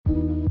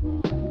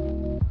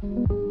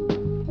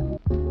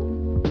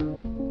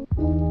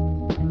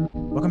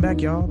Welcome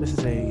back, y'all. This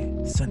is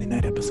a Sunday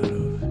night episode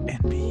of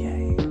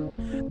NBA.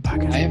 The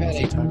podcast I have where we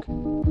had talk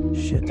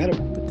shit,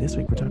 but this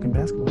week we're talking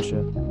basketball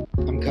shit.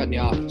 I'm cutting you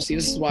off. See,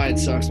 this is why it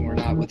sucks when we're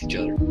not with each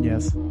other.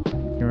 Yes,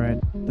 you're right.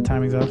 The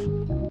timing's off.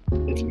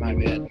 It's my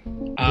bad.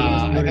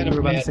 You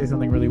were about to say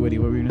something really witty.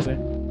 What were you gonna say?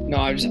 No,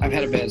 I've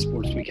had a bad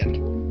sports weekend.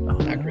 Oh,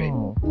 Not no. great.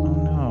 Oh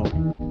no.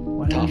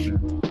 What Tough.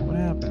 happened? What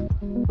happened?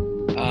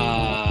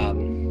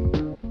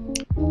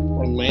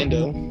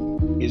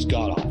 Orlando is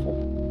god awful.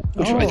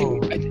 Which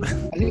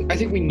I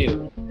think we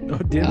knew. Oh,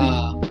 did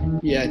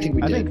we? Yeah, I think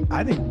we did.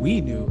 I think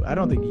we knew. I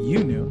don't think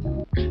you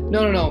knew.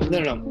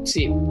 No.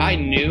 See, I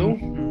knew,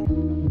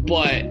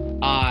 but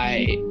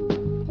I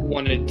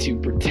wanted to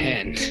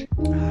pretend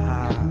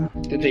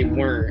that they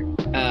weren't.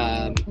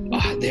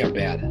 They are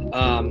bad.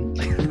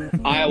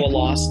 Iowa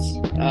lost.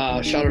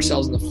 Shot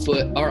ourselves in the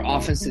foot. Our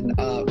offense in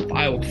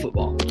Iowa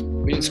football.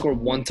 We didn't score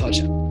one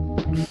touchdown.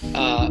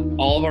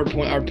 All of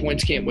our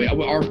points can't wait.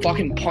 Our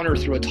fucking punter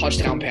threw a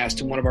touchdown pass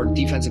to one of our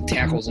defensive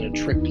tackles in a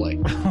trick play.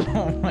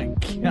 Oh my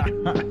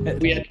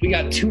god. We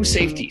got two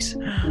safeties.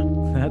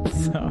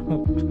 That's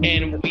so.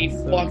 And we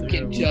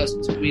fucking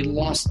we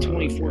lost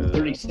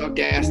 24-30, sucked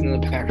ass, and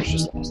then the Packers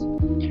just lost.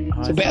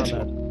 So bad.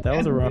 That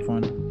was a rough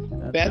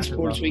one. Bad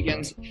sports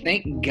weekends.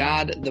 Thank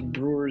God the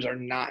Brewers are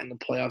not in the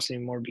playoffs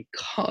anymore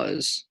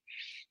because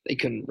they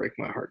couldn't break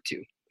my heart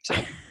too. So.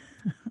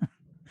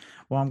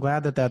 Well, I'm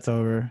glad that that's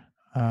over.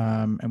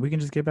 And we can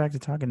just get back to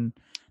talking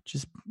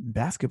just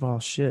basketball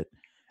shit.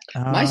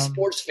 My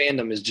sports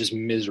fandom is just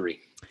misery.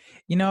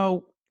 You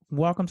know,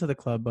 welcome to the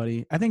club,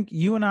 buddy. I think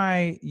you and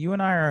I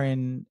are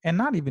in, and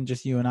not even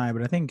just you and I,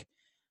 but I think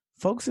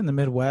folks in the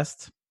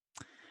Midwest,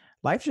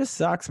 life just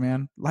sucks,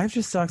 man. Life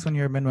just sucks when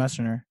you're a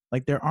Midwesterner.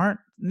 Like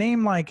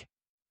name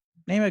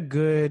a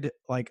good,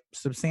 like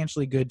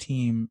substantially good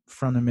team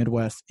from the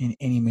Midwest in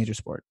any major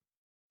sport.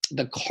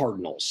 The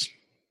Cardinals.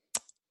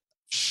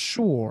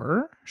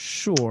 Sure.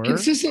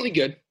 Consistently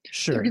good.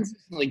 Sure. They're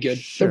consistently good.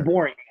 Sure. They're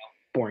boring.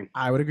 Boring.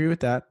 I would agree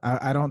with that.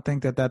 I don't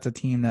think that that's a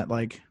team that,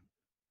 like,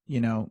 you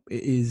know,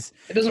 is.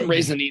 It doesn't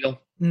raise the needle.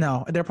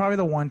 No, they're probably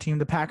the one team.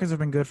 The Packers have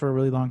been good for a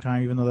really long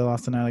time, even though they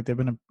lost tonight. Like, they've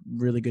been a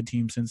really good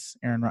team since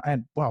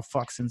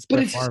since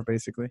Brett Favre,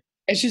 basically.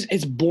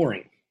 It's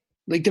boring.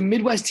 Like, the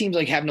Midwest teams,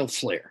 like, have no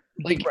flair.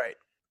 Like, right.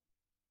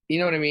 You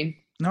know what I mean?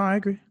 No, I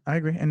agree.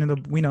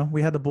 And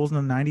we had the Bulls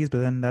in the 90s, but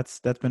then that's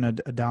been a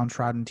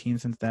downtrodden team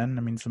since then.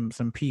 I mean,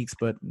 some peaks,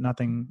 but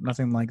nothing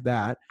like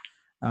that.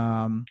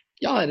 Y'all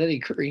had Eddie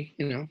Curry,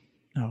 you know.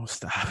 Oh,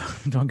 stop!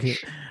 Don't get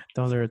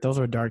those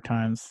are dark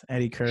times.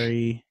 Eddie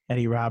Curry,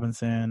 Eddie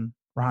Robinson,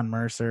 Ron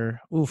Mercer.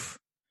 Oof.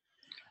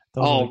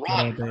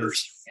 Ron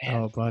Mercer.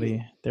 Oh,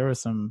 buddy, there were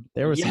some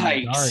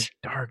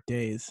dark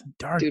days.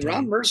 Dude,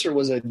 Ron Mercer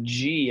was a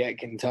G at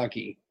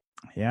Kentucky.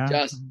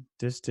 Yeah,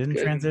 just didn't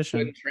transition.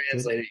 Couldn't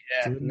translate it.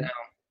 Yeah, no.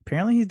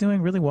 Apparently, he's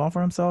doing really well for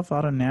himself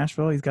out in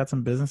Nashville. He's got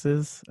some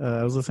businesses.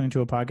 I was listening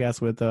to a podcast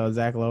with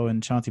Zach Lowe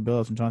and Chauncey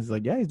Billups, and Chauncey's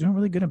like, "Yeah, he's doing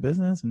really good in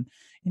business, and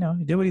you know,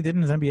 he did what he did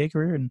in his NBA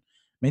career and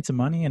made some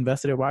money,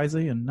 invested it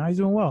wisely, and now he's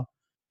doing well."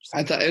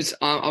 I thought it's.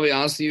 I'll be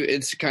honest with you,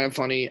 it's kind of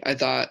funny. I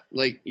thought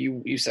like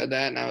you said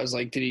that, and I was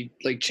like, did he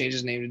like change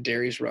his name to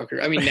Darius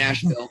Rucker? I mean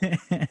Nashville,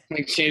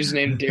 like change his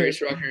name to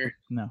Darius Rucker.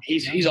 No,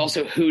 he's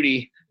also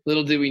Hootie.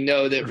 Little did we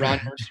know that Ron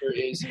Mercer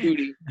is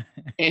Hootie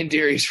and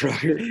Darius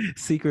Rucker.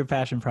 Secret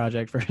passion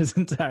project for his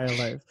entire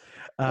life.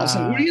 Also,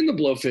 Hootie and the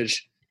Blowfish.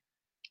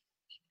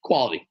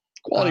 Quality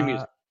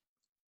music.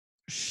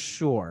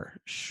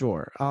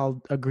 Sure.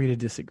 I'll agree to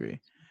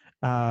disagree.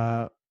 Sorry,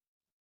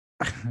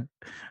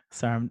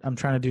 I'm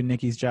trying to do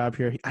Nikki's job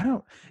here.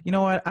 You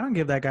know what? I don't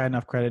give that guy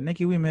enough credit.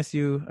 Nikki, we miss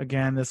you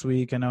again this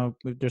week. I know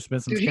there's been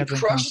some scheduling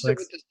conflicts. It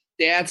with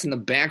the stats and the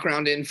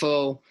background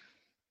info.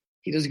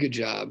 He does a good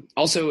job.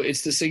 Also,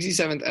 it's the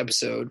 67th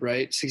episode,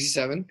 right?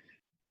 67?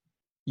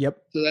 Yep.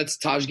 So that's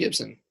Taj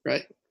Gibson,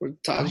 right?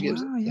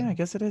 Gibson. Oh, yeah, I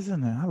guess it is,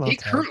 isn't it? I love He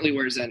Taj. currently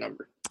wears that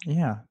number.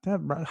 Yeah.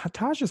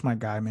 Taj is my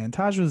guy, man.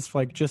 Taj was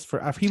like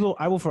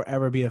I will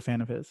forever be a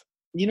fan of his.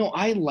 You know,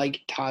 I like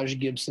Taj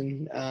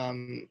Gibson.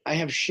 I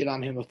have shit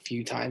on him a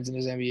few times in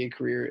his NBA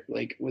career,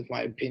 like with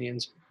my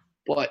opinions.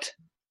 But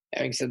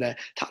having said that,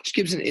 Taj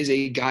Gibson is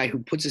a guy who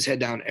puts his head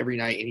down every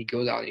night and he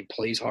goes out and he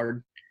plays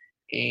hard.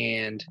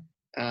 And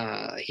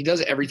he does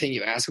everything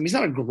you ask him. He's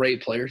not a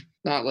great player.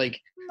 Not like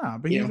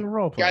but he's a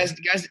role player.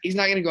 Guys, he's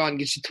not going to go out and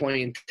get you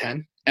 20 and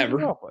 10 ever.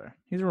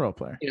 He's a role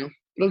player. You know,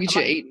 he'll get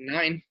you 8 and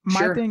 9.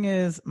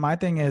 My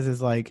thing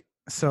is like,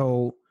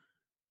 so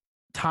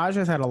Taj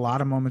has had a lot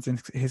of moments in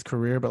his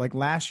career, but like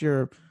last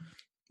year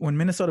when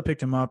Minnesota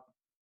picked him up,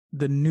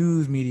 the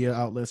news media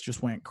outlets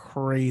just went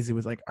crazy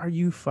with like, are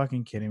you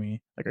fucking kidding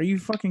me? Like, are you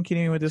fucking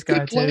kidding me with this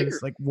guy?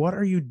 Like, what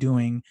are you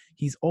doing?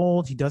 He's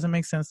old. He doesn't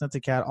make sense. That's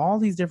a cat. All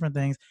these different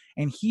things.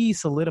 And he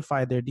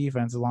solidified their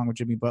defense along with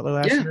Jimmy Butler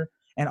last year.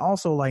 And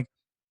also like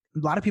a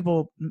lot of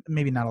people,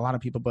 maybe not a lot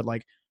of people, but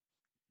like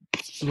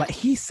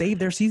he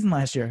saved their season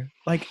last year.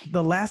 Like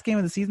the last game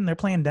of the season, they're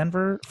playing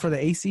Denver for the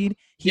A seed.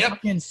 He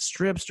fucking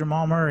strips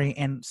Jamal Murray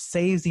and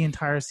saves the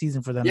entire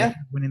season for them,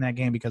 winning that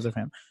game because of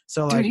him.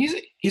 So like,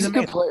 dude, he's a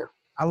good player.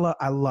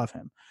 I love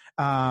him.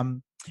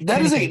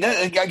 That is a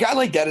guy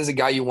like that is a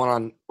guy you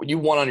want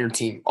on your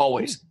team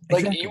always.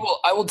 Like exactly.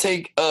 I will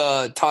take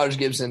Taj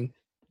Gibson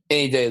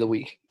any day of the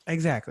week.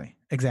 Exactly.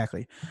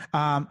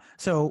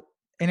 So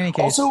in any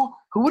case, also,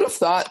 who would have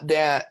thought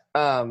that?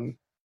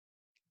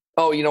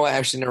 Oh, you know what?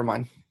 Actually, never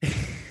mind.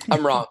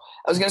 I'm wrong.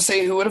 I was gonna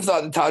say, who would have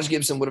thought that Taj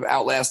Gibson would have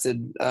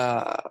outlasted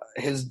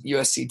his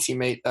USC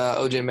teammate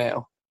OJ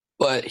Mayo,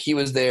 but he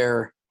was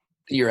there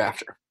the year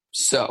after.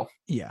 So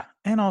yeah,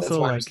 and also that's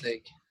my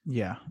mistake.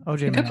 Yeah, OJ.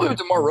 He did play with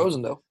DeMar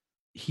Rosen though.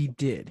 He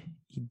did.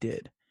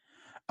 Yeah,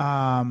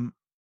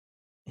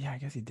 I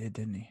guess he did,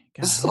 didn't he?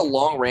 God, this is a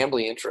long,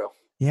 rambling intro.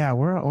 Yeah,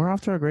 we're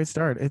off to a great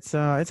start. It's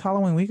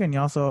Halloween weekend.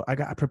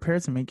 I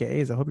prepared some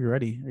AKAs. I hope you're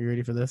ready. Are you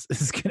ready for this?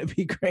 This is gonna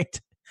be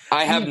great.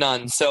 I have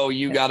none, so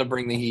you got to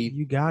bring the heat.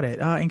 You got it.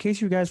 In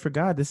case you guys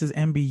forgot, this is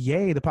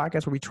NBA, the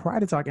podcast where we try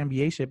to talk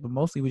NBA shit, but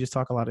mostly we just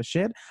talk a lot of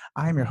shit.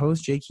 I'm your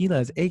host, Jay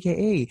Quiles,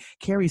 a.k.a.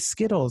 Carrie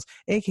Skittles,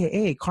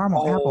 a.k.a.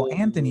 Caramel Apple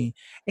Anthony,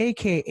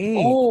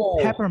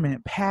 a.k.a.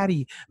 Peppermint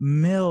Patty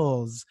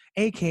Mills,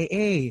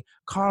 a.k.a.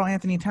 Carl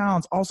Anthony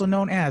Towns, also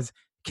known as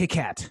Kit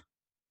Kat.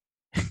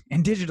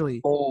 And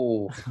digitally.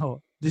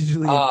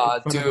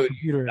 Digitally.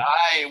 Dude,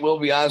 I will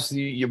be honest with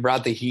you. You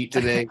brought the heat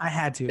today. I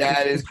had to.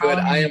 That is good.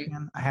 I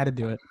had to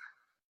do it.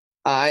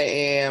 I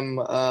am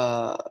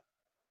a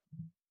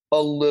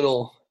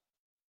little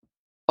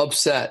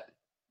upset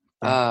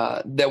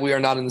that we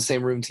are not in the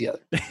same room together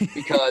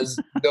because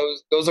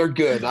those are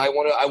good. I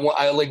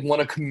want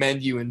to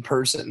commend you in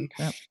person,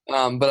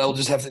 but I will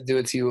just have to do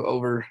it to you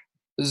over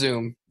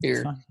Zoom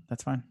here.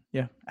 That's fine.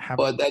 Yeah,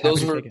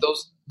 those were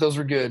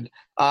good.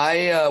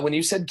 When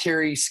you said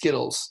Carrie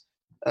Skittles.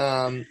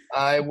 I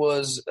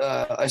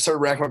started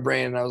racking my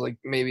brain and I was like,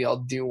 maybe I'll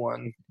do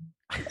one.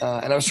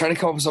 And I was trying to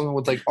come up with something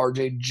with like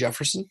RJ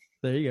Jefferson.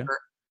 There you go.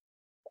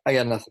 I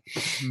got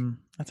nothing.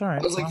 That's all right.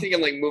 I was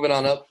thinking like moving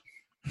on up.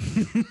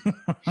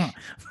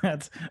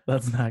 That's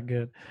not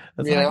good.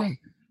 That's not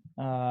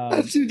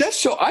good. Dude, that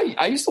show,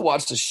 I used to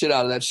watch the shit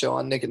out of that show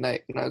on Nick at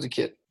Night when I was a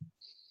kid.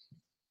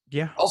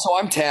 Yeah. Also,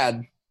 I'm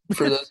Tad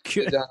for those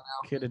good addition.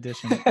 Good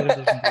addition to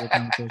the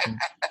conversation.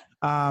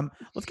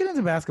 Let's get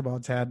into basketball,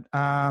 Tad.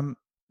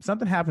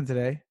 Something happened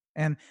today,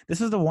 and this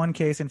is the one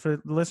case, and for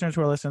the listeners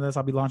who are listening to this,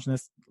 I'll be launching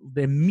this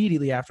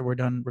immediately after we're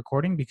done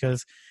recording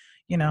because,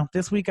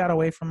 this week got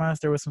away from us.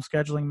 There was some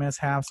scheduling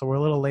mishaps, so we're a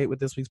little late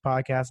with this week's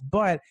podcast,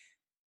 but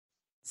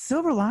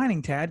silver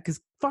lining, Tad, because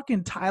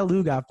fucking Ty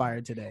Lue got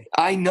fired today.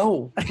 I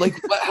know. Like,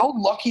 how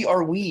lucky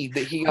are we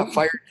that he got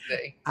fired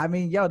today? I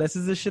mean, this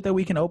is the shit that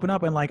we can open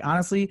up, and like,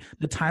 honestly,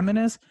 the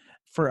timeliness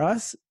for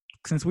us,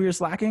 since we were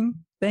slacking,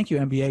 thank you,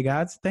 NBA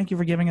gods. Thank you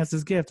for giving us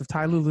this gift of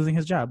Ty Lue losing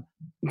his job.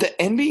 The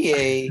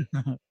NBA,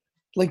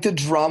 like the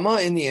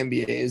drama in the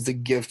NBA is the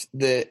gift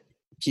that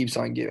keeps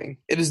on giving.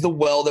 It is the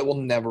well that will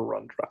never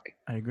run dry.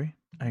 I agree.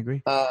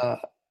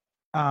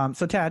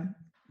 So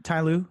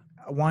Ty Lue,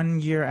 1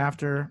 year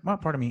after,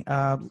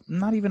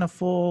 not even a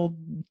full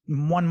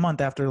 1 month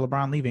after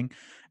LeBron leaving.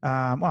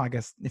 I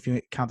guess if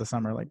you count the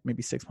summer, like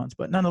maybe 6 months,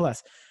 but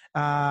nonetheless,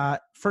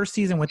 first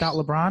season without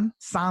LeBron,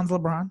 sans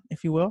LeBron,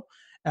 if you will.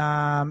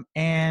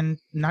 And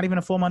not even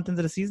a full month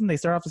into the season, they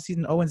start off the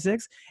season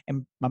 0-6,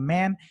 and my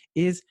man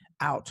is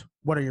out.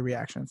 What are your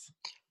reactions?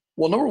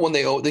 Well, number one,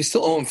 they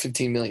still owe him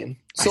 $15 million.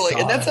 So like,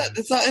 and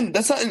that's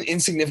not an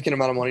insignificant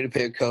amount of money to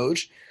pay a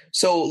coach.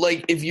 So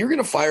like, if you're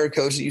gonna fire a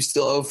coach that you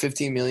still owe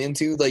 $15 million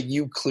to, like,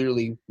 you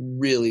clearly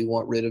really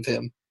want rid of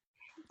him.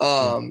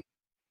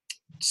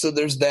 So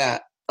there's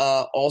that.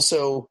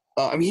 Also,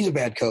 he's a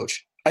bad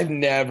coach. I've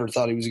never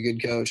thought he was a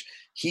good coach.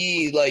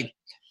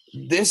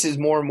 This is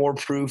more and more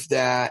proof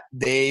that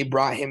they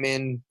brought him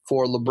in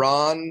for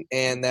LeBron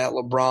and that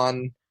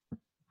LeBron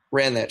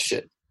ran that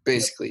shit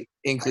basically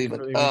in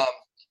Cleveland.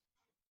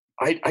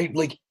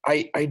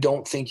 I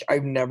don't think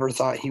I've never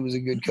thought he was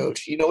a good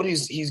coach. You know what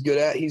he's good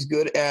at? He's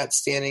good at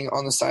standing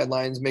on the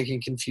sidelines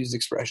making confused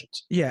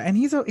expressions. Yeah, and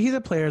he's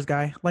a player's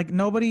guy. Like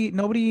nobody.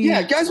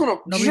 Yeah, guys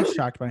want to. Nobody's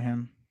shocked by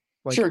him.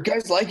 Sure,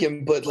 guys like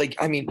him, but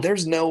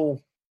there's no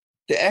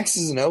the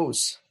X's and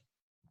O's.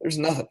 There's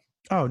nothing.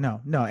 Oh,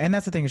 no. And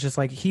that's the thing. It's just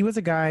like he was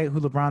a guy who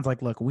LeBron's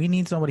like, look, we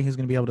need somebody who's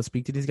going to be able to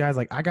speak to these guys.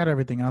 Like, I got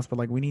everything else, but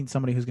like we need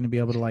somebody who's going to be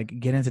able to like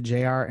get into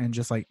JR and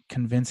just like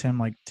convince him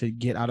like to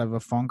get out of a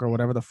funk or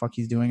whatever the fuck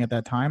he's doing at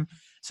that time.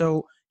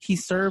 So he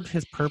served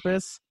his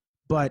purpose.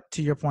 But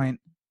to your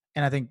point,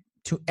 and I think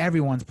to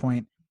everyone's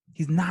point,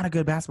 he's not a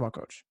good basketball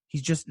coach.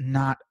 He's just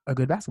not a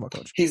good basketball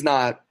coach. He's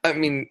not. I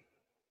mean,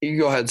 you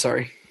go ahead.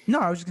 Sorry. No,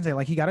 I was just going to say,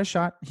 like, he got a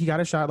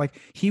shot. Like,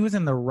 he was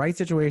in the right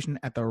situation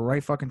at the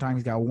right fucking time.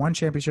 He's got one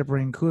championship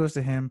ring. Kudos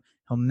to him.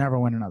 He'll never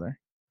win another.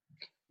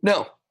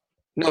 No,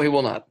 he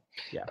will not.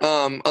 Yeah.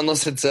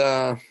 Unless it's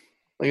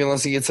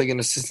unless he gets like an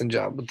assistant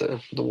job with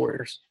the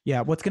Warriors.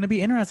 Yeah. What's going to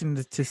be interesting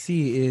to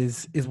see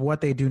is what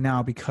they do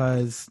now,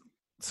 because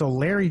so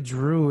Larry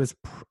Drew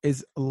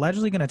is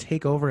allegedly going to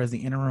take over as the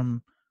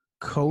interim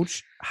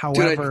coach.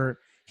 However,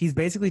 he's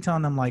basically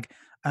telling them like,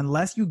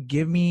 unless you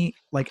give me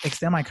like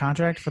extend my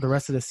contract for the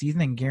rest of the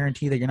season and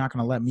guarantee that you're not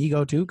going to let me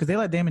go too, because they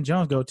let Damon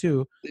Jones go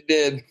too. They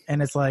did.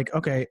 And it's like,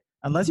 okay,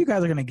 unless you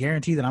guys are going to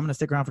guarantee that I'm going to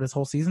stick around for this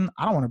whole season,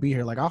 I don't want to be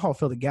here. Like, I'll help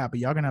fill the gap, but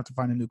y'all going to have to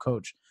find a new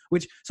coach.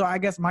 So I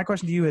guess my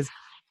question to you is,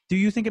 do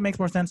you think it makes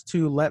more sense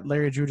to let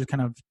Larry Drew just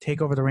kind of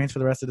take over the reins for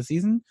the rest of the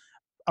season?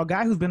 A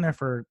guy who's been there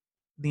for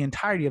the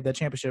entirety of that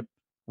championship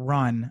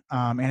run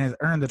and has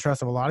earned the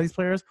trust of a lot of these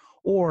players,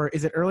 or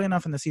is it early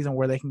enough in the season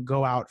where they can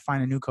go out,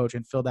 find a new coach,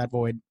 and fill that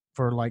void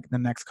for like the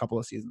next couple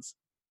of seasons?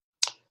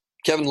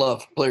 Kevin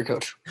Love, player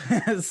coach.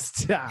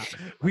 Stop.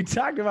 We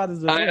talked about this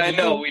before. I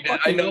know we did.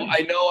 I know.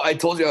 I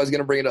told you I was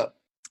going to bring it up.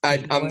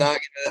 I'm not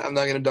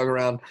going to dug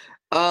around.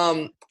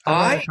 I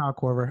Kyle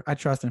Korver. I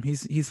trust him.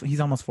 He's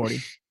almost 40.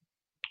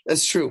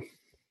 That's true.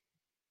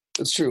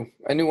 That's true.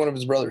 I knew one of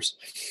his brothers.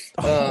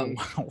 Wow.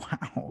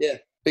 Yeah,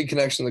 big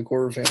connection to the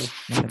Korver family.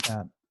 Look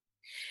at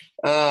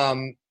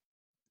that.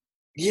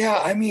 Yeah,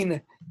 I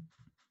mean,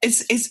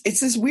 it's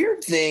this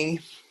weird thing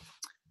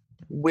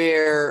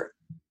where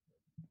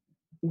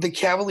the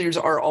Cavaliers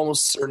are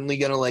almost certainly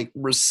going to like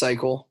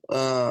recycle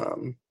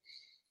on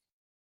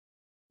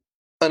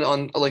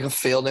like a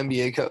failed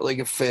NBA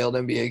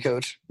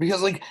coach,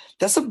 because like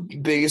that's the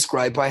biggest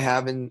gripe I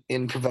have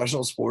in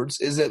professional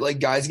sports is that like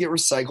guys get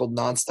recycled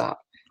nonstop.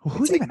 Well,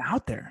 who's even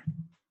out there?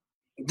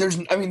 That's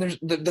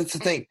the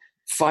thing.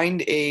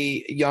 Find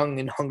a young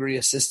and hungry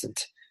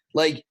assistant.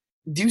 Like,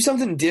 do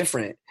something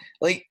different.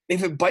 Like,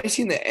 if it bites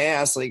you in the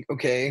ass, like,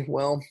 okay,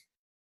 well,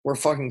 we're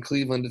fucking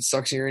Cleveland. It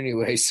sucks here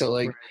anyway. So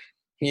like,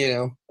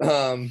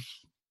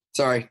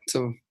 sorry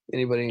to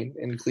anybody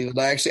in Cleveland.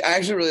 I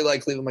actually really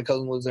like Cleveland. My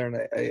cousin lives there, and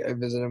I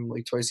visit him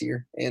like twice a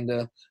year, and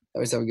I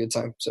always have a good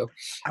time. So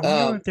I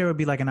wonder if there would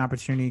be like an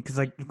opportunity, because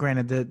like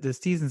granted the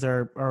seasons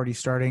are already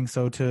starting,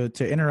 so to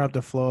interrupt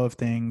the flow of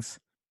things,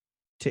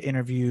 to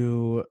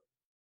interview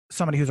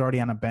somebody who's already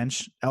on a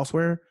bench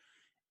elsewhere,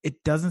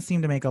 it doesn't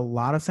seem to make a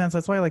lot of sense.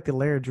 That's why like the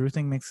Larry Drew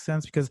thing makes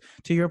sense, because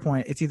to your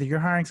point, it's either you're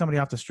hiring somebody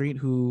off the street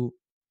who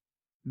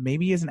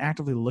maybe isn't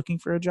actively looking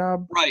for a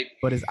job, right,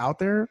 but is out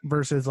there,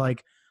 versus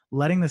like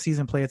letting the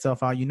season play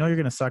itself out. You know you're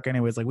going to suck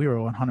anyways. Like, we were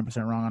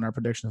 100% wrong on our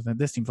predictions. And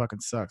this team fucking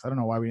sucks. I don't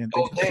know why we didn't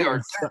think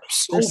they're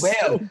so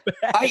bad.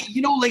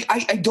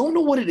 I don't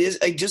know what it is.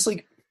 I just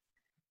like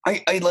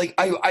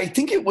I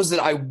think it was that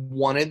I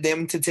wanted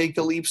them to take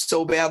the leap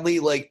so badly.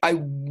 Like, I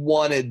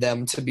wanted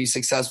them to be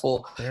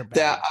successful,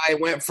 that I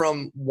went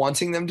from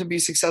wanting them to be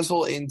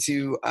successful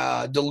into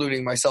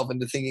deluding myself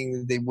into thinking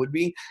that they would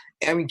be.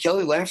 I mean,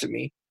 Kelly laughed at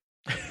me.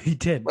 He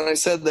did. When I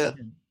said that.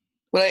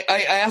 When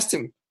I asked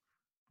him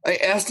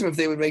if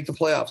they would make the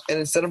playoffs, and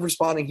instead of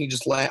responding, he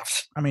just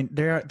laughed. I mean,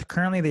 they are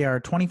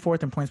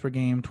 24th in points per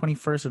game,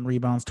 21st in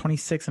rebounds,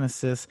 26th in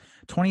assists,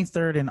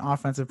 23rd in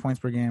offensive points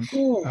per game.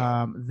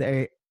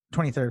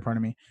 23rd,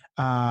 pardon me.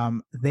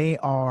 They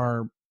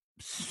are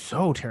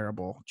so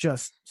terrible,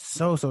 just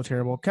so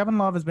terrible. Kevin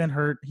Love has been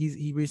hurt.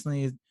 He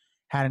recently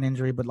had an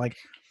injury, but like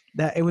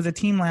that, it was a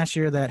team last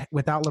year that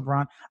without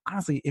LeBron,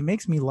 honestly, it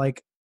makes me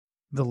like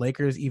the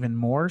Lakers even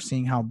more,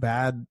 seeing how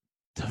bad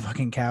the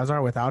fucking Cavs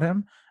are without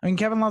him. I mean,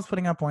 Kevin Love's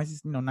putting up points.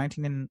 He's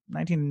 19,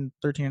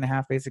 13 and a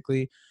half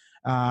basically.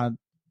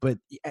 But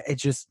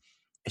it's just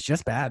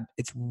bad.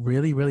 It's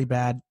really, really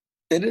bad.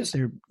 It is.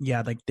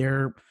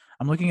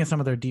 I'm looking at some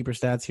of their deeper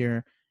stats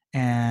here,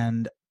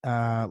 and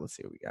let's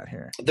see what we got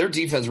here. Their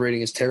defense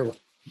rating is terrible.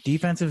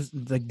 Defensive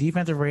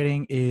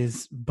rating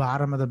is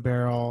bottom of the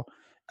barrel.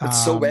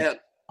 It's so bad.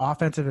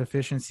 Offensive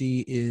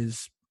efficiency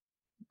is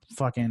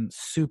fucking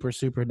super,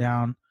 super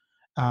down.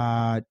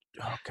 Oh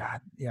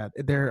God, yeah.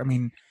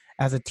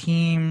 As a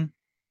team,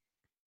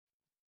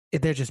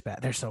 they're just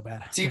bad. They're so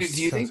bad. Do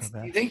you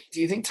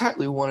think Ty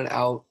Lue wanted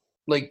out?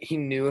 Like, he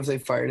knew if they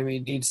fired him,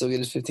 he'd still get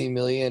his $15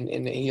 million,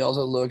 and he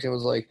also looked and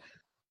was like,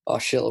 "Oh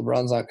shit,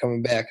 LeBron's not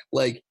coming back."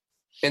 Like,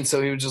 and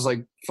so he was just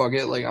like, "Fuck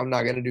it, like I'm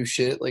not gonna do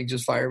shit. Like,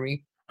 just fire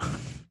me."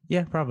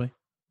 Yeah, probably.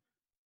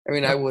 I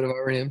mean, I would have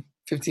hired him.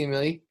 $15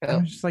 million. I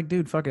was just like,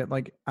 dude, fuck it.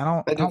 Like, I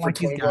don't like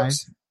these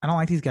guys. I don't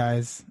like these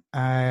guys.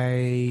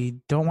 I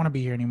don't want to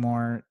be here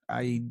anymore.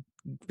 I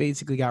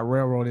basically got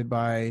railroaded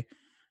by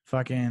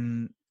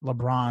fucking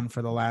LeBron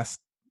for the last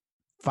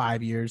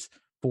 4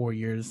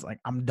 years. Like,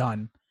 I'm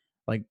done.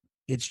 Like,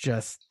 it's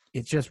just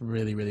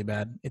really, really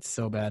bad. It's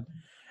so bad.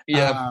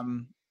 Yeah.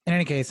 In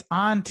any case,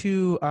 on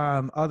to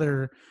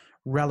other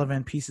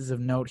relevant pieces of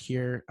note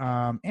here,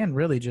 and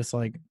really just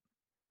like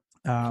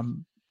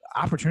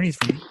opportunities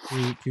for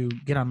me to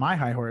get on my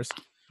high horse.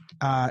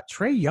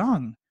 Trae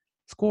Young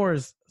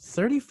scores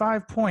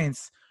 35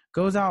 points,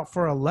 goes out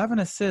for 11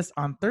 assists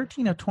on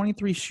 13 of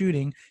 23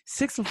 shooting,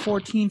 6 of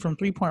 14 from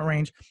three-point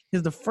range.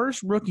 He's the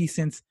first rookie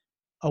since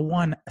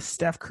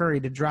Steph Curry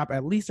to drop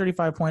at least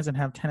 35 points and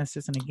have 10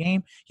 assists in a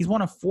game. He's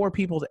one of 4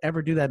 people to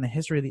ever do that in the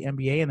history of the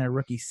NBA in their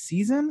rookie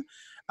season.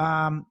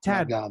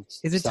 Tad,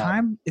 is it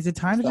time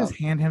to just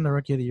hand him the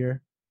Rookie of the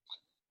Year?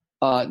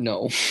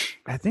 No.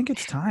 I think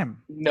it's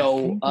time.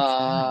 No.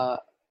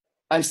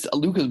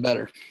 Luka's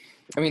better.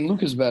 I mean,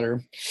 Luka's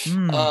better.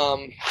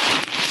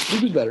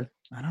 Luka's better.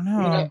 I don't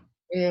know.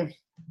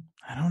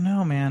 I don't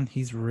know, man.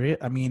 He's real.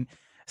 I mean,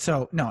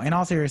 so no, in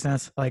all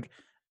seriousness, like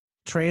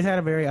Trey's had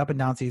a very up and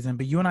down season,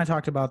 but you and I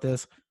talked about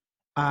this.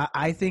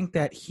 I think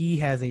that he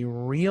has a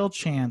real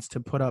chance to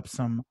put up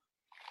some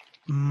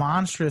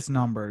monstrous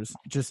numbers.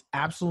 Just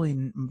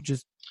absolutely,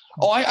 just.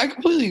 Oh, I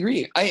completely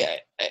agree. I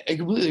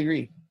completely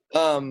agree.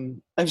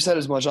 I've said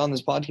as much on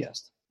this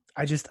podcast.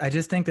 I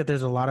just think that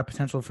there's a lot of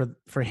potential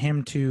for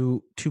him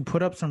to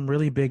put up some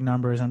really big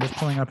numbers. I'm just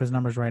pulling up his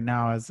numbers right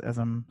now as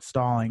I'm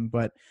stalling,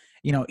 but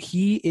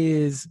he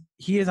is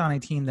on a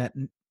team that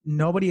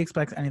nobody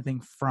expects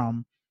anything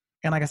from.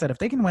 And like I said, if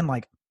they can win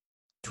like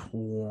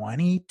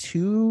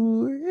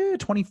 22,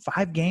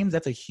 25 games,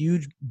 that's a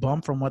huge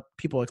bump from what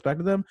people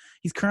expected them.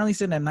 He's currently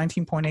sitting at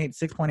 19.8,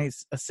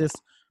 6.8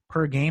 assists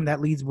per game. That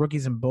leads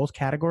rookies in both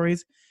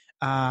categories.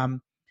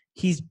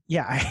 He's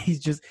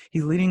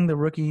leading the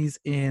rookies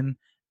in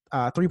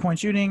 3-point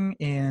shooting,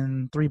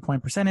 in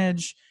 3-point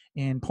percentage,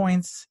 in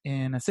points,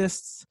 in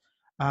assists.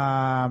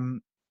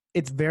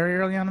 It's very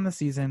early on in the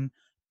season,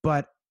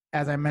 but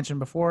as I mentioned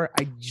before,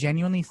 I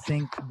genuinely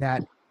think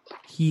that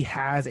he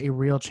has a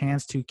real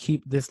chance to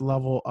keep this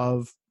level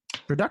of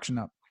production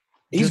up.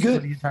 He's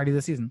good for the entirety of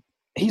the season.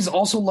 He's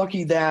also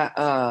lucky that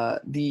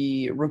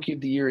the Rookie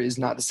of the Year is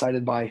not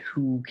decided by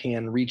who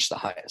can reach the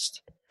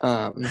highest.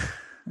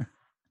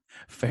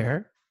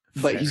 Fair.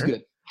 But he's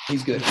good.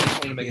 He's good. I'm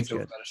trying to make a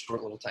joke about his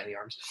short little tiny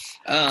arms.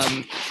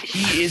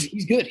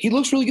 He's good. He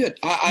looks really good.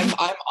 I'm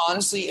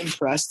honestly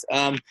impressed.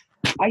 I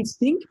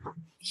think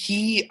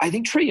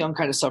Trae Young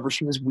kind of suffers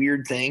from this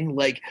weird thing,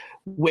 like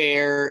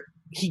where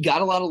he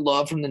got a lot of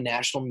love from the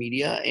national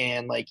media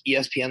and like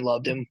ESPN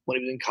loved him when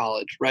he was in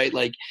college, right?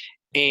 Like,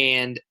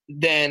 and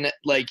then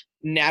like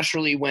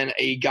naturally when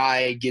a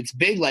guy gets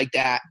big like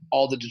that,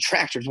 all the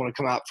detractors want to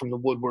come out from the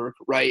woodwork,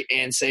 right?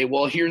 And say,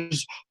 well,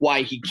 here's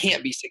why he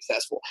can't be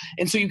successful.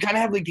 And so you kind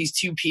of have like these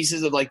two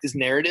pieces of like this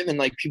narrative and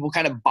like people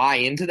kind of buy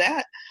into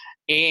that.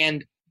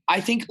 And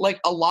I think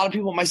like a lot of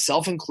people,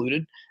 myself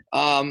included,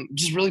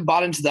 just really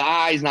bought into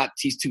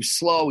he's too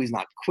slow. He's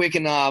not quick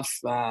enough.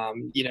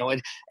 And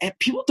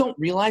people don't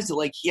realize that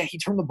like, yeah, he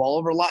turned the ball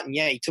over a lot and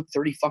yeah, he took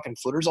 30 fucking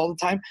footers all the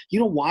time. You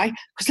know why?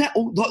 Because that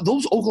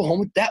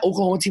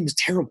Oklahoma team was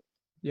terrible.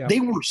 Yeah. They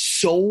were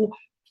so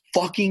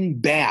fucking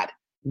bad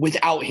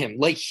without him.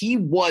 Like he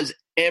was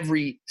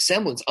every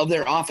semblance of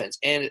their offense.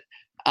 And,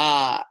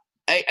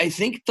 I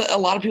think that a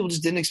lot of people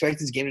just didn't expect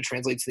this game to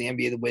translate to the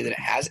NBA the way that it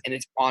has. And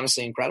it's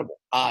honestly incredible.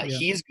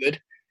 He is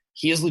good.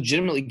 He is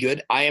legitimately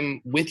good. I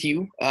am with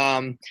you.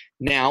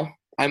 Now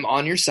I'm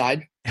on your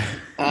side.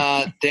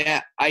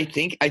 That I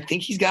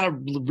think he's got a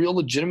real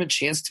legitimate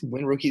chance to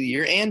win Rookie of the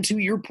Year. And to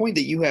your point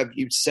that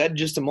you said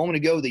just a moment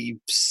ago that you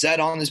said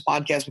on this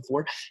podcast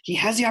before, he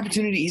has the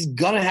opportunity. He's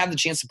gonna have the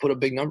chance to put up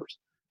big numbers.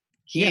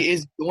 He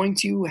is going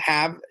to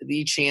have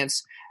the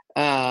chance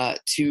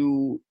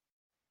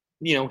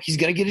he's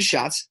gonna get his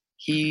shots.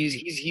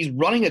 He's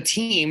running a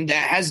team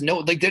that has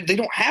no they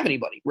don't have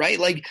anybody, right?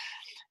 Like.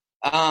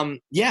 I'm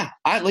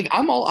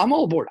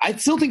all aboard. I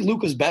still think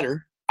Luka's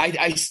better.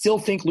 I still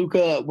think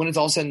Luka, when it's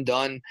all said and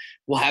done,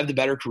 will have the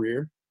better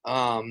career.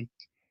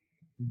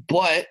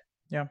 But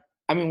yeah,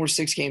 I mean, we're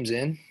 6 games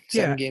in,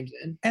 7 games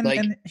in. And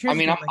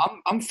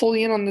I'm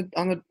fully in on the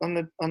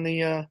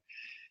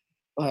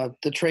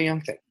Trae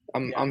Young thing.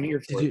 I'm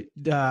here for it.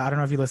 I don't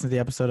know if you listened to the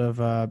episode of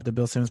the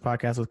Bill Simmons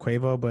podcast with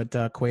Quavo, but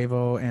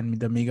Quavo and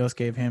the Migos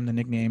gave him the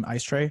nickname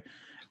Ice Tray,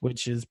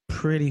 which is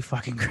pretty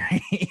fucking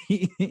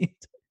great.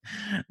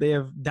 They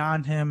have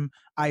donned him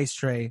Ice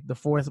Tray, the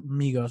 4th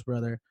Migos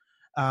brother.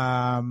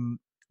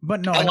 But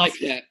no, I like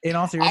that. In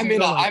all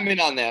seriousness, I'm in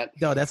on that.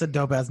 No, that's a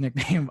dope ass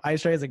nickname.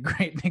 Ice Tray is a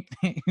great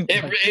nickname.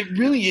 It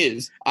really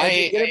is.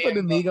 I get it for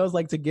the Migos,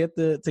 like to get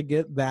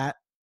that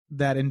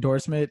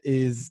endorsement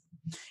is.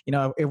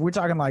 If we're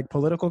talking like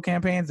political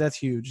campampagns, that's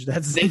huge.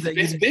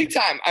 It's big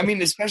time. I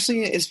mean,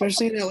 especially in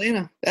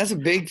Atlanta, that's a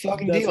big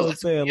fucking deal. What I'm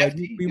saying. Like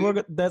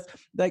that's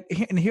like,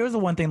 and here's the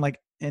one thing. Like,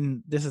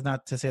 and this is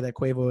not to say that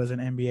Quavo is an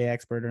NBA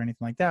expert or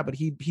anything like that, but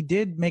he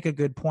did make a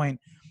good point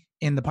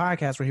in the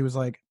podcast where he was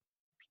like,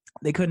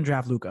 they couldn't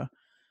draft Luka.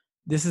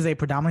 This is a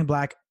predominantly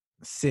black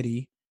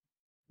city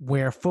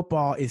where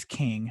football is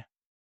king,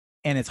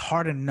 and it's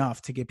hard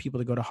enough to get people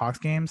to go to Hawks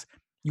games.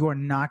 You are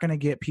not going to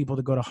get people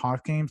to go to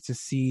Hawks games to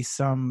see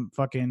some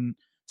fucking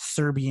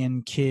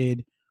Serbian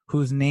kid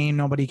whose name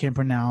nobody can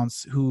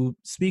pronounce, who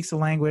speaks the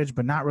language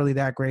but not really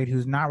that great,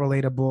 who's not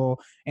relatable,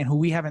 and who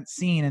we haven't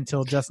seen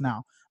until just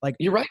now. Like,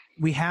 you're right.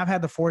 We have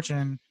had the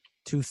fortune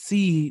to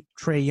see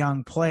Trae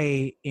Young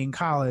play in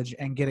college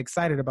and get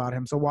excited about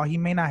him. So while he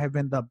may not have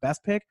been the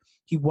best pick,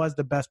 he was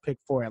the best pick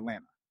for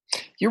Atlanta.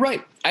 You're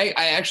right. I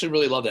actually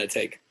really love that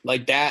take.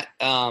 Like that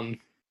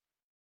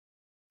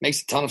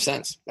makes a ton of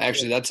sense.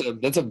 Actually,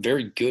 that's a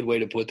very good way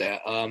to put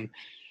that.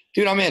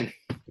 Dude, I'm in.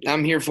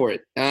 I'm here for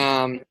it.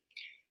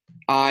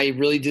 I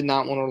really did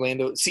not want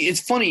Orlando. See,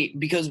 it's funny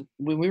because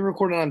when we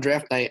recorded on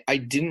draft night, I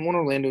didn't want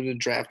Orlando to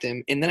draft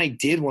him, and then I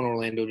did want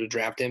Orlando to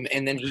draft him,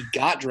 and then he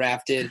got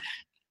drafted,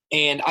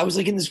 and I was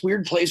like in this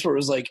weird place where it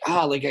was like,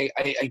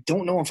 I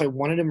don't know if I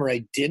wanted him or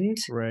I didn't.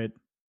 Right.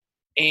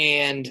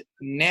 And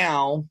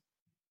now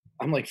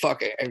I'm like,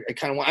 fuck, I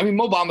kind of want. I mean,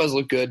 Mo Bamba's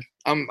look good.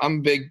 I'm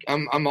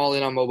all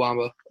in on Mo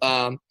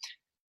Bamba.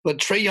 But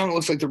Trae Young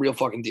looks like the real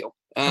fucking deal.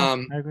 I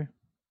agree.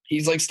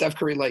 He's like Steph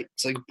Curry light.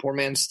 It's like poor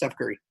man's Steph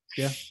Curry.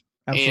 Yeah,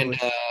 absolutely.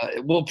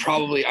 And we'll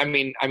probably. And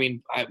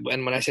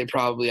when I say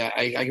probably,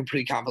 I can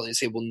pretty confidently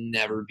say we'll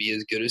never be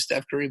as good as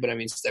Steph Curry. But I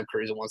mean, Steph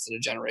Curry's a once in a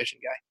generation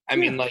guy. I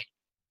mean, like,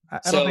 I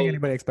don't think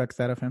anybody expects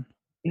that of him.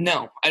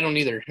 No, I don't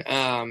either.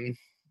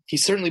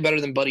 He's certainly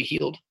better than Buddy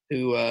Hield,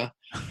 who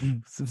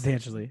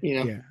substantially.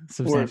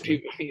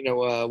 Substantially.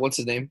 Or what's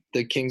his name?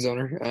 The Kings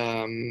owner.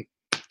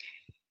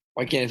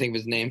 Why can't I think of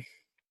his name?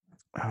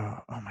 Oh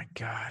my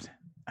God.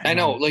 I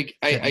know. Like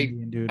I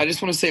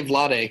just want to say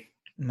Vlade.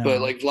 No.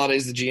 But like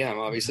Vlade's the GM,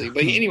 obviously.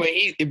 But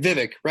anyway,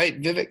 Vivek, right?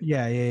 Vivek.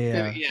 Yeah.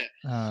 Vivek,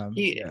 yeah.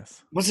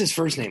 Yes. What's his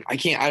first name?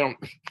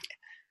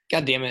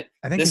 God damn it.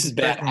 I think this is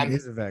bad.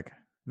 Is Vivek.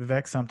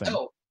 Vivek something.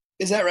 Oh,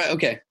 is that right?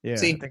 Okay. Yeah.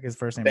 See, I think his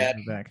first name bad.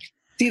 is Vivek.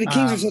 See, the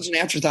Kings are such an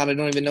afterthought. I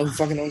don't even know who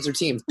fucking owns their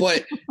team.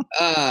 But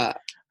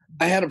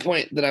I had a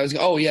point that I was.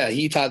 Oh yeah,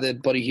 he thought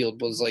that Buddy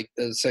Hield was like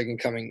the second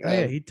coming.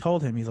 He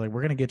told him, he's like,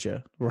 we're gonna get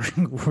you. We're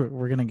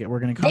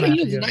gonna come. Buddy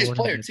Hield's a nice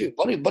player too.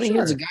 Buddy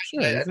Hield's a guy.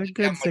 Sure. He's a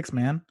good six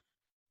man.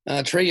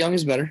 Trae Young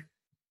is better,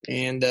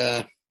 and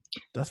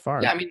that's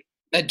far. Yeah, I mean,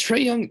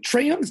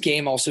 Trae Young's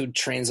game also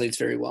translates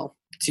very well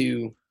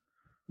to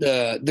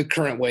the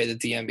current way that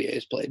the NBA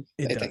is played.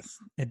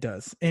 It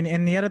does.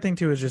 And the other thing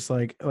too is just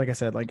like I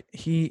said, like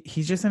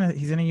he's just in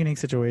a unique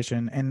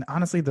situation. And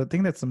honestly, the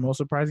thing that's the most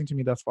surprising to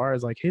me thus far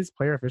is like his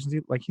player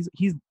efficiency. Like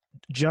he's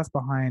just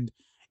behind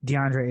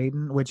DeAndre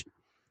Ayton, which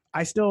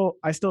I still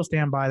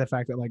stand by the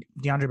fact that like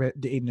DeAndre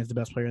Ayton is the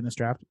best player in this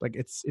draft. Like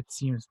it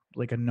seems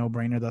like a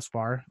no-brainer thus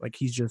far. Like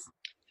he's just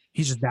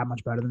that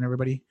much better than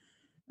everybody.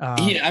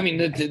 I mean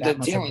the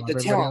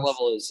talent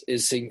level is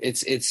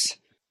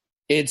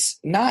it's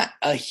not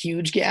a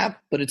huge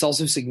gap, but it's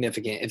also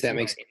significant, if that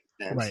makes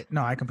sense. Right.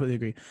 No, I completely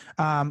agree.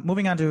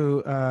 Moving on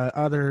to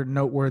other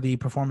noteworthy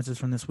performances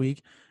from this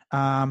week.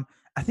 I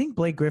think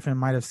Blake Griffin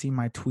might have seen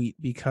my tweet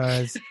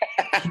because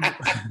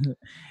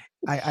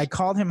I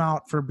called him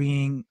out for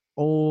being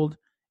old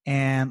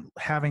and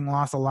having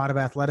lost a lot of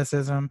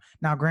athleticism.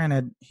 Now,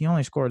 granted, he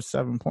only scored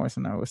 7 points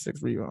and that was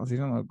 6 rebounds. He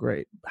didn't look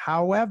great.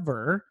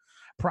 However,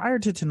 prior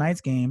to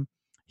tonight's game,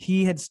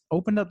 he had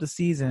opened up the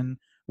season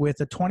with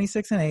a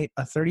 26-8,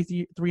 a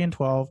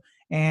 33-12,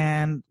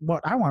 and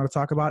what I want to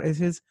talk about is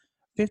his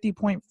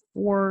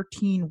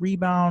 50.14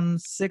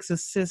 rebound, 6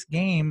 assist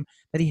game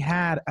that he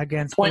had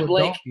against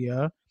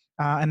Philadelphia,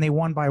 and they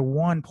won by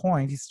 1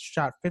 point. He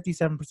shot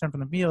 57%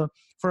 from the field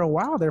for a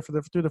while there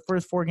through the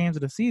first 4 games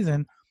of the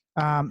season.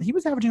 He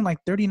was averaging like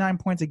 39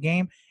 points a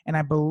game, and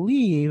I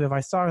believe, if I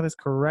saw this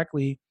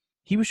correctly,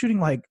 he was shooting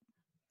like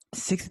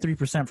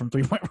 63% from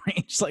 3-point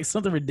range, like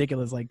something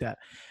ridiculous like that.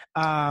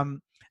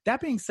 That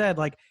being said,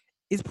 like,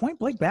 is Point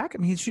Blank back? I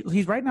mean,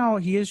 he's right now,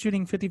 he is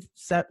shooting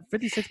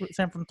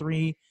 56% from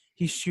 3.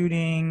 He's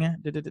shooting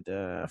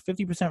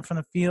 50% from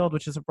the field,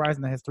 which is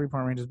surprising that his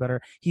 3-point range is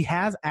better. He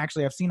has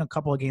actually, I've seen a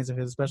couple of games of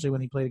his, especially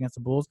when he played against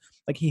the Bulls.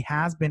 Like, he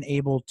has been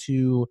able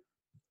to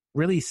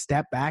really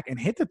step back and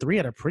hit the 3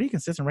 at a pretty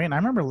consistent rate. And I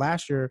remember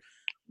last year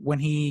when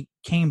he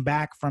came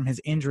back from his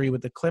injury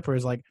with the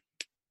Clippers, like,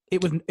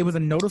 it was a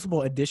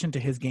noticeable addition to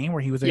his game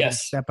where he was able to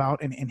step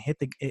out and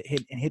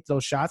hit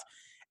those shots.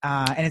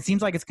 And it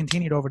seems like it's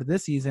continued over to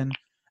this season.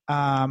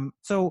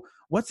 So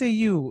what say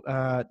you,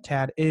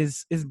 Tad?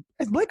 Is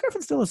Blake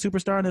Griffin still a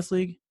superstar in this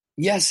league?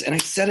 Yes, and I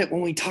said it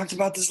when we talked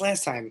about this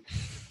last time.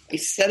 I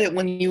said it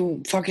when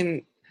you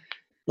fucking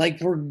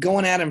we're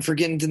going at him for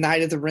getting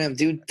denied at the rim,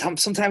 dude.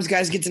 Sometimes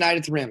guys get denied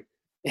at the rim.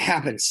 It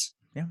happens.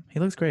 Yeah, he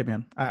looks great,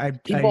 man.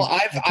 I've been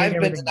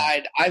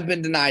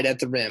denied at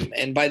the rim,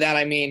 and by that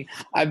I mean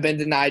I've been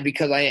denied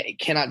because I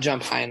cannot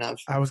jump high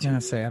enough. I was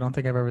gonna say I don't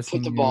think I've ever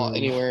seen the ball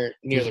anywhere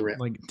near the rim,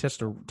 like touch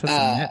the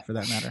net for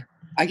that matter.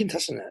 I can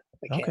touch the net.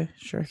 Okay,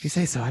 sure. If you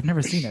say so, I've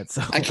never seen it,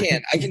 so I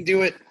can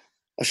do it.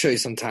 I'll show you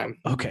sometime.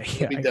 Okay,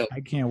 yeah,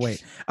 I can't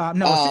wait.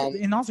 No,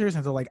 in all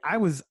seriousness, though, like I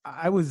was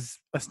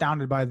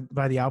astounded by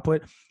the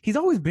output. He's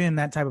always been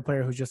that type of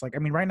player who's just like, I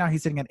mean, right now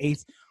he's sitting at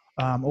 8th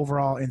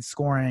overall in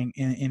scoring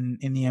in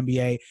the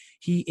NBA.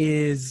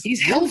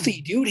 He's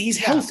healthy, dude. He's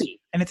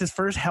healthy, and it's his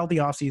first healthy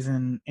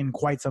offseason in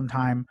quite some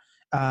time.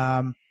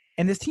 And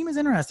this team is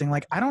interesting.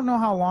 Like, I don't know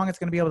how long it's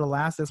going to be able to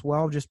last this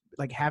well. Just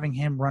like having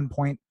him run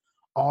point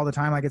all the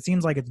time. Like, it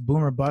seems like it's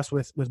boom or bust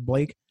with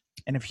Blake.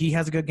 And if he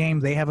has a good game,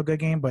 they have a good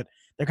game. But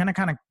they're going to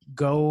kind of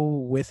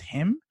go with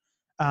him,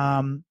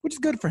 which is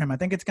good for him. I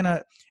think it's going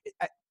to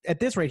 – at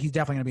this rate, he's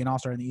definitely going to be an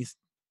all-star in the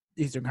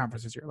Eastern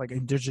Conference this year. Like,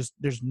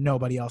 there's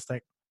nobody else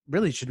that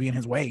really should be in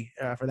his way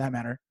for that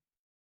matter.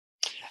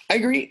 I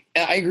agree.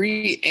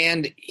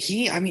 And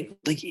here's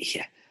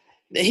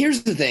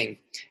the thing.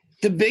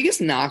 The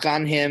biggest knock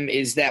on him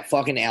is that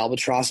fucking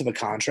albatross of a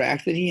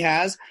contract that he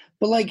has.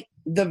 But, like,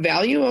 the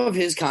value of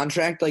his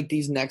contract, like,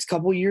 these next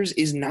couple years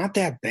is not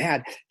that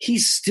bad.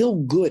 He's still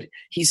good.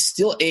 He's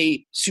still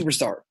a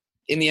superstar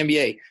in the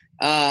NBA.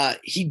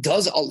 He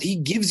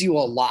gives you a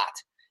lot.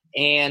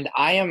 And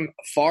I am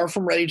far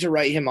from ready to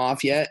write him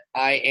off yet.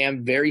 I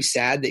am very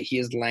sad that he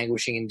is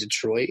languishing in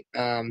Detroit.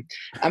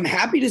 I'm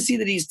happy to see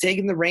that he's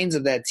taken the reins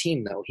of that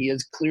team, though. He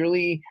has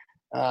clearly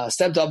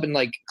stepped up and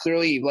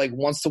clearly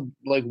wants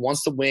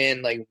to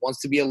win,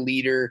 wants to be a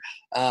leader.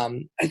 I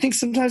think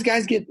sometimes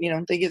guys get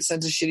they get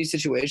sent to shitty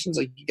situations.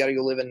 Like, you got to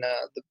go live in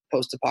the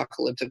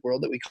post-apocalyptic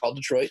world that we call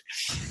Detroit,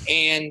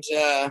 and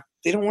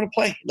they don't want to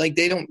play. Like,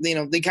 they don't,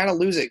 they kind of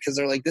lose it because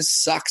they're like, this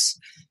sucks.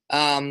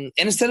 And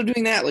instead of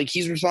doing that,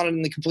 he's responded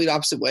in the complete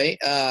opposite way.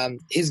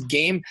 His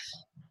game,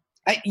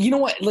 you know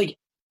what?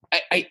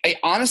 I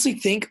honestly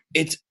think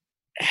it's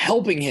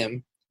helping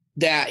him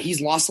that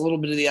he's lost a little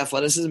bit of the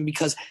athleticism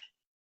because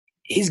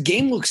his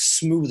game looks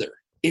smoother.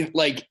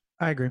 I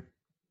agree.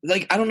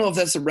 I don't know if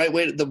that's the right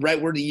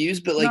word to use,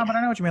 but no, but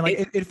I know what you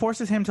mean. It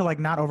forces him to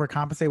not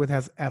overcompensate with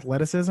his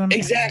athleticism.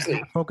 Exactly.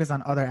 And focus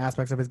on other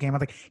aspects of his game.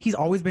 He's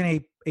always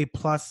been a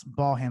plus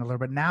ball handler,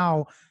 but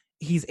now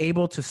he's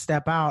able to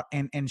step out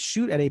and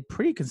shoot at a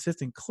pretty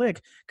consistent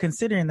click,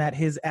 considering that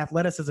his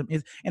athleticism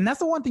is, and that's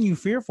the one thing you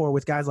fear for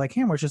with guys like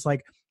him, where it's just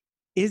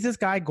is this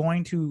guy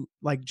going to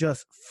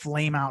just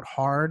flame out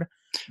hard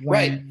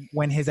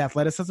when his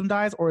athleticism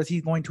dies, or is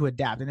he going to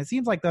adapt? And it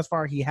seems like thus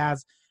far he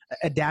has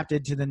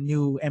adapted to the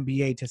new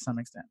NBA to some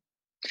extent.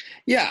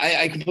 Yeah,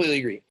 I completely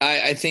agree.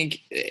 I think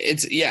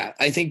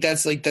I think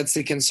that's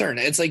the concern.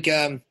 It's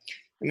to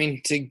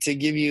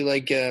give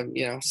you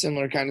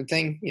similar kind of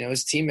thing,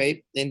 his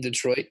teammate in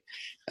Detroit,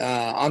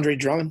 Andre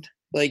Drummond,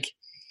 I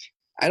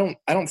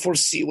don't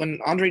foresee when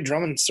Andre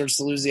Drummond starts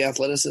to lose the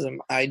athleticism,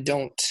 I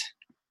don't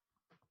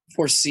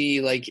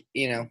foresee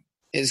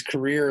his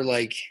career.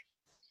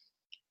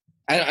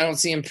 I don't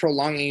see him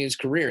prolonging his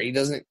career. He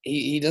doesn't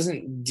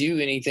do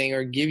anything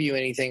or give you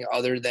anything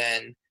other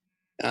than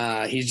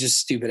he's just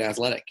stupid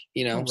athletic,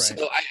 Right.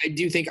 So I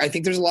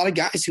think there's a lot of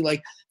guys who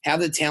have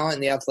the talent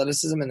and the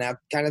athleticism and that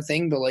kind of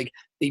thing, but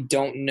they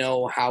don't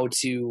know how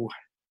to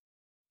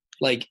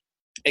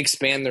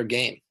expand their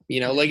game.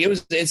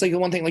 It's the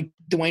one thing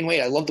Dwayne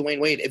Wade. I love Dwayne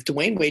Wade. If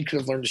Dwayne Wade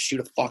could have learned to shoot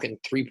a fucking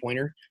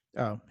 3-pointer,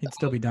 oh, he'd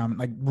still be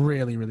dominant,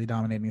 really, really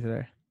dominating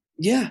today.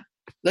 Yeah,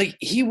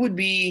 he would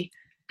be.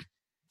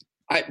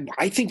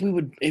 I think we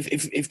would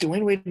if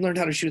Dwayne Wade learned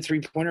how to shoot a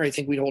 3-pointer. I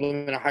think we'd hold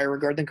him in a higher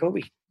regard than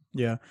Kobe.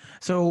 Yeah.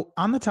 So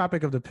on the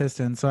topic of the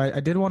Pistons, so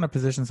I did want to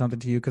position something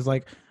to you because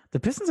the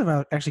Pistons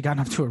have actually gotten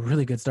up to a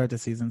really good start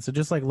this season. So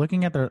just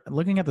looking at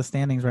the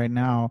standings right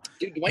now,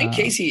 dude, Dwayne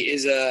Casey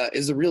is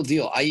a real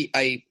deal.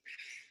 I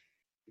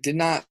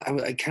hated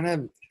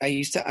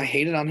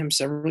on him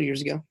several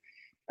years ago,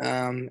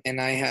 and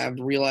I have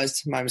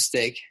realized my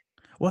mistake.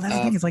 Well, that's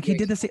the thing is he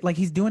did the same,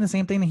 he's doing the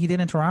same thing that he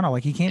did in Toronto.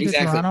 He came to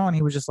Toronto and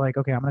he was just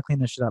okay, I'm gonna clean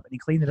this shit up, and he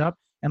cleaned it up.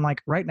 And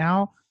right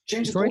now,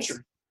 Detroit's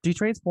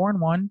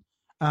 4-1.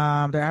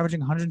 They're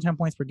averaging 110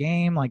 points per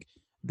game.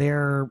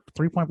 Their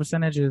 3-point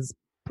percentage is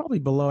probably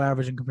below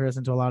average in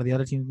comparison to a lot of the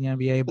other teams in the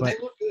NBA. But they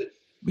look good.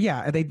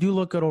 Yeah, they do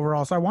look good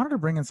overall. So I wanted to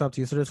bring this up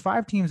to you. So there's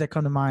 5 teams that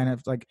come to mind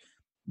of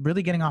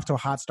really getting off to a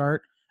hot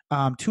start.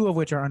 2 of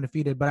which are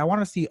undefeated. But I want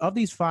to see, of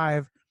these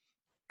 5,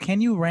 can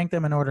you rank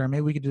them in order? And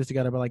maybe we could do this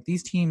together. But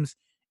these teams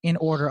in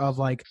order of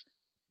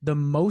the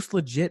most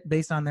legit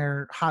based on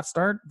their hot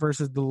start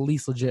versus the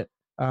least legit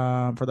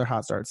for their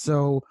hot start.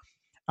 So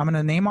I'm going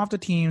to name off the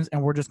teams,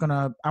 and we're just going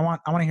to – I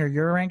want to hear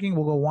your ranking.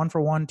 We'll go 1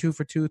 for 1, 2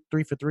 for 2,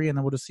 3 for 3, and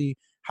then we'll just see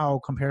how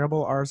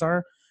comparable ours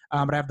are.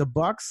 But I have the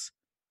Bucks,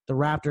 the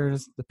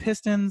Raptors, the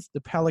Pistons,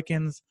 the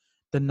Pelicans,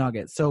 the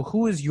Nuggets. So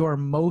who is your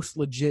most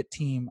legit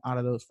team out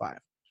of those 5?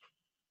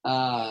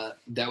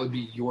 That would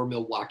be your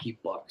Milwaukee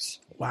Bucks.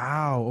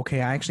 Wow.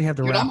 Okay, I actually have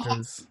the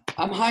Raptors.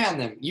 I'm high on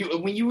them. You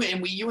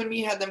and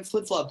me had them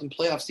flip-flopped in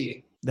playoff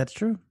seeding. That's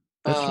true.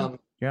 True.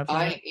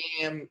 I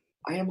am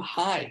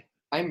high.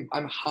 I'm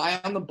high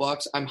on the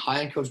Bucks. I'm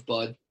high on Coach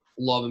Bud.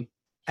 Love him.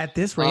 At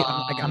this rate,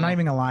 I'm not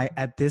even gonna lie.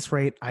 At this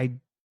rate, I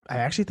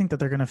actually think that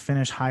they're gonna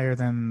finish higher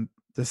than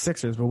the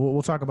Sixers, but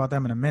we'll talk about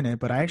them in a minute.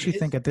 But I actually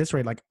think at this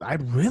rate, I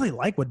really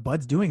like what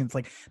Bud's doing. It's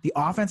the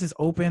offense is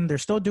open. They're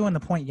still doing the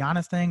point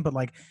Giannis thing, but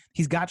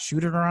he's got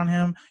shooters around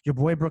him. Your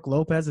boy Brook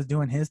Lopez is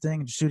doing his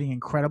thing and shooting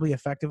incredibly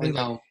effectively.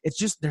 It's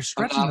just they're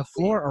stretching the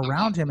floor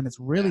around him, and it's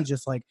really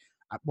just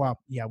well,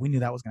 yeah, we knew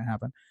that was gonna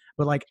happen,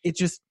 but it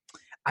just.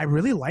 I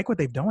really like what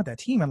they've done with that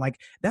team. And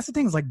that's the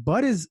thing is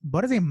Bud is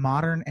a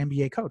modern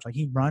NBA coach.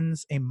 He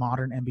runs a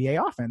modern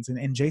NBA offense.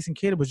 And Jason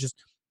Kidd was just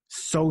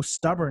so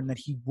stubborn that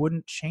he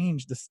wouldn't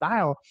change the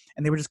style.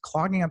 And they were just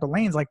clogging up the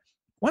lanes.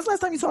 When's the last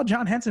time you saw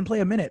John Henson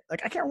play a minute? I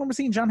can't remember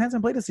seeing John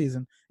Henson play this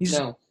season.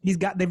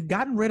 They've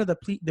gotten rid of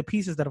the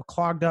pieces that have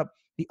clogged up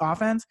the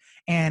offense,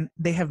 and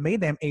they have made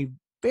them a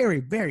very,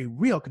 very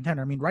real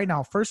contender. I mean, right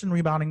now, 1st in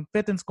rebounding,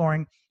 5th in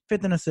scoring,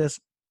 5th in assists,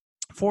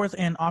 4th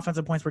in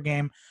offensive points per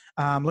game.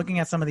 Looking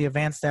at some of the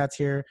advanced stats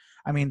here,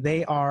 I mean,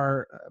 they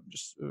are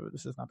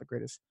this is not the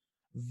greatest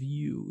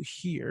view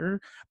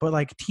here,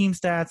 but team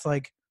stats,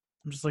 I'm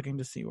just looking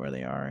to see where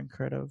they are in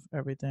credit of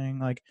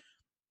everything.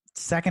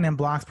 2nd in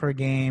blocks per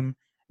game,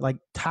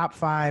 top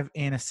 5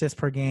 in assists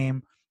per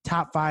game,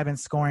 top 5 in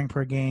scoring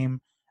per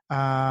game,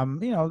 I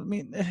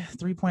mean,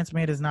 3 points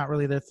made is not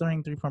really their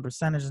thing. 3-point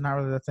percentage is not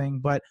really their thing,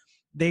 but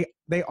they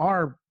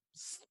are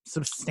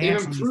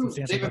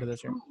substantially better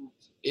this year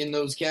in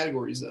those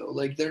categories, though.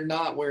 Like, they're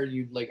not where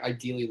you like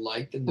ideally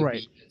like them to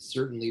be,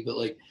 certainly, but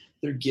like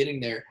they're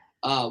getting there.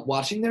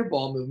 Watching their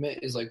ball movement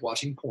is like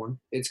watching porn.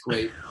 It's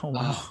great. Oh,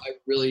 wow. I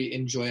really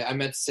enjoy it. I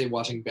meant to say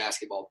watching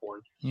basketball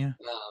porn. Yeah.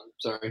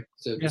 Sorry.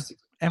 So yeah.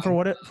 And for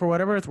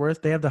whatever it's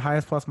worth, they have the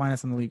highest plus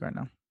minus in the league right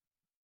now.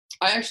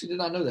 I actually did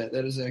not know that.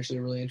 That is actually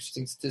a really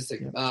interesting statistic.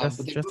 Yeah,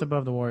 just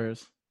above the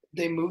Warriors.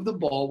 They move the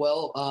ball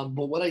well,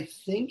 but what I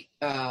think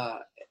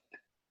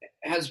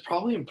has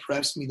probably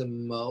impressed me the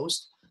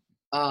most,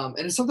 and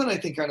it's something I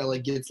think kind of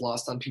like gets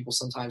lost on people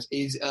sometimes,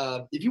 is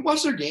if you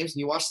watch their games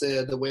and you watch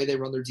the way they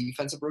run their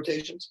defensive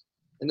rotations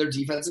and their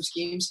defensive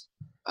schemes,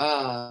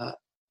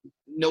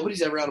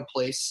 nobody's ever out of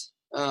place.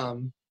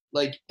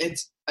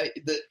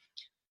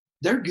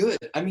 They're good.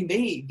 I mean,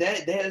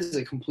 that is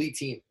a complete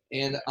team,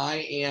 and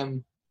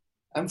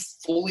I'm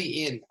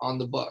fully in on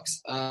the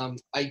Bucks. I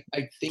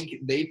think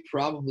they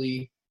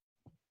probably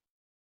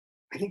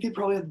have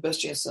the best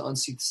chance to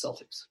unseat the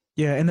Celtics.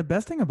 Yeah, and the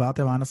best thing about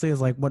them, honestly,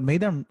 is like what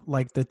made them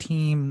like the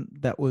team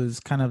that was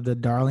kind of the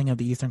darling of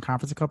the Eastern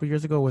Conference a couple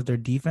years ago was their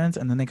defense,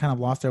 and then they kind of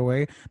lost their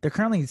way. They're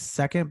currently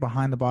second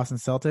behind the Boston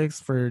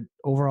Celtics for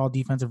overall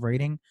defensive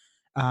rating,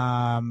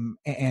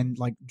 and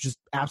like just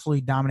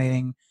absolutely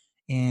dominating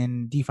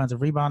in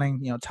defensive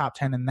rebounding. Top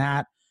 10 in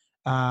that.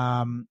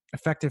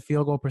 Effective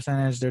field goal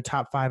percentage, they're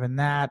top 5 in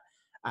that.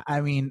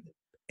 I mean,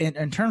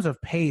 in terms of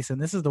pace,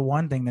 and this is the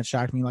one thing that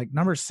shocked me, like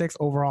number 6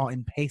 overall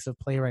in pace of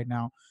play right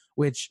now,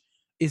 which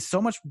is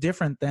so much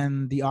different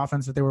than the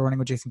offense that they were running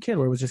with Jason Kidd,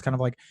 where it was just kind of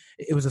like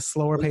it was a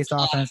slower paced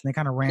offense and they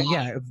kind of ran,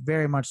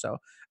 very much so.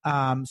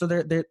 So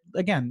they're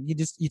again,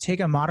 you take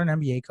a modern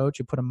NBA coach,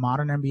 you put a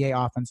modern NBA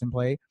offense in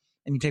play,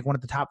 and you take one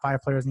of the top 5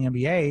 players in the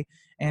NBA,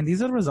 and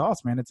these are the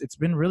results, man. It's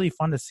been really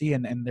fun to see,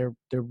 and they're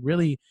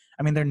really,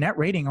 I mean, their net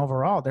rating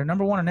overall, they're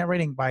number 1 in net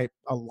rating by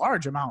a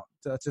large amount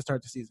to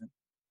start the season.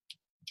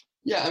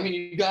 Yeah, I mean,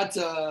 you got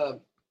a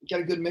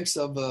good mix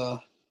of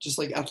just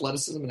like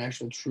athleticism and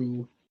actual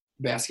true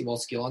basketball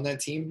skill on that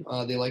team.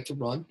 They like to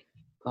run.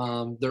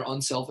 They're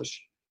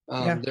unselfish.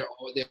 They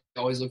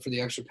always look for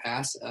the extra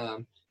pass.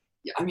 The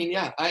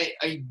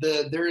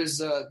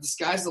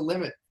sky's the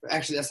limit.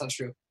 Actually, that's not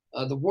true.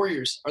 The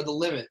Warriors are the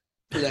limit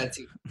for that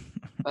team.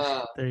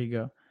 There you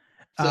go.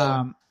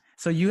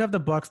 So you have the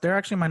Bucks. They're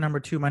actually my number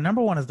 2. My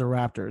number 1 is the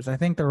Raptors. I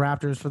think the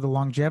Raptors, for the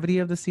longevity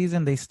of the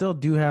season, they still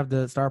do have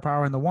the star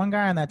power. And the one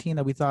guy on that team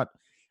that we thought,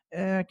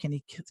 can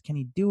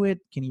he do it?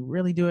 Can he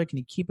really do it? Can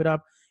he keep it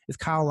up? Is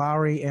Kyle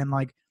Lowry. And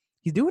like,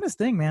 he's doing his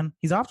thing, man.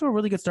 He's off to a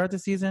really good start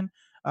this season.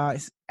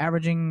 He's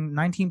averaging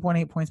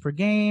 19.8 points per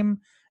game.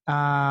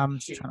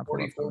 Shooting 44%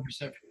 from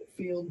the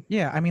field.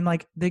 Yeah, I mean,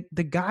 like the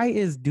guy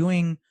is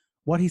doing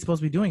what he's supposed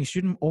to be doing. He's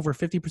shooting over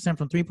 50%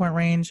 from 3-point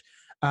range.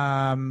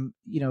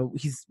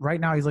 He's right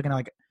now he's looking at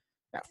like,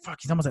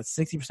 he's almost at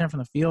 60% from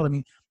the field. I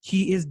mean,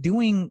 he is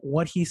doing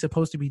what he's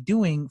supposed to be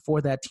doing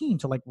for that team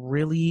to like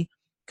really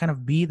kind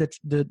of be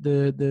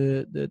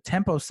the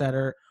tempo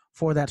setter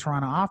for that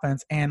Toronto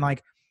offense. And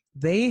like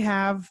they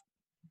have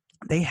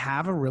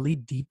a really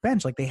deep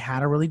bench. Like they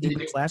had a really deep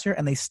bench last year,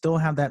 and they still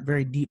have that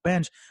very deep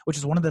bench, which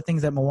is one of the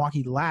things that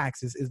Milwaukee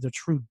lacks is the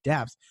true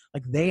depth.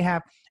 Like they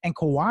have, and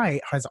Kawhi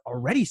has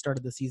already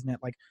started the season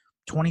at like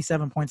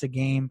 27 points a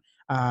game,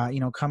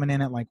 coming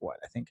in at like what,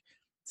 I think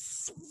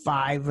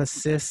 5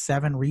 assists,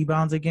 7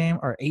 rebounds a game,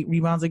 or 8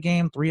 rebounds a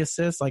game, 3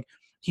 assists. Like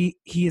he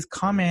has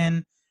come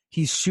in,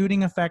 he's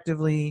shooting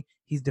effectively,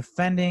 he's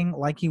defending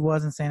like he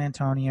was in San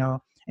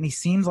Antonio, and he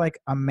seems like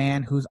a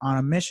man who's on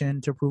a mission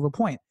to prove a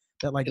point.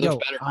 That like,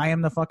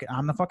 I'm the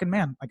fucking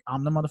man. Like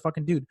I'm the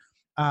motherfucking dude.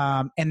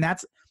 And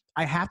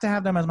I have to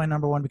have them as my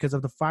number 1 because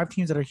of the 5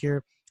 teams that are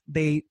here.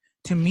 They,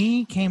 to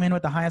me, came in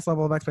with the highest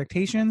level of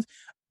expectations,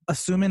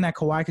 assuming that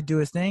Kawhi could do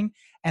his thing,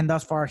 and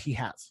thus far he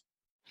has.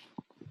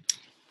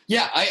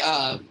 Yeah,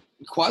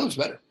 Kawhi looks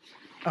better.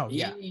 Oh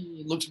yeah,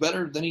 he looks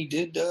better than he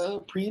did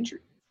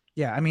pre-injury.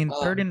 Yeah, I mean,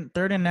 third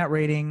in net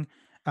rating.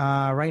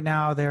 Right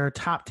now, they're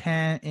top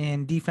 10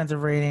 in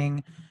defensive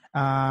rating.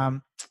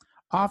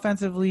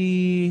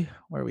 Offensively,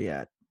 where are we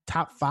at?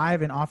 Top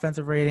 5 in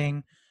offensive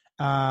rating.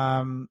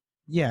 I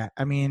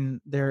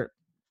mean, their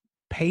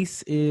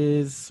pace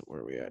is, where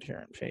are we at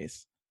here in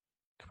pace?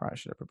 Probably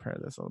should have prepared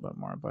this a little bit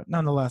more, but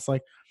nonetheless,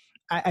 like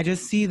I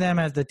just see them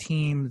as the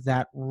team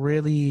that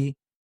really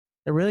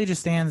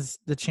just stands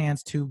the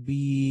chance to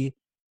be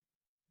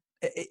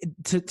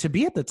to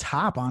be at the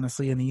top,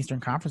 honestly, in the Eastern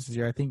Conference this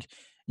year. I think,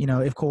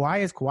 if Kawhi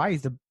is Kawhi,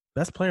 he's the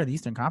best player of the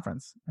Eastern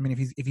Conference. I mean,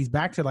 if he's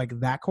back to like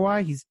that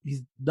Kawhi, he's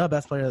the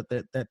best player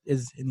that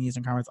is in the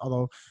Eastern Conference.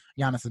 Although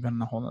Giannis has been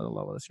on a whole other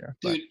level this year.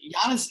 Dude,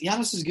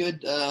 Giannis is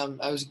good.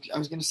 I was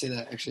going to say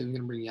that actually. I was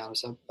going to bring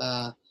Giannis up.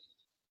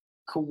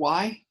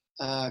 Kawhi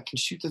can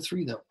shoot the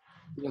 3 though.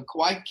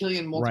 Kawhi can kill you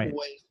in multiple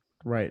ways.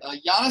 Right.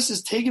 Giannis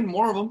has taken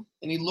more of them,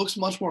 and he looks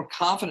much more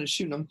confident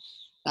shooting them.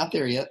 Not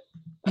there yet.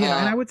 Yeah,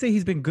 and I would say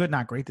he's been good,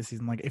 not great this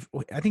season. Like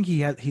I think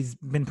he's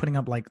been putting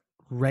up like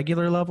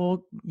regular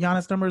level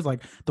Giannis numbers.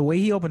 Like the way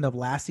he opened up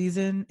last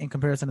season in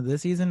comparison to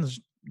this season is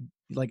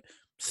like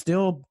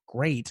still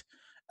great.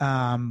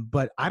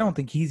 But I don't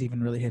think he's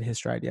even really hit his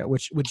stride yet,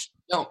 which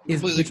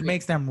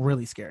makes them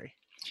really scary.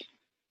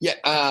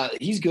 Yeah,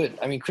 he's good.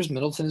 I mean, Chris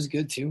Middleton is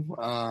good too.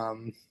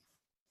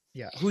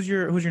 Yeah. Who's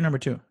your number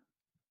two?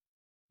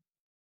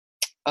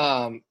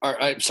 Sorry,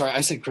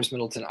 I said Chris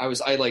Middleton.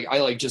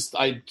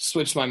 I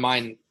switched my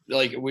mind.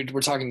 Like we're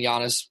talking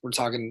Giannis, we're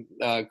talking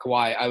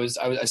Kawhi.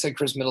 I said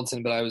Chris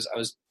Middleton, but I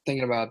was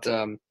thinking about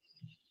oh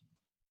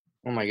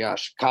my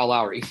gosh, Kyle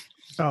Lowry.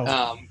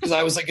 Oh, because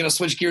I was like going to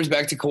switch gears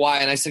back to Kawhi,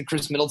 and I said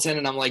Chris Middleton,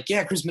 and I'm like,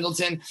 yeah, Chris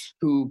Middleton,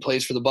 who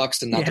plays for the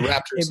Bucks and not the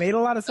Raptors. It made a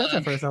lot of sense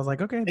at first. I was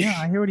like, okay, yeah,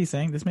 I hear what he's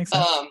saying. This makes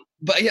sense.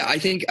 But yeah, I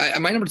think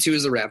my number two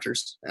is the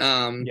Raptors.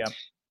 Yeah,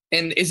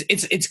 and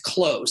it's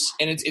close,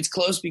 and it's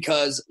close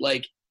because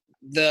like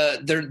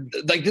they're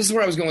like this is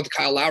where I was going with the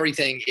Kyle Lowry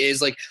thing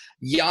is like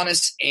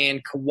Giannis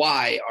and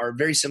Kawhi are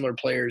very similar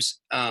players.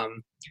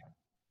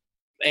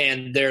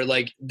 And they're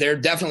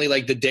definitely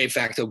like the de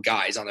facto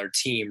guys on their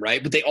team,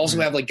 right? But they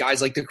also have like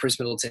guys like the Chris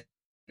Middleton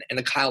and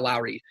the Kyle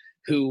Lowry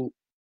who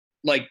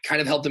like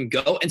kind of help them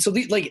go. And so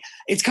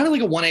it's kind of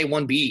like a 1A,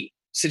 1B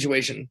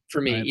situation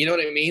for me. Right. You know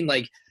what I mean?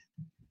 Like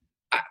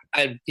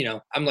I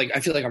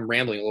feel like I'm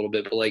rambling a little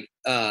bit, but like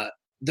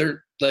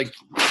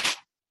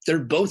they're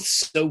both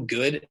so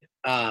good.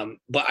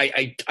 But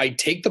I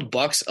take the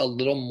Bucks a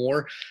little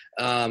more.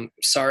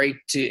 Sorry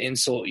to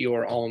insult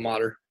your alma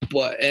mater,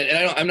 but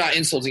I'm not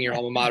insulting your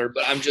alma mater,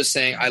 but I'm just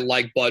saying I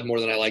like Bud more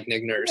than I like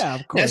Nick Nurse. Yeah,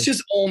 of course. That's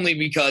just only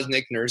because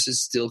Nick Nurse is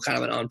still kind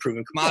of an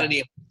unproven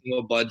commodity. Yeah.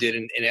 What Bud did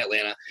in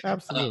Atlanta,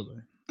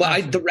 absolutely.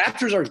 But the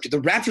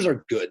Raptors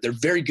are good. They're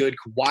very good.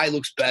 Kawhi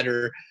looks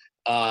better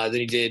than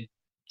he did,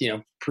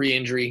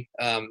 pre-injury.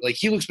 Like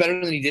he looks better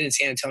than he did in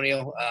San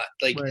Antonio.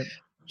 Right.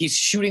 He's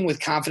shooting with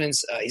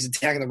confidence. He's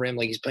attacking the rim.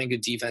 Like he's playing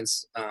good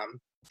defense.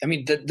 I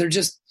mean,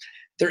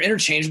 they're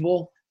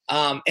interchangeable.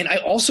 And I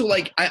also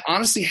I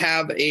honestly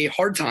have a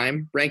hard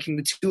time ranking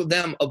the two of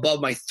them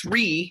above my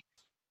three,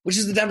 which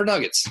is the Denver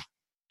Nuggets.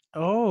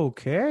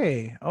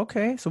 Okay.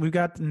 So we've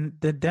got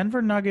the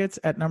Denver Nuggets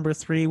at number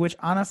 3, which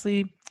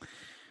honestly,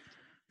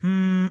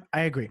 I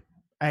agree.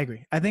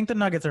 I think the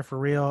Nuggets are for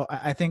real.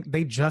 I think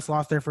they just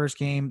lost their first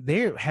game.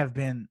 They have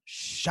been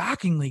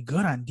shockingly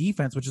good on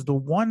defense, which is the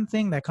one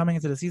thing that coming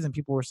into the season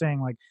people were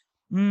saying like,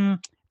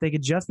 they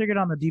could just figure it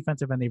out on the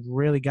defensive and they've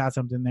really got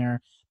something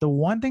there. The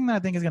one thing that I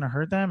think is going to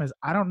hurt them is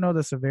I don't know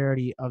the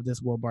severity of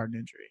this Will Barton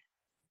injury.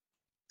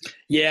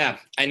 Yeah,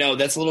 I know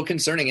that's a little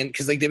concerning, and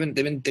because like they've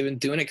been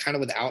doing it kind of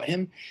without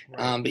him.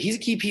 Right. But he's a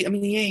key piece. I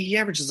mean, he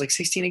averages like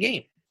 16 a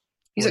game.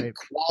 He's a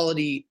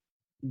quality,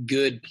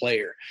 good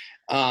player.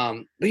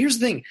 But here's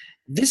the thing: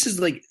 this is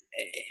like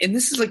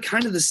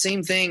kind of the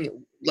same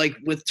thing like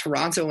with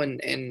Toronto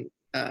and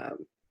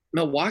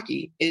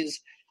Milwaukee. Is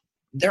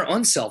they're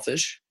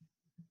unselfish.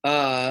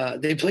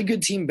 They play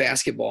good team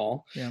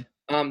basketball. Yeah.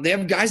 They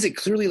have guys that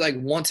clearly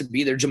want to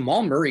be there.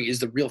 Jamal Murray is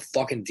the real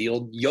fucking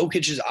deal.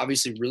 Jokic is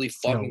obviously really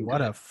fucking what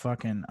good. A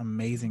fucking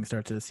amazing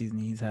start to the season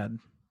he's had.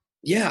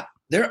 Yeah.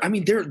 They're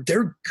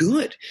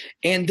good.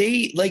 And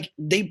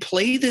they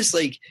play this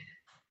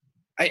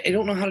I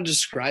don't know how to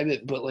describe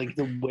it, but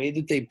the way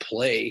that they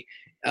play,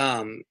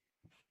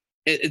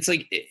 it's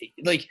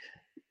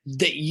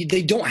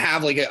they don't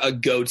have a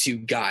go-to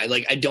guy.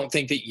 I don't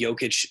think that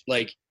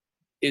Jokic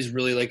is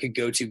really a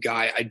go-to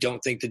guy. I don't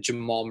think that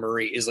Jamal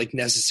Murray is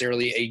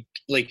necessarily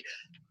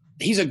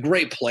he's a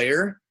great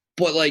player,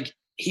 but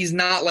he's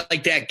not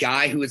that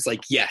guy who is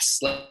yes,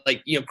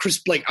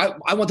 Chris,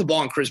 I want the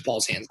ball in Chris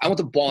Paul's hands. I want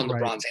the ball in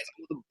LeBron's hands.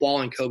 I want the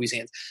ball in Kobe's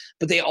hands.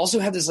 But they also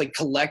have this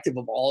collective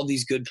of all of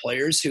these good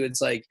players who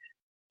it's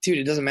dude,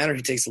 it doesn't matter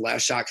who takes the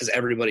last shot because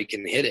everybody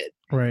can hit it.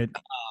 Right.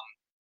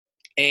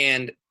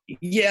 And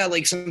yeah,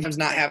 sometimes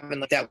not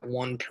having that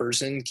one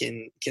person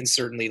can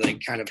certainly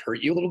kind of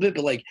hurt you a little bit,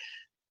 but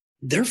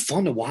they're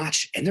fun to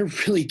watch and they're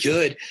really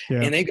good.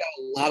 Yeah. And they've got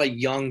a lot of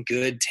young,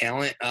 good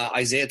talent.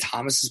 Isaiah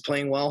Thomas is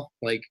playing well.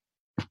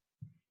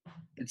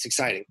 It's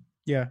exciting.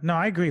 Yeah, no,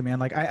 I agree,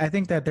 man. I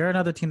think that they're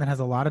another team that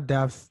has a lot of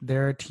depth.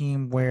 They're a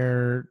team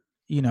where,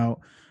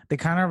 they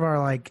kind of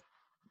are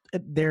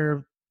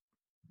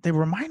they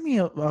remind me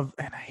of,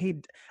 and I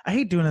hate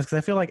doing this because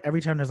I feel like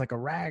every time there's a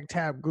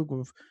ragtag group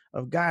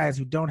of guys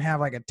who don't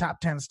have a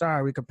top 10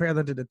 star, we compare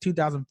them to the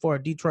 2004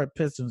 Detroit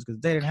Pistons because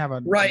they didn't have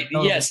a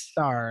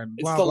star. And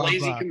blah, it's the blah, lazy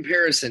blah.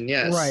 comparison,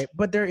 yes. Right,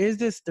 but there is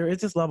this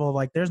level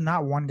of there's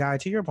not one guy,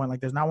 to your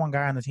point, there's not one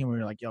guy on the team where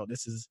you're yo,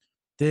 this is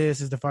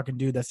the fucking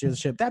dude that steers the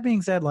ship. That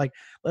being said,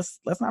 let's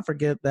not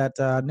forget that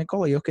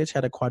Nikola Jokic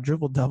had a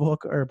quadruple double,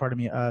 or pardon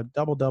me, a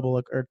double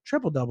double or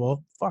triple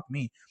double. Fuck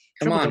me.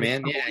 Come on,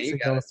 man. Yeah, you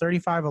got it.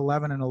 35,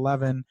 11, and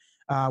 11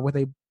 with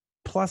a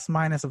plus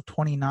minus of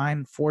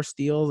 29, 4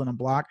 steals and a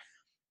block.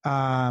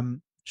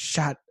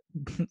 Shot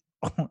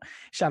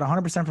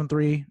 100% from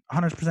 3,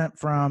 100%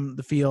 from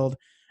the field,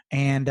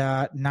 and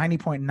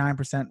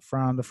 90.9%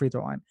 from the free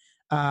throw line.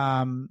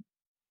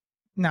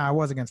 Now, I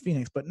was against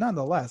Phoenix, but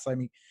nonetheless, I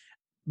mean,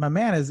 my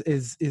man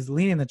is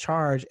leading the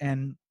charge,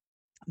 and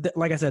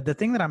like I said, the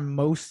thing that I'm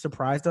most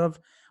surprised of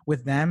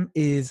with them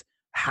is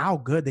how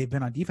good they've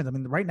been on defense. I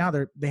mean, right now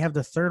they have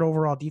the 3rd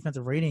overall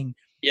defensive rating.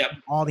 Yep.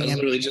 All the I was NBA.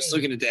 literally just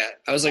looking at that.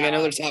 I was like, I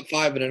know they're top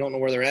 5, but I don't know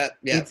where they're at.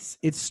 Yeah.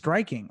 It's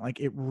striking. Like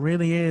it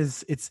really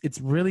is.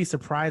 It's really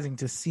surprising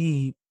to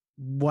see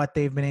what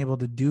they've been able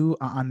to do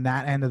on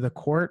that end of the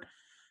court,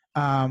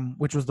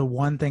 which was the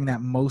one thing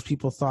that most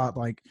people thought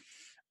like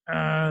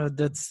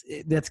that's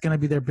going to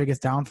be their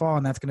biggest downfall,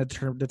 and that's going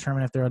to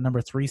determine if they're a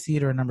number 3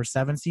 seed or a number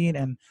 7 seed.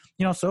 And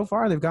so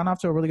far they've gotten off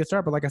to a really good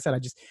start. But like I said,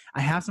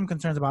 I have some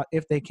concerns about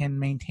if they can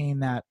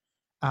maintain that.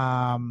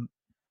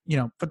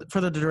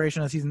 For the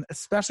duration of the season,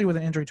 especially with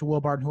an injury to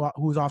Will Barton,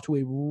 who's off to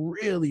a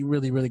really,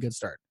 really, really good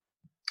start.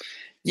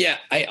 Yeah,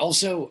 I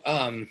also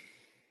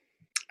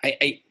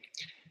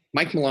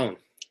Mike Malone.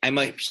 I'm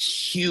a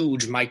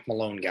huge Mike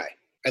Malone guy.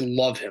 I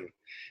love him,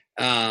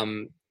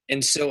 and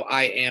so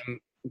I am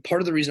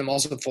part of the reason I'm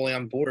also fully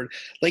on board.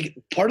 Like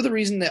part of the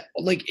reason that,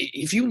 like,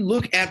 if you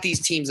look at these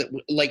teams that,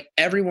 like,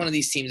 every one of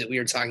these teams that we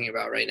are talking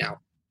about right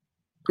now,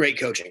 great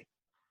coaching,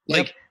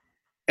 like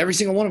every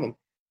single one of them.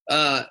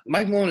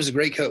 Mike Malone is a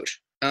great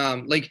coach.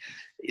 Like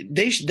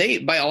they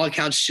by all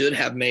accounts should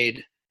have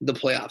made the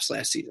playoffs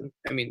last season.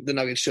 I mean, the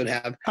Nuggets should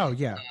have. Oh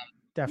yeah,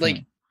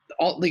 definitely.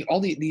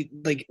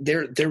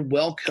 They're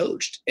well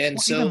coached, and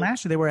so even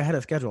last year they were ahead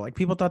of schedule. Like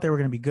people thought they were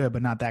going to be good,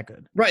 but not that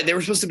good. Right, they were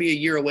supposed to be a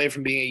year away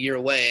from being a year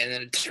away, and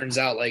then it turns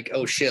out like,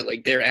 oh shit,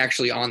 like they're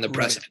actually on the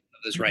precipice of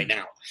this right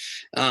now,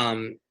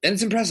 and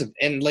it's impressive.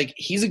 And like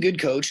he's a good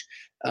coach.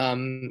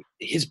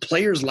 His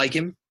players like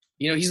him.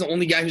 He's the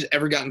only guy who's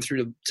ever gotten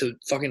through to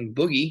fucking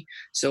Boogie.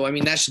 So, I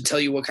mean, that should tell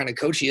you what kind of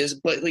coach he is.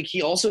 But, like,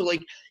 he also,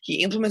 like,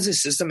 he implements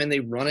his system and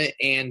they run it.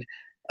 And,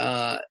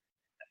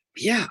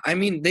 yeah, I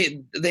mean,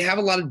 they have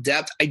a lot of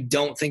depth. I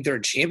don't think they're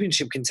a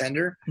championship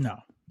contender. No.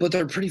 But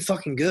they're pretty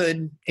fucking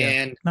good. Yeah.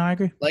 And, no, I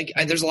agree. Like,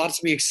 there's a lot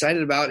to be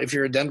excited about if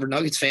you're a Denver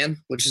Nuggets fan,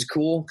 which is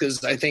cool.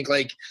 Because I think,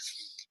 like,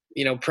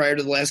 prior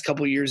to the last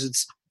couple of years,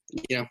 it's,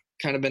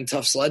 kind of been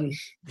tough sledding.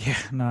 Yeah,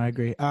 no, I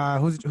agree.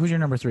 Who's your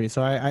number 3?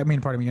 So I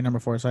mean, pardon me, your number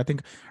 4. So I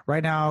think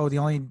right now the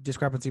only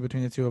discrepancy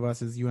between the two of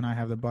us is you and I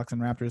have the Bucks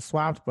and Raptors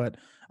swapped, but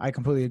I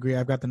completely agree.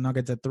 I've got the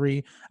Nuggets at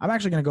 3. I'm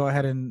actually going to go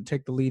ahead and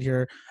take the lead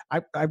here.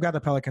 I've got the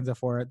Pelicans at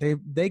 4.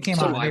 They came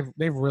out.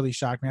 They've really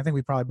shocked me. I think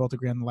we probably both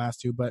agree on the last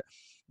two, but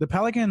the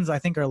Pelicans I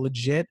think are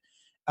legit.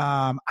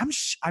 I'm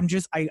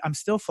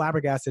still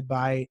flabbergasted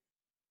by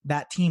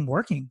that team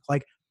working.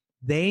 Like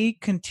they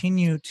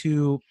continue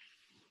to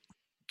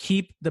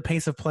keep the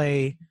pace of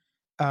play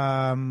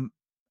at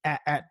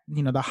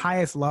the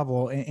highest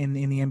level in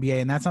the NBA,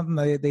 and that's something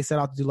that they set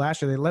out to do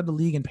last year. They led the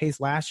league in pace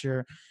last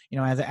year.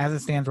 As it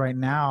stands right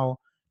now,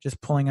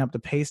 just pulling up the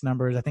pace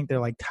numbers, I think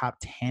they're like top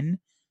 10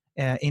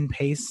 in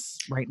pace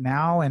right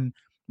now, and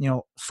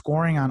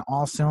scoring on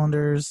all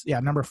cylinders.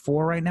 Yeah, number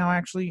 4 right now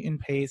actually in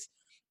pace.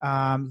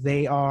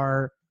 They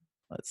are,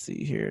 let's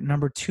see here,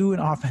 number 2 in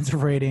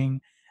offensive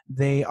rating.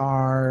 They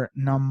are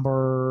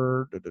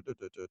number we're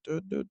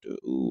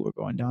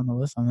going down the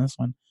list on this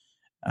one.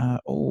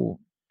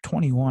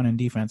 21 in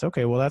defense.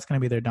 Okay, well that's going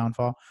to be their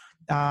downfall.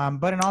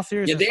 But in all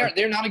seriousness,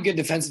 they're not a good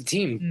defensive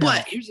team. No.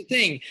 But here's the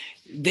thing,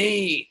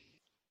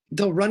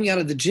 they'll run you out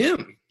of the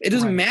gym. It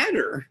doesn't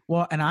matter.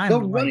 Well, and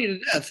they'll run you to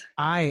death.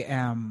 I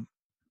am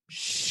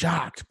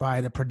shocked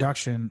by the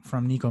production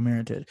from Niko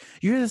Mirotic.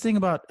 You hear this thing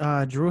about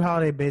Drew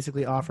Holiday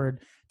basically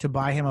offered to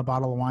buy him a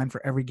bottle of wine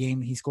for every game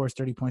he scores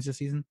 30 points this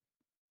season?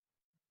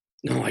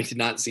 No, I did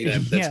not see that.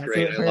 That's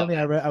great. So apparently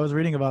I was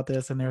reading about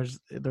this, and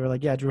they were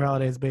like, yeah, Drew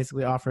Holiday has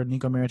basically offered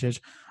Niko Mirotic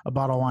a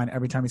bottle of wine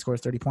every time he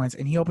scores 30 points,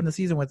 and he opened the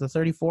season with a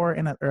 34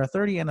 and a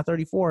 30 and a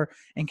 34,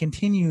 and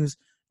continues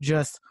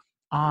just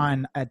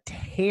on a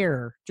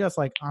tear, just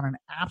like on an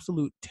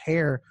absolute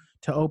tear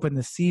to open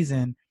the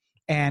season,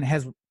 and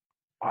has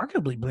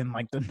arguably been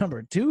like the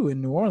number 2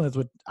 in New Orleans.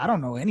 With I don't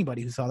know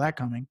anybody who saw that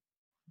coming.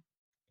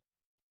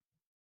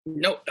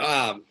 No,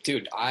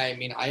 dude. I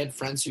mean, I had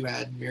friends who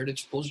had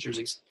Mirotic Bulls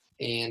jerseys.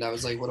 And I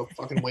was like, what a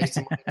fucking waste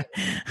of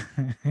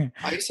money.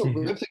 I used to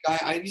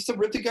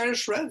rip the guy to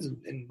shreds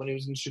when he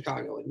was in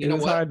Chicago. And it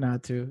was hard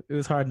not to.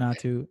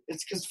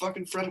 It's because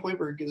fucking Fred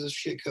Hoiberg is a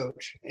shit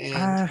coach.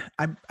 And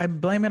I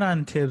blame it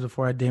on Tibbs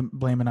before I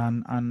blame it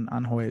on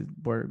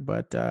Hoiberg.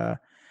 But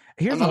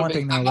here's the one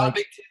thing, though. I'm not a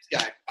big Tibbs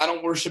guy. I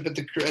don't worship at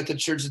the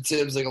Church of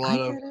Tibbs like a lot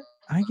of.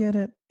 I get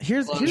it.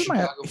 Here's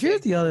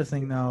the other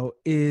thing, though,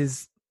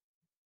 is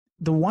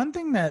the one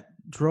thing that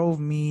drove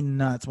me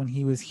nuts when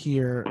he was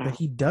here that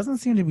he doesn't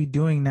seem to be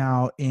doing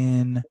now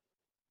in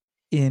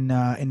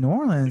New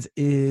Orleans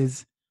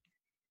is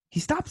he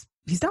stopped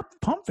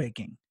pump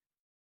faking.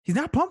 He's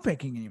not pump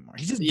faking anymore.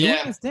 He's just doing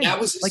his thing. That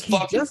was his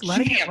fucking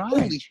jam.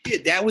 Holy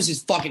shit, that was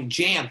his fucking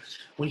jam.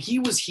 When he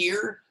was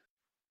here,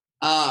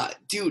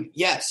 dude,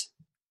 yes.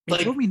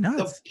 It drove me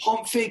nuts. The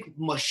pump fake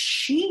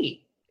machine.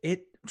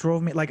 It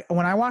drove me, like,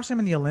 when I watched him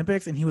in the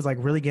Olympics and he was like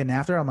really getting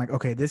after it, I'm like,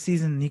 okay, this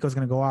season Nico's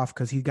going to go off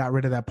because he got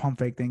rid of that pump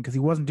fake thing because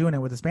he wasn't doing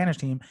it with the Spanish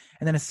team.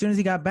 And then as soon as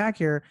he got back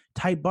here,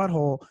 tight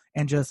butthole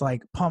and just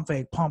like pump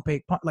fake,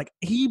 like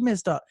he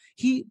missed up.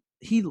 He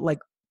like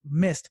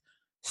missed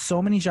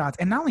so many shots,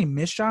 and not only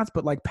missed shots,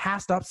 but like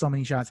passed up so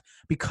many shots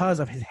because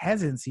of his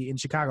hesitancy in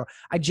Chicago.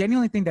 I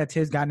genuinely think that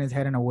Tiz got in his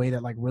head in a way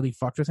that like really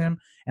fucked with him.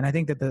 And I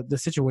think that the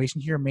situation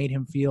here made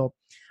him feel,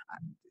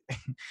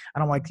 I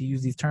don't like to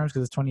use these terms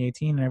because it's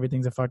 2018 and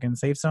everything's a fucking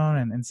safe zone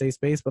and safe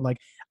space, but like,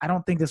 I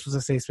don't think this was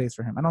a safe space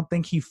for him. I don't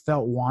think he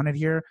felt wanted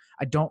here.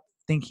 I don't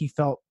think he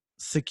felt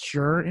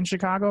secure in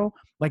Chicago.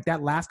 Like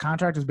that last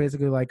contract was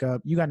basically like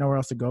you got nowhere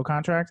else to go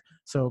contract,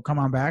 so come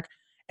on back.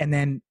 And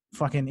then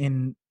fucking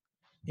in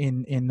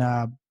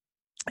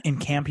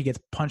camp he gets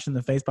punched in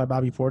the face by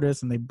Bobby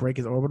Portis and they break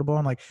his orbital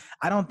bone. Like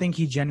I don't think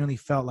he genuinely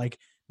felt like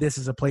this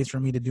is a place for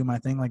me to do my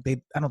thing. Like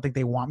I don't think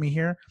they want me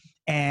here.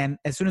 And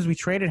as soon as we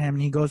traded him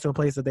and he goes to a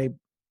place that they,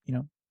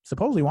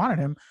 supposedly wanted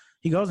him,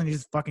 he goes and he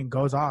just fucking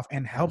goes off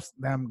and helps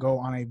them go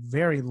on a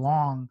very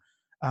long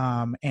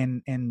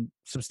and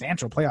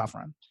substantial playoff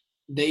run.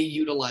 They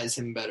utilize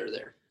him better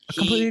there. I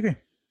completely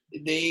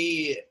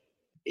agree.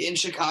 In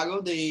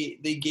Chicago,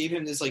 they gave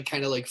him this like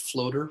kind of like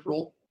floater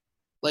role.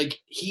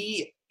 Like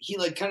he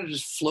like kind of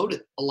just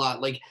floated a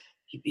lot. Like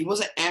he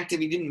wasn't active.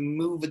 He didn't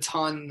move a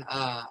ton.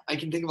 I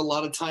can think of a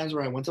lot of times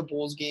where I went to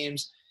Bulls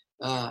games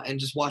and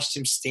just watched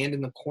him stand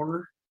in the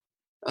corner.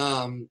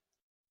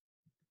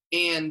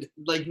 And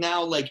like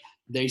now, like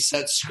they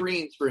set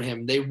screens for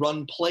him. They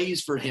run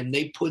plays for him.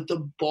 They put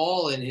the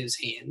ball in his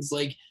hands.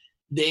 Like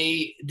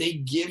they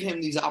give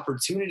him these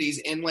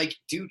opportunities. And like,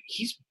 dude,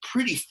 he's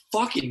pretty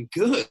fucking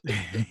good.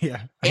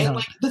 Yeah. And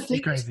like the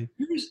thing is,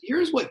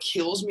 here's what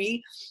kills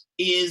me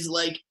is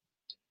like,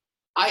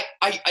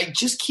 I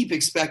just keep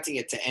expecting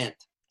it to end.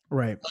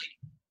 Right. Like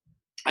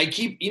I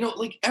keep,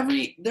 like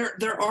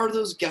there are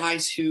those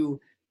guys who,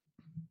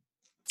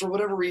 for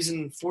whatever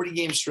reason, 40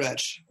 game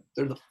stretch,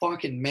 they're the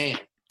fucking man.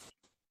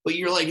 But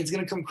you're like, it's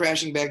going to come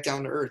crashing back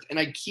down to earth. And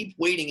I keep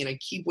waiting and I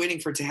keep waiting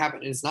for it to happen.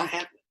 And it's not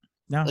happening.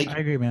 No, like, I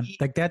agree, man.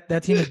 Like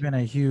that team has been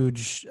a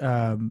huge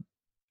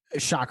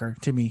shocker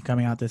to me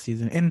coming out this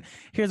season. And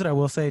here's what I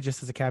will say,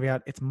 just as a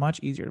caveat, it's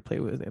much easier to play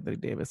with Anthony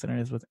Davis than it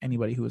is with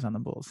anybody who was on the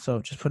Bulls. So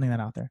just putting that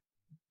out there.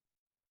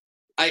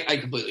 I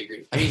completely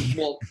agree. I mean,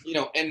 well,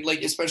 and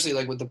like, especially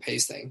like with the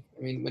pace thing.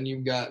 I mean, when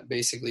you've got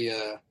basically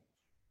a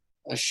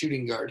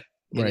shooting guard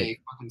in a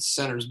fucking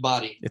center's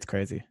body. It's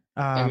crazy.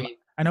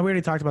 I know we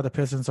already talked about the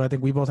Pistons, so I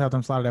think we both have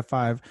them slotted at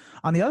 5.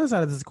 On the other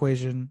side of this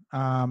equation,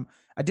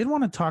 I did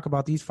want to talk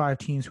about these 5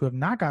 teams who have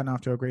not gotten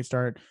off to a great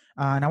start,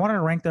 and I wanted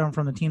to rank them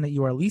from the team that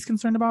you are least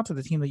concerned about to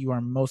the team that you are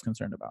most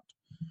concerned about.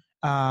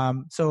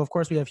 So, of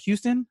course, we have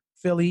Houston,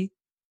 Philly,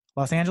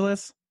 Los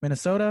Angeles,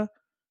 Minnesota,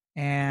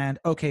 and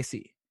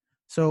OKC.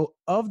 So,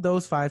 of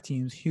those 5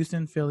 teams,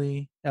 Houston,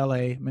 Philly,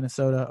 LA,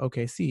 Minnesota,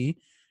 OKC,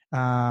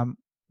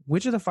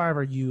 which of the 5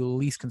 are you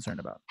least concerned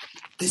about?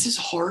 This is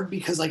hard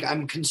because like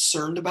I'm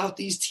concerned about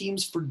these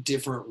teams for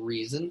different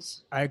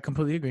reasons. I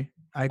completely agree.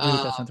 I agree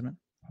with that sentiment.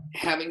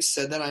 Having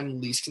said that, I'm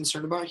least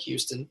concerned about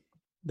Houston.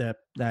 That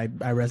I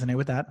resonate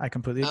with that. I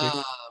completely agree.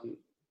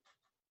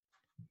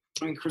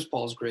 I mean, Chris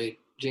Paul's great.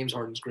 James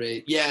Harden's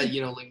great. Yeah,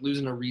 like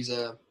losing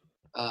Ariza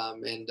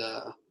and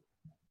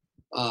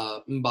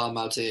Mbah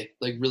Moute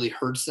like really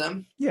hurts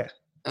them. Yeah.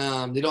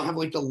 They don't have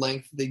like the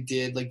length they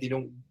did. Like they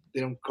don't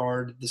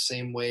guard the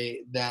same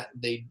way that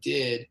they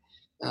did.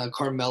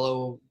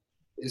 Carmelo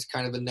is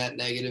kind of a net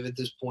negative at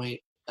this point.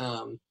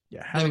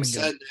 Having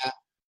said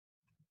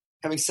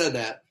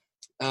that,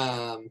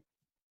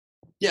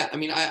 yeah, I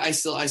mean, I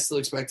still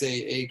expect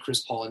a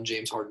Chris Paul and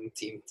James Harden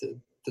team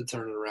to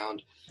turn it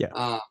around.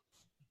 Yeah.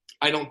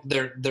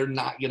 They're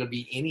not going to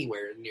be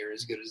anywhere near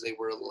as good as they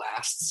were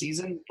last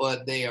season,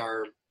 but they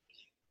are. I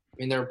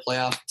mean, they're a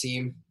playoff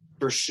team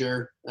for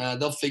sure.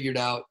 They'll figure it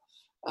out.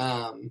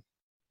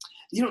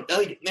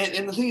 Like,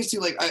 and the thing is too,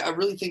 like, I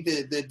really think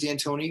that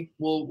D'Antoni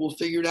will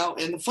figure it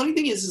out. And the funny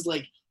thing is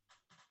like,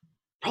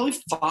 probably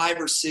 5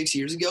 or 6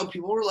 years ago,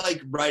 people were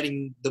like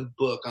writing the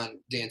book on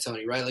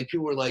D'Antoni, right? Like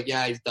people were like,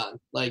 yeah, he's done.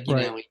 Like,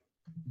 he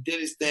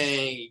did his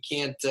thing. He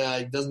can't,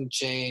 he doesn't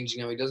change,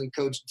 he doesn't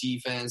coach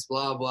defense,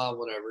 blah, blah,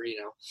 whatever,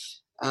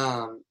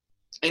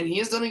 and he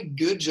has done a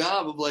good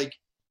job of like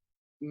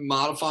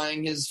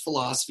modifying his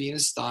philosophy and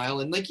his style.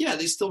 And like, yeah,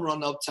 they still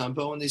run up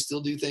tempo and they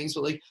still do things,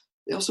 but like,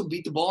 they also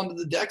beat the ball into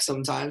the deck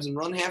sometimes and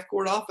run half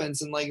court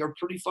offense and like are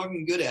pretty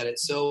fucking good at it.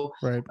 So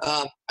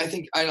I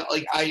think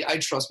I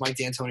trust Mike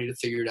D'Antoni to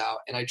figure it out,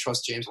 and I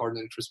trust James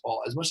Harden and Chris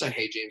Paul. As much as I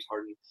hate James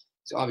Harden,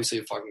 he's obviously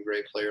a fucking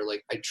great player.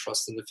 Like I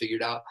trust them to figure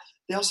it out.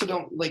 They also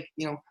don't a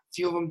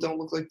few of them don't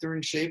look like they're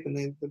in shape, and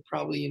they're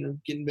probably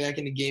getting back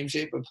into game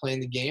shape by playing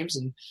the games.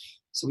 And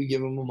so we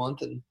give them a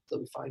month and they'll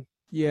be fine.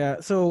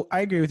 Yeah, so I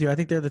agree with you. I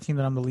think they're the team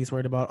that I'm the least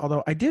worried about.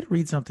 Although I did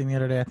read something the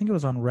other day. I think it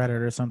was on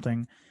Reddit or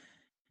something.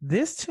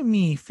 This to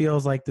me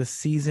feels like the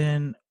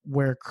season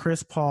where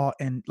Chris Paul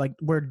and like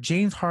where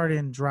James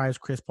Harden drives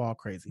Chris Paul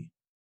crazy.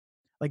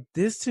 Like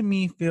this to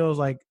me feels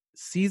like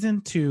season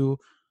 2.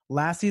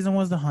 Last season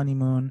was the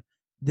honeymoon.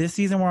 This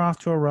season we're off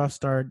to a rough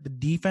start. The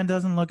defense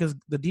doesn't look as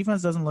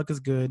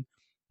good.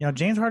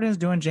 James Harden is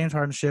doing James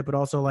Harden shit, but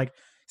also like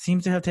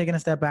seems to have taken a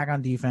step back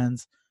on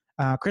defense.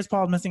 Chris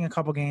Paul is missing a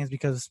couple games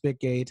because of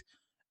Spitgate.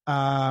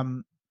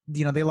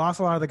 they lost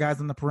a lot of the guys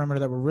on the perimeter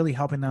that were really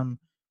helping them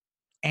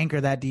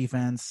anchor that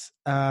defense.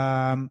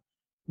 I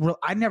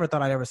never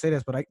thought I'd ever say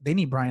this, but they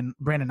need Brandon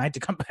Knight to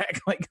come back.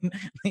 Like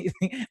they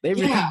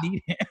really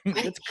need him.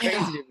 It's crazy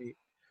to me.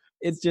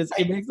 It's just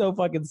it makes no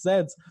fucking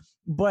sense.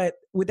 But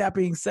with that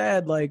being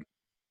said, like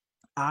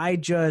I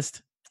do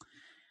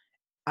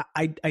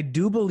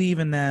believe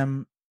in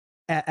them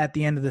at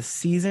the end of the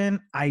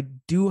season. I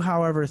do,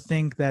 however,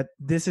 think that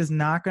this is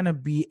not going to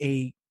be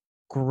a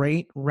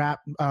great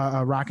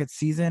Rockets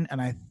season,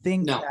 and I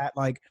think that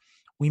like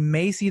we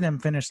may see them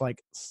finish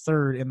like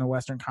third in the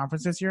Western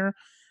Conference this year,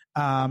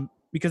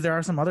 because there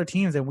are some other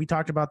teams, and we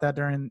talked about that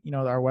during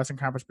our Western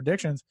Conference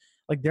predictions.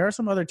 Like there are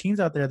some other teams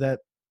out there that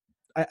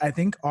I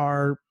think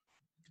are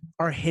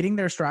hitting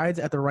their strides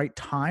at the right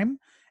time,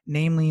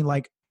 namely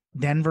like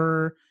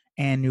Denver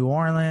and New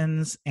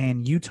Orleans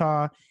and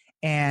Utah.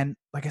 And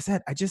like I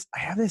said, I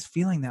have this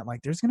feeling that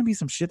like there's going to be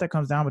some shit that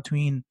comes down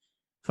between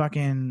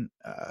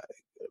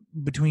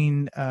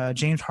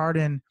James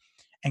Harden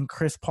and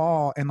Chris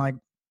Paul. And like,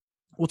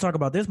 we'll talk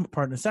about this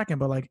part in a second,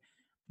 but like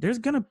there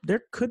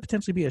could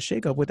potentially be a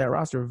shakeup with that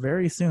roster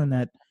very soon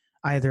that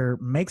either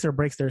makes or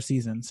breaks their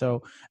season.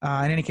 So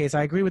in any case,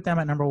 I agree with them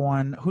at number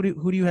one. Who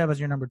do you have as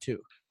your number two?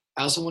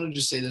 I also wanted to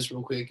just say this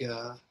real quick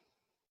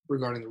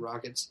regarding the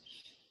Rockets.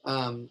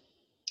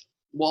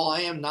 While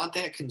I am not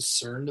that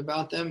concerned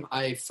about them,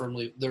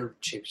 their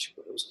championship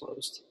window is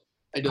closed.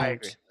 I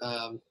agree.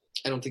 I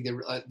don't think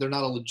they're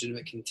not a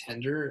legitimate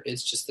contender.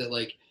 It's just that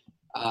like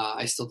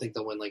I still think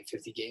they'll win like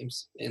 50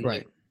 games and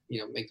make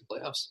the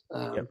playoffs.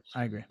 Yep,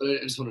 I agree. But I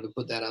just wanted to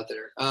put that out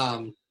there.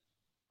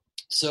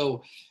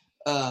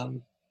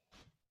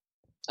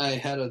 I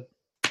had a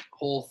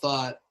whole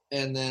thought,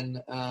 and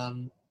then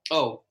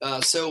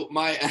so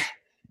my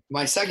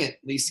second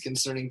least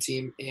concerning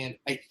team, and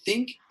I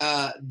think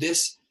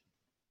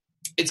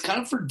it's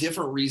kind of for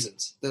different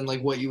reasons than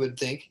like what you would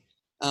think.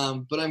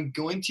 But I'm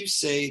going to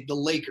say the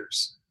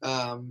Lakers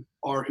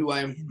are who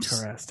I am.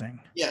 Interesting.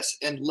 Yes,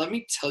 and let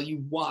me tell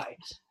you why.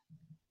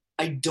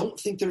 I don't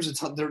think there's a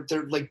ton.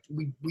 They're like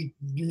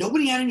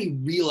nobody had any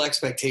real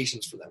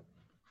expectations for them.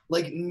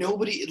 Like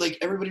nobody, like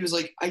everybody was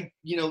like,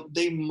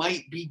 they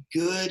might be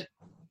good.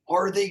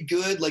 Are they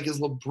good? Like, is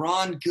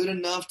LeBron good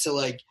enough to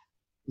like,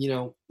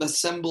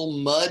 assemble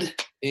mud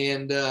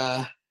and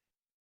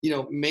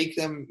make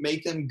them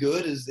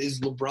good? Is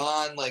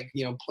LeBron like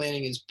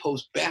planning his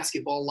post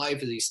basketball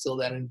life? Is he still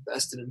that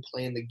invested in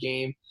playing the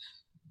game?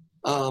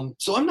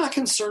 So I'm not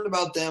concerned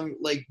about them,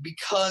 like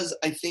because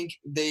I think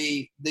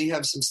they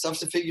have some stuff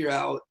to figure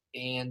out,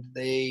 and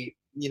they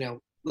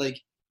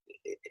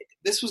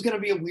this was going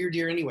to be a weird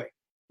year anyway.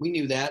 We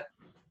knew that.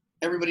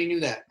 Everybody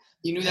knew that.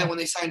 You knew that when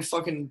they signed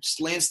fucking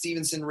Lance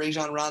Stevenson,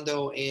 Rajon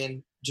Rondo,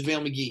 and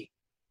JaVale McGee.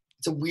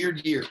 It's a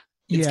weird year.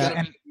 It's going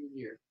to be a weird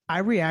year. I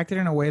reacted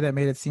in a way that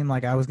made it seem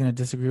like I was going to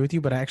disagree with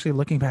you, but actually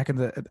looking back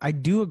I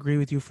do agree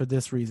with you for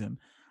this reason.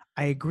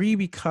 I agree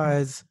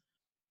because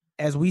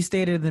as we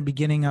stated in the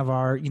beginning of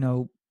our,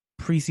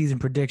 preseason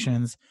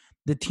predictions,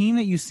 the team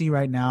that you see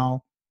right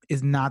now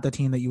is not the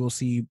team that you will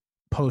see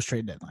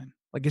post-trade deadline.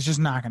 Like, it's just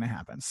not going to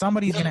happen.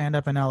 Somebody's going to end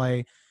up in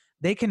LA.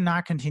 They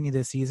cannot continue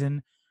this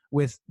season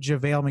with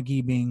JaVale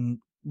McGee being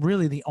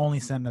really the only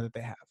center that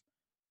they have,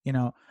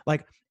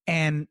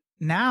 and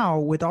now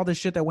with all this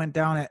shit that went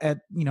down at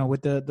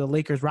with the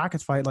Lakers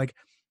Rockets fight, like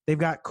they've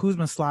got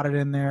Kuzma slotted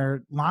in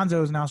there.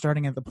 Lonzo is now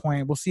starting at the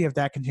point. We'll see if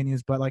that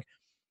continues, but like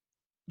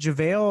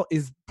JaVale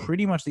is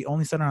pretty much the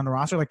only center on the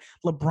roster. Like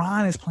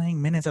LeBron is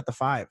playing minutes at the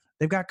 5.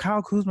 They've got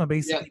Kyle Kuzma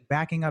basically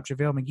backing up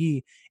JaVale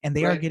McGee, and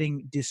they are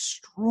getting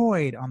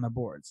destroyed on the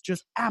boards,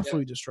 just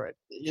absolutely destroyed.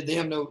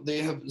 Yeah,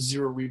 they have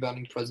zero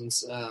rebounding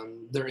presence.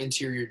 Their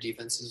interior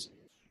defense is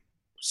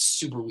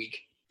super weak.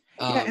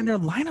 And their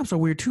lineups are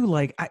weird too.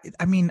 Like,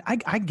 I mean,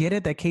 I get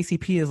it that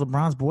KCP is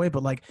LeBron's boy,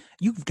 but like,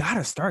 you've got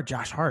to start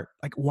Josh Hart.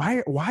 Like,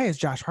 why is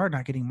Josh Hart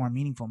not getting more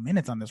meaningful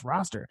minutes on this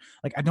roster?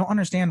 Like, I don't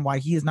understand why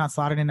he is not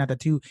slotted in at the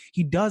 2.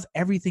 He does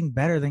everything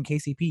better than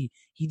KCP.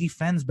 He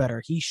defends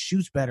better. He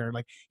shoots better.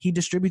 Like, he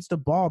distributes the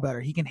ball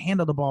better. He can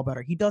handle the ball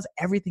better. He does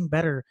everything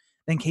better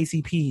than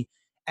KCP.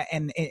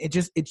 And it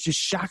just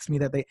shocks me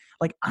that they,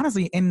 like,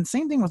 honestly, and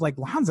same thing with like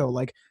Lonzo.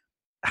 Like,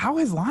 how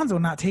has Lonzo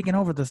not taken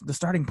over the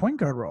starting point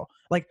guard role?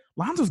 Like,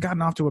 Lonzo's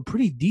gotten off to a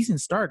pretty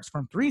decent start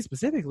from 3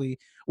 specifically,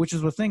 which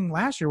is the thing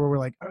last year where we're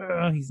like,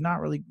 he's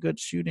not really good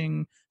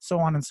shooting, so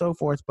on and so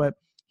forth. But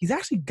he's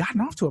actually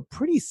gotten off to a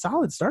pretty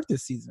solid start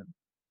this season.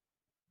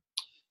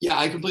 Yeah,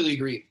 I completely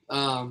agree.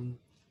 And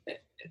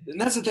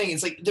that's the thing.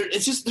 It's like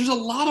there's a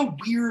lot of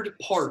weird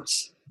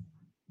parts,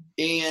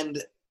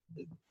 and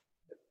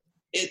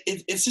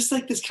it's just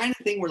like this kind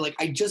of thing where like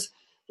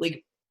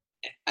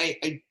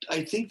I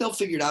think they'll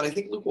figure it out. I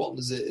think Luke Walton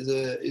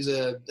is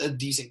a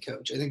decent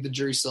coach. I think the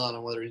jury's still out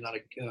on whether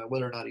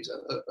or not he's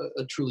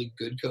a truly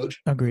good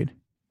coach. Agreed.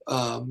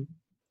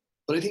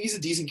 But I think he's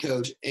a decent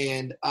coach,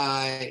 and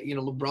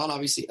LeBron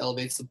obviously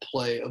elevates the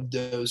play of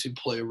those who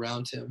play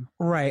around him.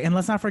 Right, and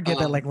let's not forget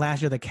that like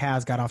last year the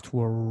Cavs got off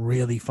to a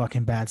really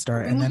fucking bad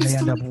start, and then they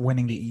end up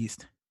winning the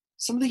East.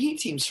 some of the Heat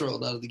teams throw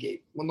it out of the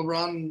gate when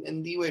LeBron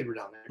and D Wade were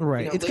down there.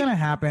 Right. It's going to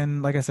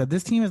happen. Like I said,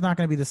 this team is not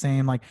going to be the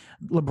same. Like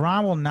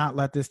LeBron will not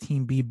let this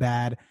team be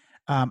bad.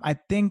 I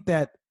think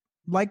that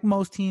like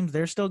most teams,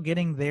 they're still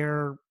getting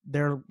their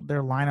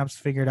lineups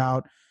figured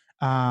out.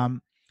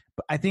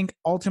 But I think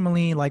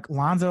ultimately, like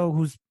Lonzo,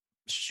 who's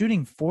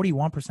shooting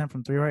 41%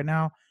 from three right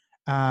now,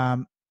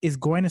 is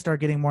going to start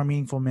getting more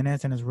meaningful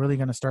minutes and is really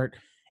going to start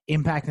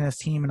impacting this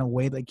team in a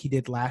way like he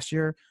did last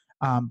year.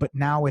 But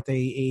now with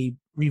a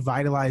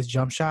revitalized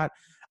jump shot,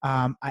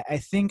 I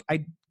think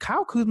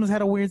Kyle Kuzma's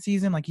had a weird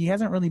season. Like he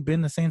hasn't really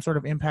been the same sort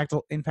of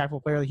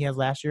impactful player that he has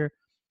last year,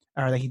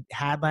 or that he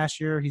had last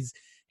year. His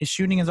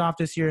shooting is off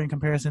this year in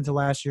comparison to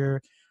last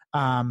year.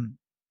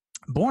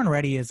 Born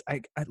Ready is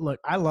look.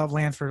 I love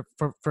Lance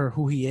for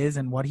who he is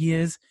and what he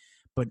is,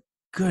 but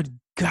good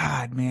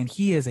God, man,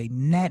 he is a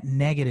net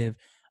negative.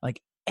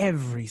 Like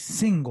every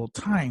single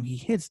time he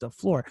hits the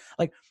floor.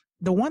 Like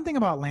the one thing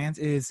about Lance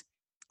is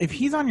if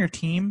he's on your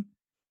team,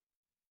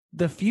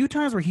 the few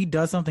times where he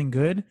does something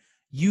good,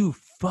 you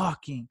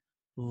fucking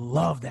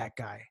love that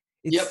guy.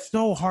 It's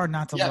so hard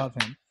not to love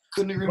him.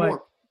 Couldn't agree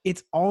more.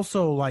 It's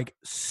also like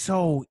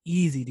so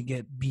easy to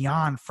get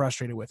beyond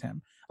frustrated with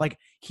him. Like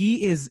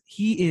he is,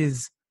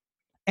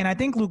 and I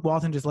think Luke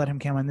Walton just let him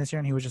come in this year,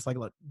 and he was just like,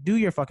 "Look, do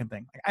your fucking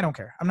thing. Like, I don't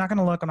care. I'm not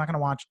gonna look. I'm not gonna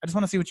watch. I just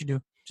want to see what you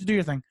do. Just do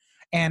your thing."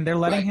 And they're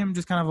letting him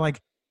just kind of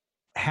like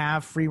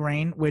have free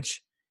reign,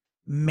 which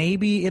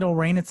maybe it'll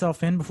rein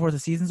itself in before the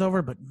season's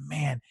over. But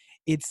man,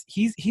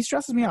 he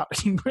stresses me out.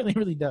 He really,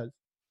 really does.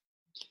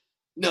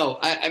 No,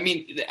 I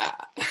mean,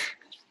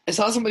 I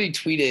saw somebody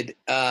tweeted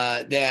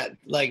that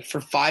like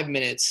for 5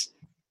 minutes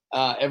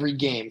every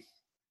game,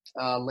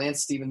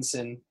 Lance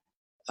Stevenson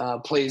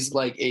plays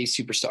like a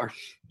superstar.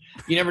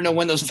 You never know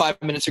when those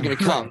 5 minutes are going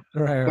to come.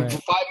 Right. But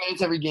for 5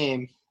 minutes every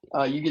game,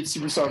 you get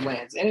superstar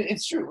Lance, and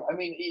it's true. I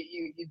mean,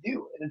 you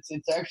do, and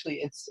it's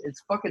actually it's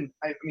fucking.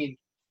 I mean,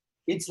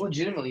 it's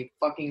legitimately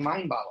fucking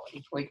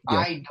mind-boggling. Like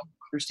I don't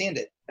understand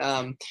it.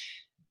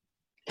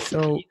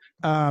 So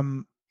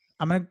I'm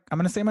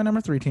gonna say my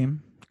number 3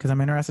 team because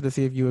I'm interested to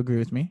see if you agree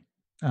with me.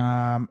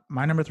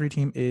 My number 3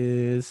 team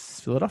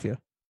is Philadelphia.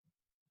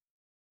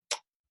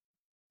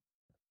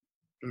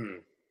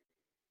 So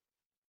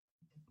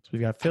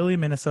we've got Philly,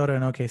 Minnesota,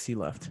 and OKC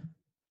left.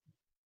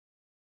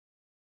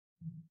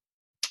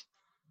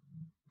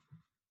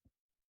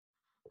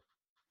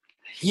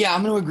 Yeah,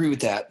 I'm going to agree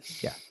with that.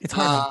 Yeah, it's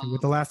hard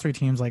with the last 3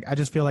 teams. Like, I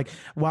just feel like,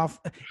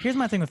 here's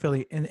my thing with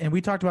Philly, and we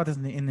talked about this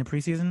in the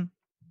preseason.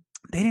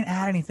 They didn't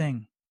add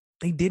anything.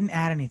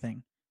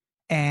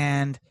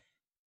 And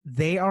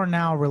they are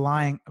now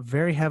relying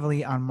very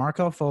heavily on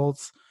Markel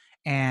Fultz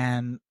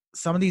and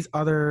some of these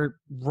other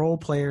role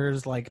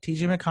players like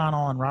T.J.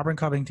 McConnell and Robert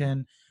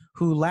Covington,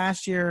 who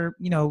last year,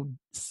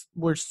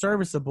 were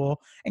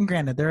serviceable. And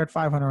granted, they're at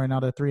 500 right now.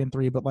 They're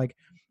 3-3, but like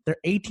they're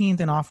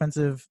 18th in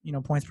offensive,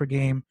 points per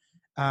game.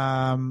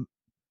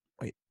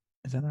 Wait,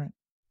 is that right?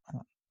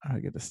 I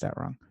get the stat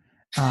wrong.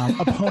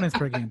 Opponents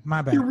per game.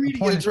 My bad. You're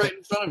reading it right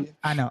in front of you.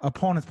 I know.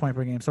 Opponents point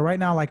per game. So right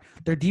now, like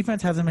their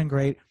defense hasn't been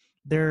great.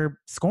 Their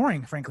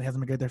scoring, frankly,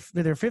 hasn't been good.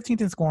 They're 15th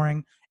in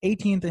scoring,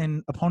 18th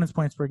in opponents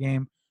points per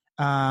game.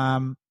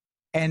 And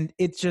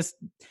it's just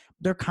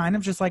they're kind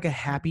of just like a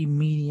happy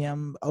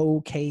medium,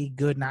 okay,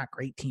 good, not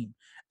great team.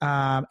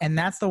 And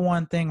that's the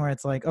one thing where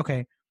it's like,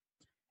 okay,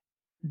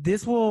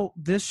 this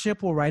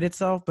ship will right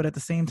itself, but at the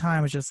same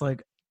time, it's just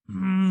like,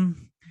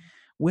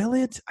 will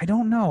it? I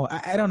don't know.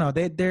 I don't know.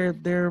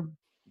 They're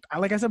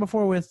like I said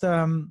before with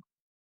who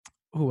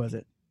was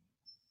it?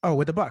 Oh,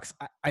 with the Bucks.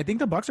 I think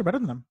the Bucks are better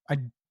than them. I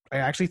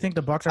actually think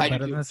the Bucks are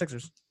better than the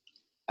Sixers.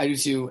 I do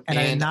too. And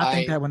I did not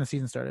think that when the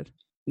season started.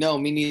 No,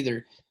 me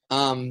neither.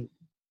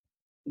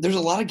 There's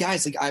a lot of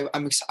guys like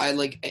I'm excited.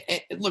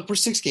 Like, look, we're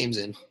 6 games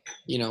in.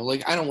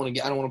 Like I don't want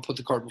to put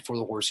the cart before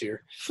the horse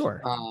here.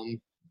 Sure.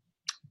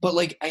 But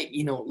like I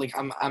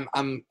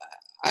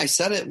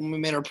said it when we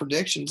made our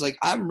predictions. Like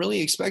I'm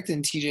really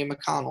expecting T.J.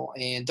 McConnell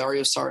and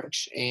Dario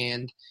Saric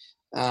and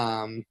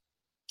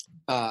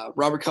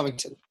Robert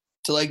Covington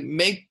to like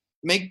make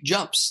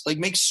jumps, like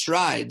make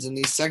strides in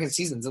these second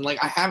seasons. And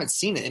like I haven't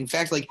seen it. In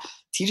fact, like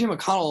T.J.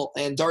 McConnell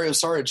and Dario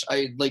Saric,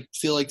 I like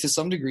feel like to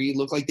some degree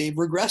look like they've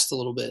regressed a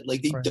little bit.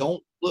 Like they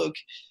don't look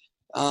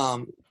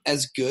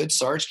as good.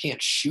 Saric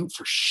can't shoot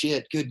for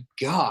shit. Good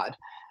God.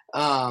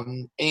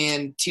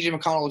 And T.J.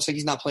 McConnell looks like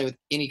he's not playing with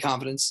any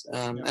confidence.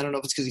 I don't know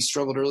if it's because he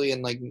struggled early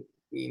and like,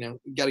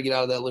 got to get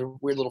out of that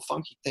weird little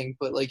funky thing.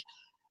 But like,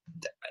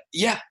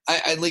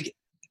 I like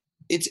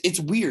it's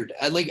weird.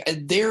 I like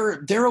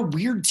they're a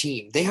weird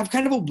team. They have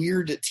kind of a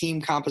weird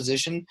team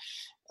composition.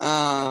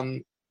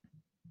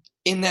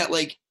 In that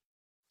like,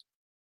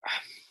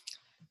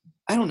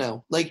 I don't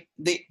know, like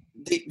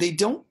they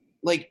don't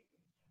like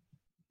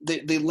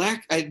they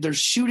lack. Their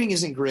shooting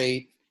isn't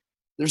great.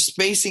 Their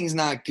spacing is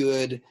not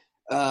good.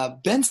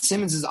 Ben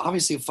Simmons is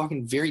obviously a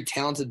fucking very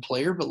talented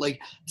player, but like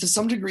to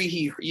some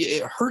degree,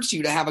 it hurts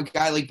you to have a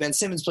guy like Ben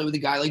Simmons play with a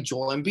guy like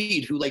Joel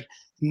Embiid who like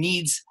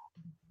needs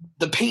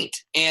the paint,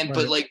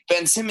 but like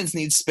Ben Simmons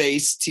needs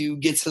space to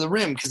get to the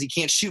rim because he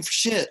can't shoot for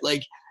shit.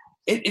 Like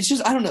it's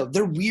just, I don't know.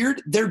 They're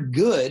weird. They're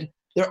good.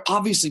 They're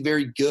obviously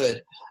very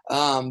good.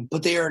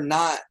 But they are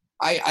not.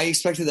 I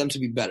expected them to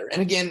be better.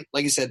 And again,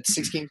 like I said,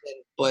 6 games in,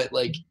 but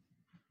like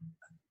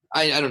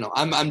I don't know.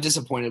 I'm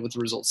disappointed with the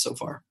results so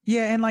far.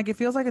 Yeah, and like it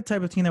feels like a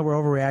type of team that we're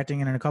overreacting,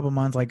 and in a couple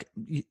months, like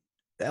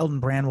Elton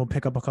Brand will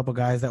pick up a couple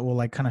guys that will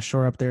like kind of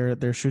shore up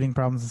their shooting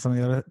problems and some of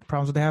the other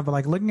problems that they have. But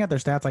like looking at their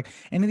stats, like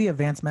any of the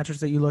advanced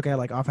metrics that you look at,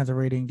 like offensive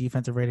rating,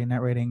 defensive rating,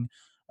 net rating,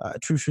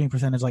 true shooting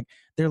percentage, like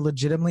they're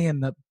legitimately in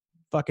the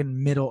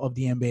fucking middle of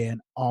the NBA in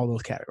all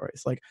those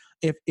categories. Like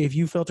if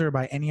you filter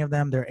by any of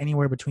them, they're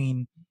anywhere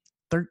between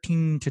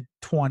 13 to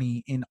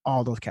 20 in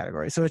all those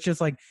categories. So it's just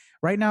like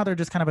right now they're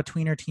just kind of a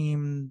tweener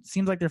team.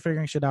 Seems like they're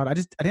figuring shit out. I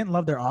didn't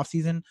love their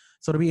offseason,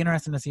 so it'll be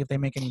interesting to see if they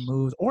make any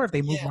moves or if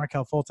they move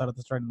Markelle Fultz out of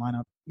the starting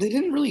lineup. They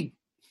didn't really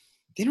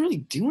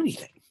do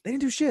anything. They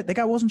didn't do shit. They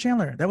got Wilson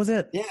Chandler. That was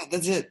it. Yeah,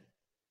 that's it.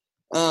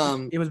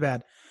 It was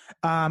bad.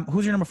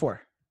 Who's your number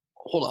 4?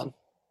 Hold on.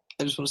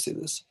 I just want to say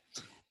this.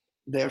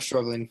 They're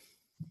struggling.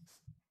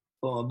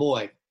 Oh, my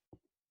boy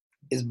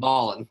is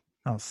balling.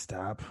 Oh,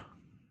 stop.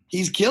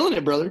 He's killing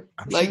it, brother.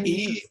 I'm like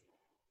sure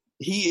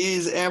he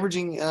is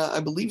averaging, I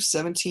believe,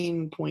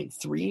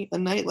 17.3 a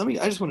night.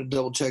 I just want to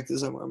double check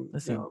this.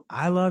 Listen,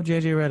 I love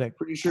JJ Redick.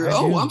 Pretty sure.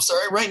 I'm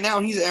sorry. Right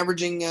now he's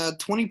averaging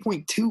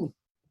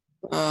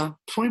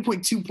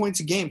 20.2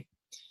 points a game.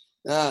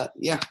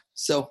 Yeah.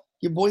 So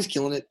your boy's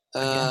killing it.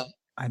 I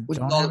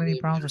don't have any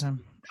problems with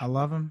him. I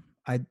love him.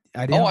 I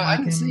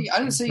didn't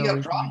say you got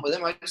a problem with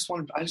him. I just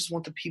want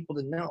the people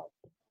to know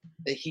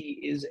that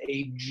he is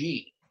a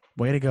G.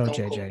 Way to go,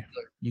 JJ.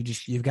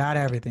 You've got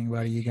everything,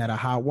 buddy. You got a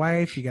hot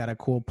wife, you got a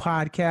cool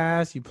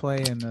podcast, you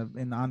play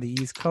on the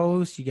East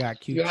Coast, you got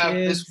cute kids. You have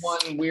this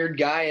one weird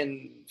guy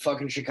in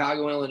fucking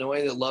Chicago,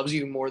 Illinois that loves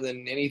you more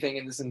than anything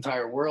in this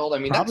entire world. I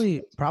mean,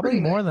 probably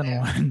more than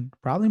one.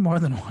 Probably more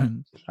than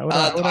one. I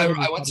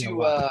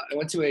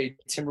went to a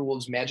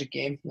Timberwolves Magic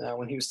game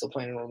when he was still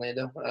playing in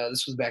Orlando.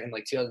 This was back in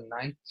like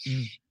 2009.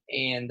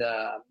 And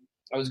I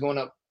was going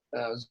to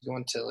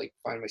like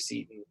find my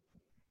seat, and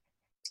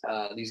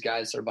these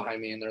guys are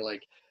behind me, and they're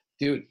like,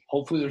 dude,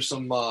 hopefully there's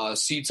some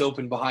seats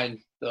open behind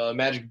the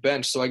Magic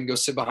bench so I can go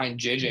sit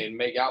behind JJ and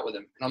make out with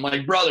him. And I'm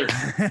like, brother,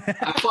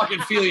 I fucking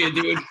feel you,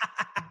 dude.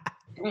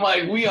 I'm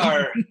like, we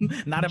are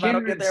not if I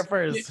don't get there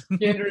first.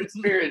 Kindred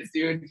spirits,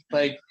 dude.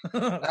 Like,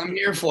 I'm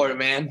here for it,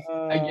 man.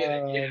 I get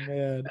it.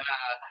 Man.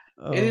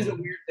 It is a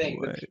weird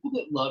thing, but people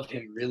that love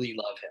him really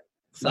love him.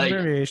 Some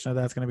variation of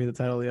that's going to be the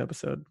title of the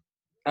episode.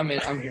 I'm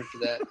here for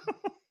that.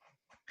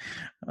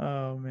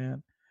 Oh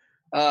man.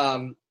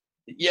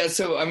 Yeah,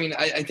 so I mean,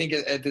 I think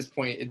at this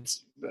point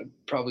it's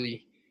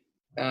probably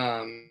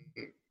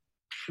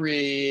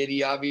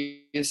pretty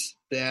obvious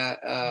that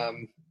I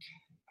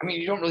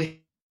mean, you don't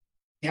really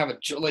have a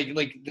like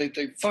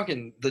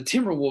the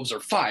Timberwolves are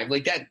 5.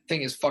 Like that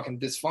thing is fucking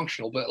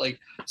dysfunctional. But like,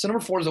 so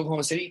number 4 is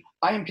Oklahoma City.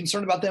 I am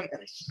concerned about them,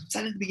 and I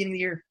said at the beginning of the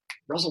year,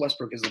 Russell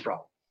Westbrook is the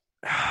problem.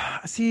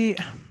 See,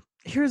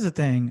 here's the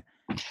thing.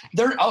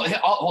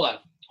 Hold on.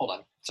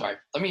 Sorry.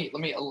 Let me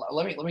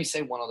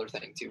say one other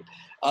thing too.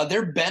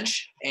 Their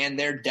bench and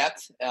their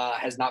depth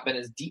has not been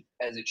as deep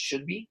as it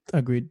should be.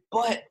 Agreed.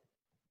 But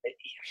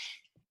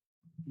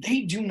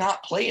they do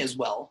not play as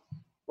well.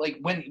 Like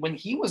when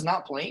he was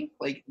not playing,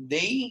 like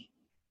they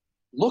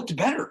looked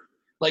better.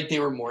 Like they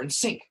were more in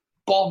sync.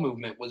 Ball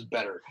movement was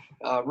better.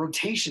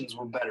 Rotations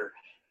were better.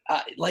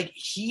 Like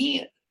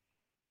he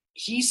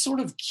sort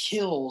of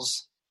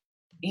kills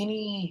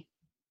any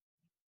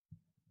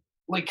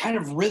like kind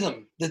of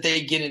rhythm that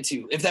they get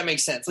into, if that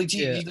makes sense. Like, do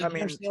you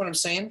understand what I'm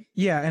saying?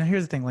 Yeah, and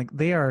here's the thing: like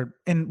they are,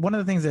 and one of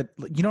the things that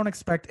you don't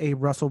expect a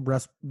Russell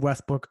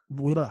Westbrook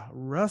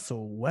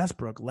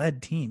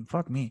led team.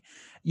 Fuck me,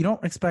 you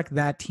don't expect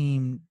that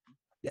team.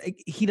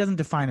 He doesn't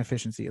define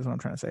efficiency, is what I'm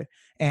trying to say,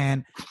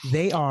 and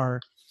they are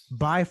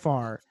by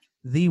far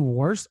the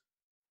worst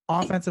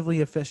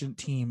offensively efficient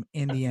team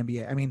in the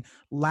NBA. I mean,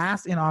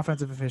 last in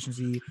offensive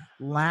efficiency,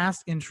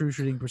 last in true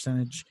shooting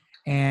percentage,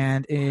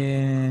 and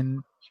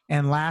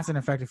last in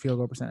effective field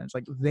goal percentage.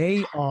 Like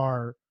they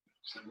are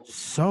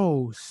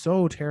so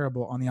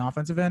terrible on the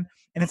offensive end,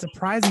 and it's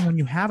surprising when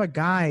you have a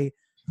guy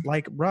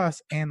like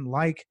Russ and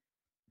like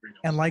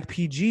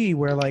PG,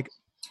 where like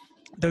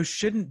those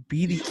shouldn't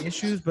be the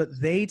issues, but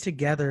they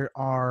together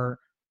are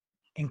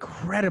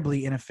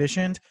incredibly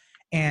inefficient.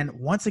 And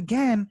once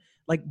again,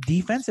 like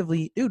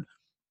defensively, dude,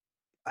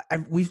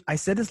 I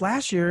said this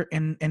last year,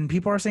 and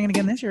people are saying it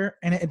again this year,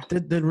 and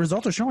the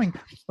results are showing.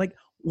 Like,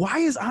 why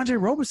is Andre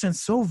Roberson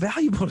so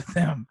valuable to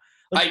them?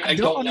 Like, I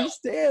don't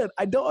understand.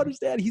 I don't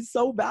understand. He's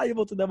so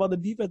valuable to them on the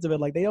defensive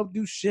end. Like, they don't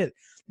do shit.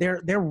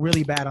 They're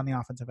really bad on the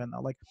offensive end,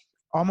 though. Like,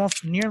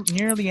 almost near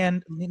the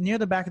end, near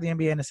the back of the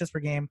NBA in assists per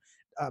game.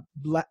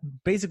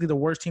 Basically, the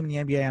worst team in the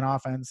NBA in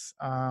offense.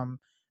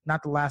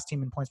 Not the last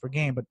team in points per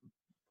game, but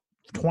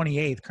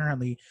 28th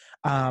currently.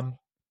 I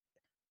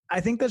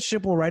think that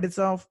ship will right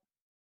itself,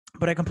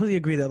 but I completely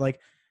agree that like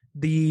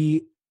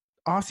the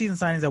offseason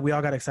signings that we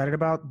all got excited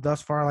about thus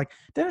far, like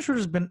Dennis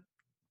Schroeder's been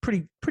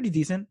pretty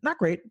decent, not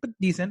great, but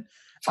decent.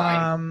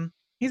 Fine.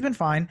 He's been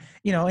fine,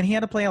 and he had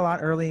to play a lot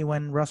early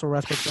when Russell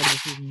Westbrook started the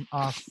season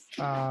off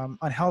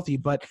unhealthy.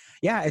 But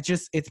yeah,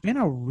 it's been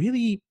a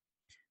really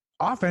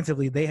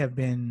offensively they have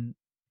been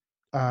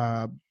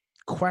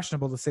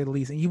questionable to say the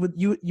least. And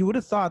you would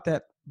have thought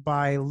that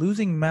by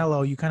losing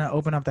Melo, you kind of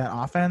open up that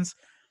offense,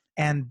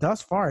 and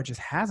thus far it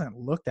just hasn't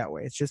looked that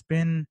way. It's just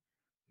been,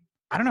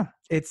 I don't know.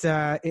 It's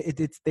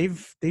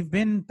they've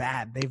been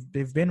bad.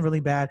 They've been really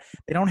bad.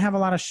 They don't have a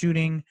lot of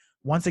shooting.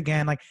 Once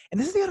again, and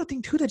this is the other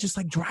thing too that just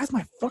drives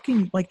my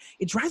fucking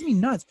it drives me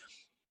nuts.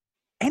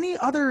 Any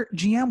other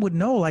GM would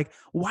know,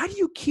 why do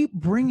you keep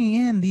bringing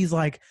in these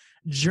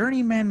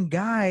journeyman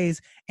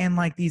guys and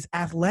these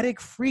athletic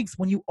freaks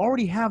when you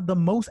already have the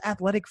most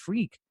athletic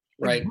freak?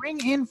 Right.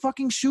 Bring in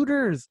fucking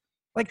shooters.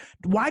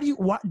 Why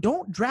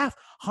don't draft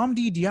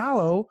Hamdi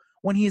Diallo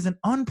when he is an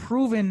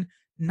unproven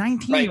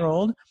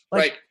 19-year-old?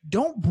 Right.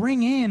 Don't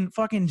bring in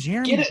fucking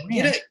Jeremy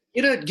Grant.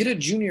 Get a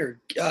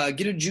junior,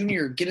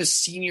 get a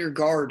senior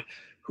guard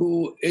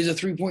who is a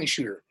 3-point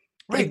shooter.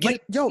 Right.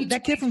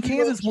 That kid from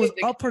Kansas was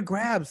up for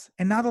grabs,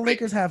 and now the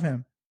Lakers have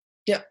him.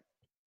 Yeah.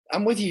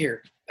 I'm with you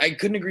here. I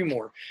couldn't agree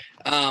more.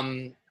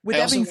 With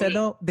that being said,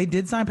 though, they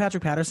did sign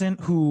Patrick Patterson,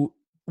 who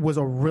was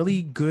a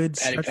really good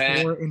stretch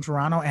forward in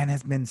Toronto and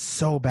has been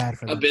so bad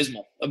for them.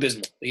 Abysmal.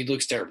 He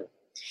looks terrible.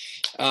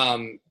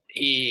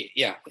 His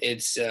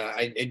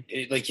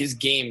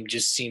game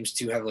just seems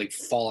to have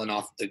fallen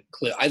off the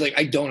cliff.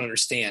 I don't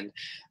understand.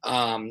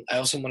 I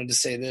also wanted to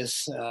say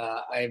this.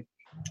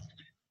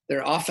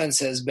 Their offense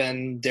has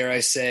been, dare I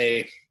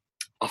say,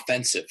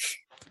 offensive.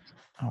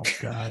 Oh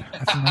God!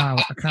 I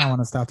kind of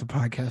want to stop the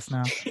podcast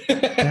now.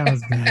 That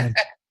was bad.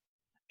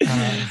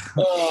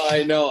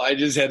 I know. I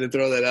just had to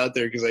throw that out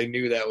there because I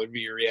knew that would be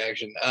your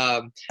reaction.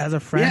 As a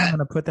friend, I'm going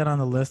to put that on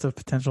the list of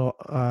potential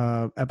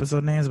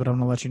episode names, but I'm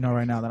going to let you know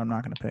right now that I'm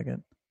not going to pick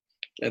it.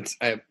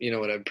 You know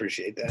what? I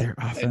appreciate that. Their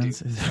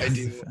offense is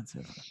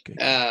offensive.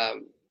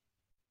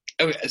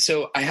 Okay,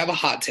 so I have a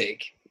hot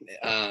take.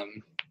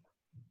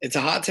 It's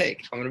a hot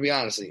take. I'm going to be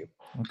honest with you.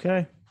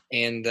 Okay.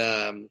 And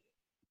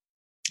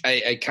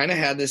I kind of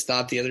had this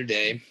thought the other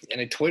day, and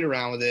I toyed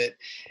around with it,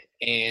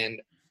 and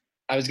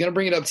I was going to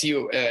bring it up to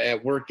you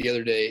at work the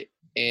other day,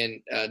 and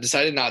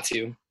decided not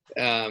to,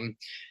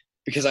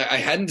 because I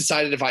hadn't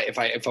decided if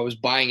I was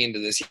buying into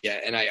this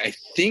yet, and I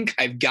think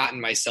I've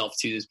gotten myself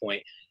to this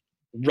point.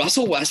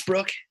 Russell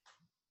Westbrook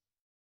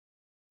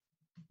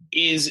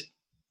is,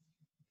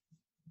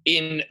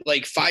 in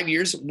 5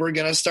 years, we're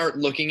going to start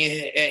looking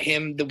at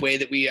him the way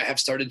that we have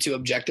started to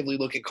objectively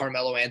look at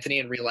Carmelo Anthony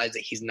and realize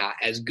that he's not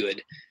as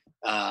good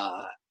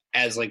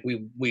as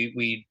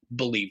we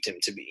believed him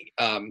to be.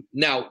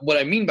 Now, what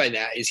I mean by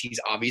that is he's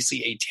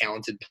obviously a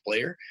talented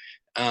player,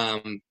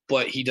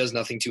 but he does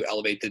nothing to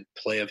elevate the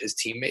play of his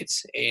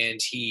teammates, and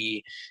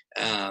he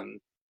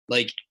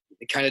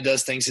kind of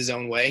does things his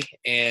own way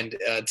and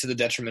to the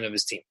detriment of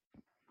his team.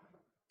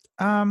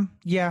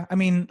 Yeah, I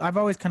mean, I've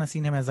always kind of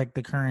seen him as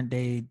the current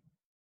day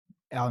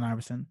Allen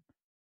Iverson.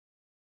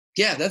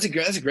 Yeah, that's a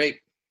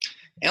great.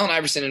 Allen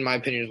Iverson, in my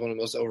opinion, is one of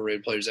the most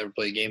overrated players to ever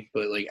play a game.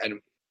 But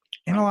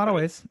in a lot of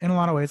ways, I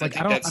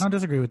don't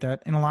disagree with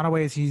that. In a lot of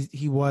ways,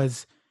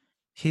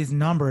 his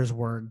numbers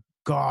were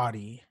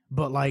gaudy,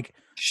 but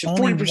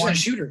 40%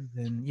 shooter.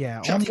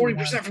 Yeah, shot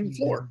 40% from the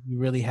floor. You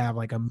really have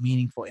a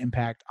meaningful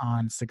impact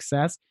on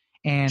success,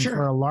 and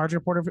for a larger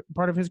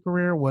part of his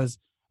career was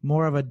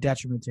more of a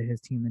detriment to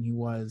his team than he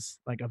was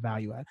a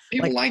value add.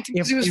 People liked him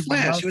because he was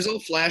flash. He was all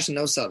flash and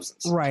no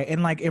substance. Right,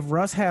 and if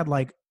Russ had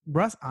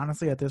Russ,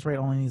 honestly, at this rate,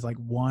 only needs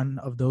one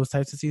of those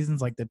types of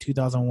seasons, the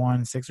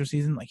 2001 Sixer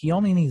season. He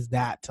only needs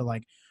that to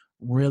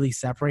really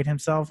separate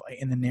himself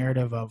in the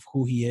narrative of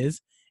who he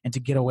is, and to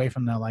get away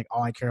from the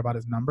all I care about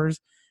is numbers.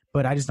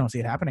 But I just don't see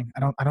it happening. I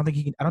don't think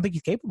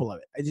he's capable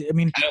of it. I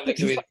mean, I don't think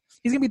so either.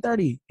 He's gonna be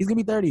 30. He's gonna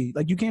be 30.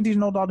 You can't teach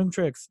an old dog new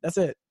tricks. That's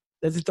it.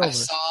 It's over. I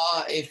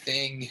saw a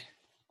thing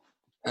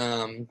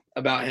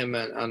about him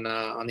on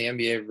the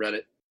NBA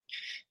Reddit.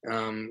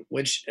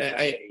 Which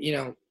I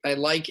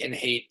like and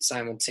hate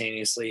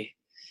simultaneously.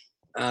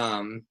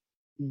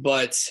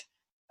 But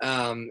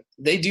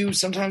they do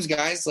sometimes,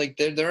 guys,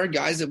 there are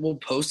guys that will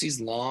post these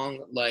long,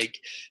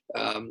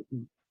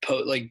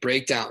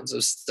 breakdowns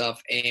of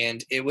stuff.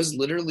 And it was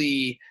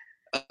literally,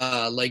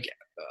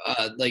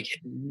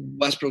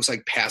 Westbrook's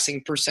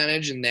passing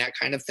percentage and that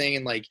kind of thing.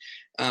 And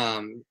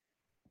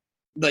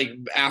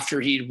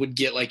after he would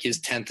get his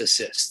 10th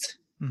assist,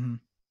 mm-hmm.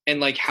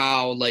 and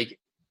how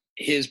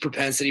his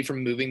propensity for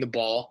moving the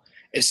ball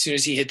as soon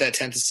as he hit that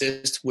 10th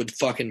assist would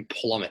fucking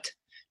plummet.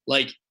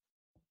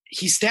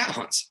 He stat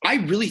hunts. I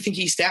really think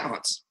he stat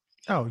hunts.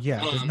 Oh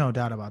yeah. There's no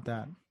doubt about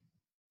that.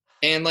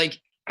 And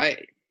I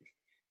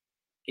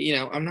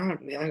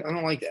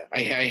don't like that.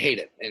 I hate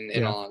it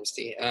in all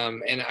honesty.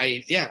 And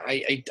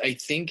I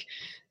think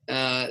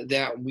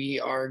that we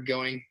are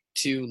going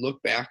to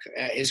look back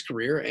at his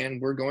career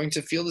and we're going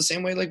to feel the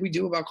same way we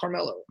do about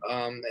Carmelo.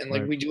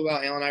 And we do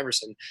about Allen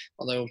Iverson.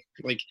 Although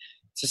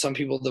to some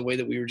people, the way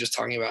that we were just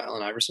talking about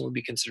Allen Iverson would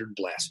be considered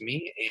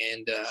blasphemy.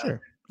 And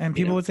sure. And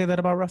people would say that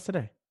about Russ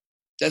today.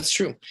 That's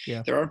true.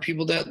 Yeah. There are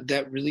people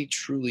that really,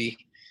 truly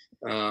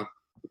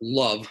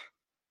love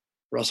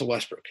Russell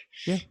Westbrook.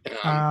 Yeah.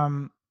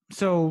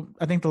 So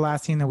I think the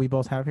last team that we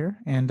both have here,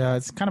 and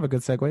it's kind of a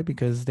good segue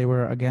because they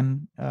were,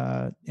 again,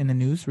 in the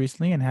news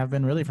recently and have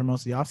been really for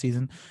most of the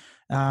offseason.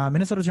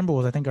 Minnesota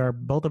Timberwolves, I think, are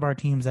both of our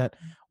teams that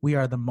we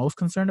are the most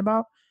concerned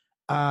about.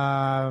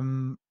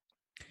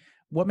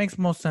 What makes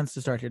most sense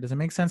to start here? Does it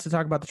make sense to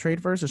talk about the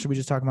trade first, or should we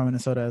just talk about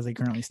Minnesota as they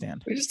currently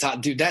stand? We just talk,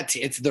 dude. They're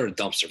a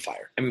dumpster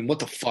fire. I mean, what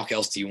the fuck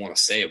else do you want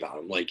to say about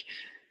them? Like,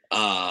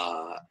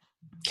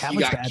 you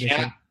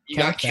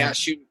got Cat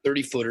shooting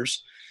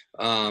 30-footers.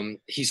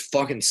 He's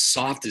fucking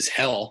soft as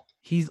hell.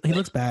 He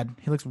looks bad.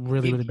 He looks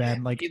really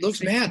bad. Like, he looks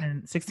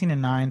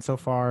 16-9 so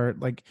far.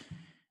 Like,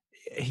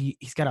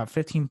 he's got a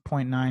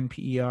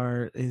 15.9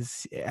 PER.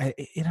 I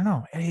don't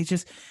know. He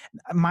just,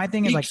 my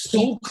thing is, like,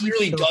 he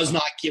clearly does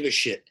not give a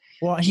shit.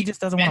 Well, he just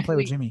doesn't want to play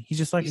with Jimmy. He's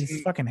just like,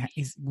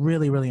 he's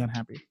really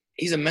unhappy.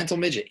 He's a mental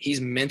midget. He's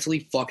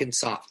mentally fucking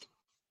soft.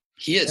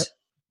 He is.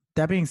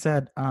 That being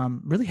said,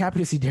 really happy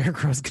to see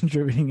Derrick Rose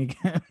contributing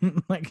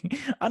again. Like,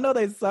 I know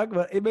they suck,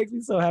 but it makes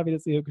me so happy to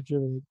see him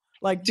contributing.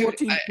 Like,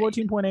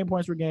 14.8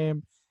 points per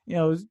game.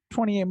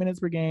 28 minutes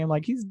per game.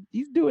 Like, he's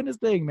doing his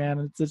thing,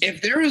 man.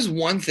 If there is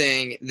one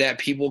thing that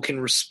people can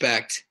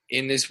respect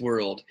in this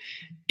world,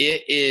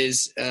 it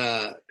is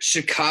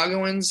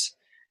Chicagoans'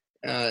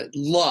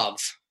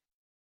 love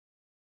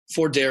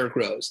for Derrick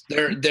Rose.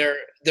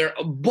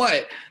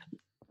 But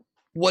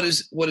what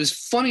is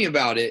funny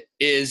about it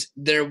is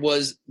there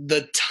was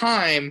the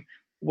time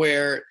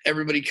where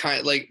everybody kind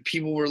of, like,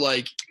 people were,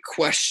 like,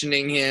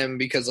 questioning him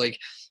because, like,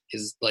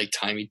 his, like,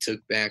 time he took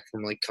back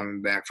from, like,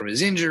 coming back from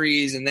his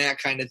injuries and that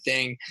kind of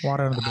thing.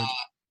 Water under the bridge.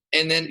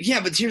 And then,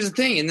 but here's the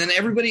thing. And then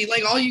everybody,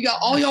 like, all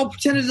y'all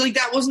pretended like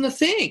that wasn't a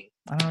thing.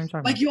 I don't know what you're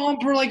talking like, about. you all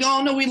were like,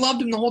 oh no, we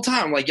loved him the whole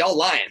time. I'm like, y'all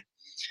lying.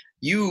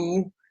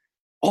 You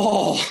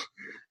all,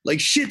 like,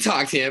 shit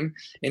talked him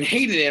and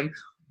hated him.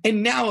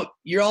 And now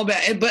you're all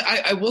bad. But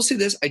I will say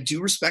this. I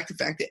do respect the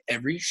fact that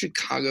every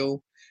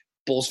Chicago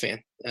Bulls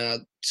fan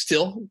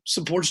still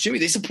supports Jimmy.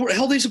 They supported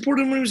him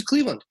when he was in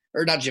Cleveland.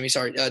 Or not Jimmy,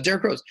 sorry,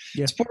 Derrick Rose.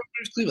 Yeah. Support him when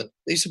he was in Cleveland.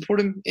 They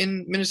support him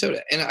in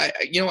Minnesota. And I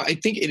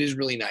think it is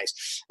really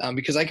nice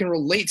because I can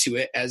relate to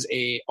it as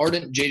a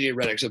ardent JJ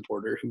Redick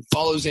supporter who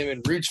follows him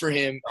and roots for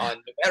him on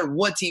no matter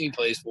what team he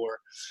plays for.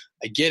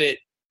 I get it.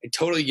 I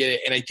totally get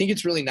it. And I think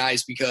it's really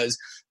nice because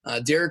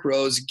Derrick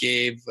Rose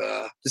gave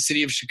the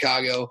city of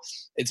Chicago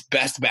its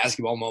best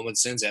basketball moment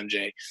since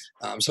MJ.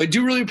 So I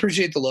do really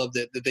appreciate the love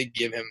that they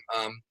give him.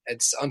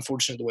 It's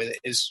unfortunate the way that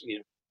his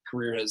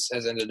career has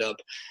ended up.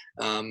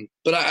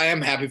 But I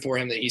am happy for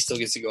him that he still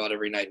gets to go out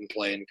every night and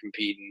play and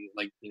compete. And,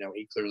 like,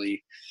 he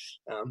clearly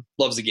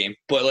loves the game.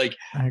 But, like,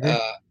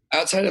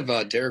 outside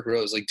of Derrick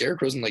Rose, like,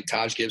 Derrick Rose and, like,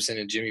 Taj Gibson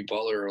and Jimmy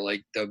Butler are,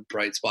 like, the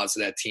bright spots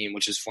of that team,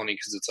 which is funny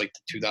because it's like the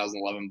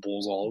 2011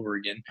 Bulls all over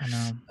again. I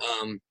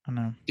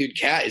know. Dude,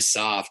 Cat is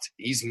soft.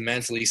 He's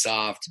mentally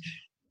soft.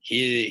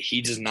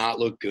 He does not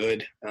look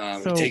good.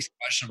 He takes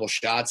questionable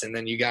shots, and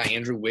then you got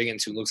Andrew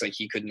Wiggins, who looks like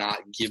he could not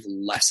give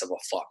less of a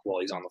fuck while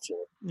he's on the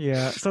floor.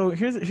 Yeah. So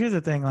here's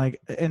the thing, like,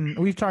 and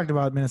we've talked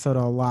about Minnesota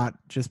a lot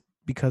just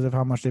because of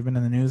how much they've been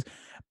in the news.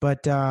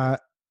 But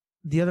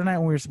the other night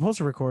when we were supposed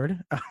to record,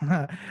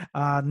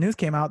 news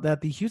came out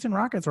that the Houston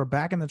Rockets were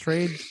back in the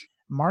trade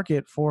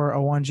market for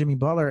a one Jimmy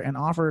Butler and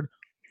offered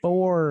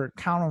 4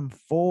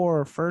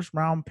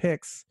 first-round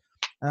picks.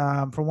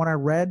 From what I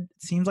read,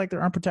 it seems like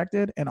they're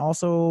unprotected, and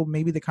also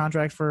maybe the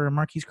contract for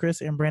Marquise Chris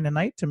and Brandon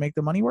Knight to make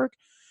the money work.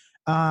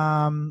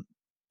 Tad,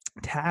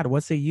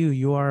 what say you?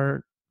 You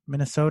are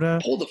Minnesota.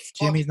 Pull the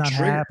Jimmy's not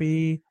trigger.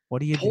 Happy.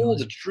 What are you doing? Pull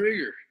the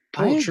trigger.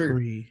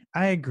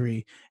 I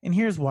agree. And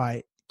here's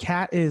why.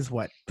 Cat is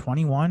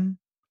 21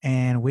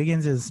 and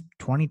Wiggins is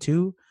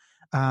 22.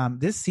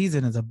 This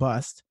season is a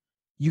bust.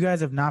 You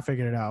guys have not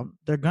figured it out.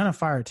 They're going to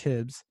fire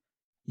Tibbs.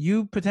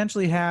 You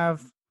potentially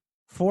have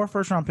 4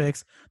 first-round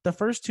picks, the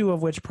first 2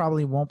 of which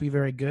probably won't be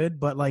very good,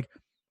 but, like,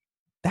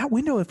 that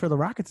window for the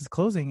Rockets is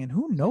closing, and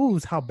who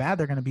knows how bad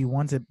they're going to be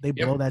once they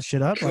blow that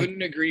shit up.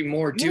 Couldn't agree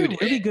more, dude. A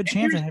really good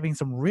chance of having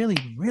some really,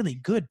 really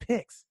good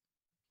picks.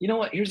 You know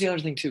what? Here's the other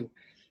thing, too.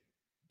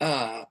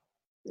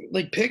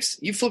 Like, picks,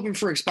 you flip them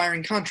for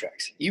expiring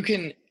contracts. You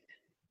can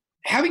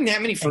 – having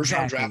that many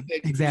first-round draft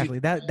picks. Exactly.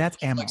 That's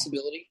ammo.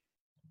 Flexibility.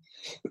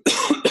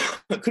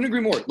 I couldn't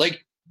agree more.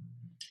 Like,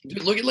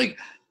 dude, look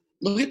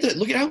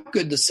at how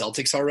good the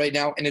Celtics are right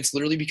now, and it's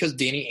literally because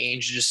Danny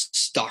Ainge just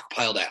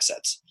stockpiled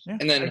assets. Yeah,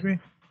 and then I agree.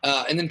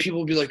 And then people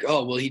will be like,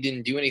 "Oh, well, he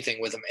didn't do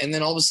anything with them," and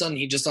then all of a sudden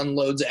he just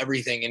unloads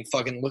everything and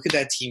fucking look at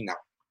that team now.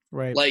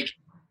 Right. Like,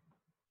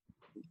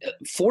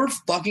 4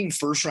 fucking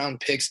first round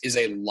picks is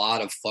a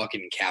lot of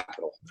fucking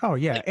capital. Oh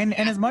yeah, like, and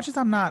as much as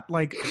I'm not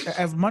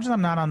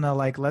on the,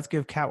 like, let's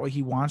give Cat what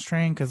he wants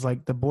train, because,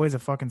 like, the boy's a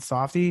fucking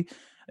softie.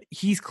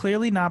 He's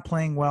clearly not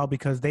playing well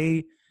because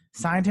they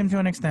signed him to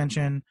an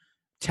extension,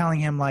 telling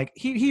him, like,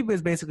 he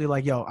was basically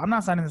like, yo, I'm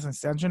not signing this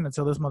extension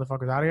until this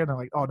motherfucker's out of here. And they're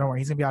like, oh, don't worry,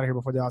 he's gonna be out of here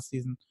before the off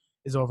season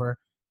is over.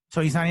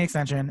 So he signed the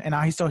extension, and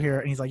now he's still here,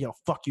 and he's like, yo,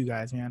 fuck you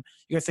guys, man.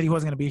 You guys said he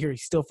wasn't going to be here.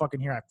 He's still fucking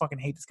here. I fucking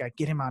hate this guy.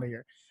 Get him out of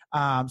here.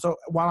 So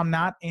while I'm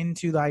not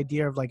into the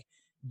idea of, like,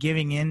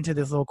 giving in to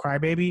this little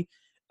crybaby,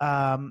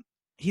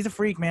 he's a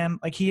freak, man.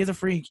 Like, he is a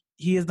freak.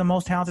 He is the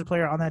most talented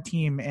player on that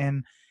team,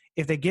 and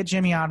if they get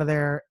Jimmy out of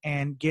there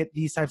and get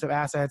these types of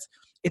assets,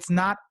 it's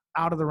not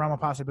out of the realm of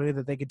possibility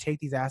that they could take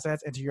these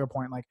assets and, to your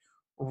point, like,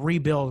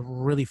 rebuild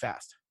really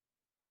fast.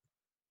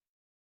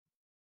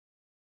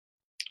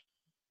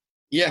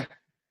 Yeah,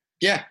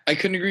 I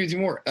couldn't agree with you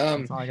more.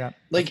 That's all I got.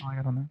 Like, all I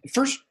got on that.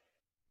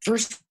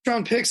 First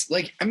round picks,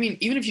 like, I mean,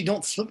 even if you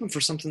don't flip them for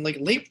something, like,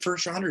 late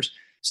first rounders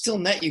still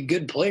net you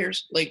good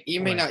players. Like,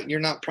 you may not, you're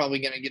not probably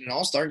going to get an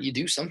all-star. You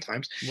do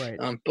sometimes. Right.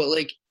 But,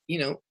 like, you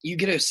know, you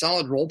get a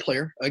solid role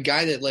player, a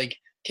guy that, like,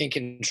 can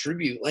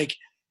contribute. Like,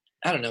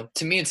 I don't know.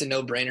 To me, it's a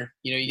no-brainer.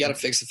 You know, you got to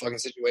fix the fucking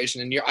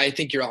situation. And I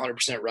think you're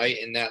 100% right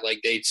in that, like,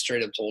 they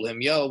straight up told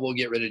him, yo, we'll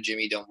get rid of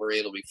Jimmy. Don't worry.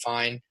 It'll be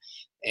fine.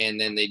 And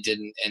then they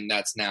didn't. And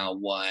that's now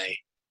why,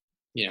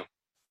 you know,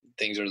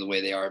 things are the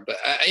way they are. But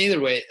either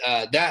way,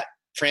 that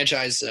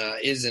franchise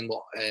is and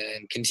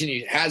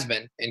has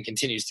been and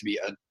continues to be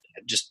a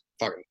just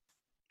fucking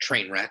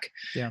train wreck.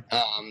 Yeah.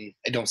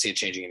 I don't see it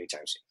changing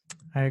anytime soon.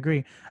 I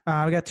agree.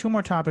 We got 2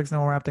 more topics and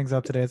then we'll wrap things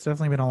up today. It's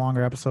definitely been a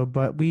longer episode,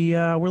 but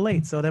we're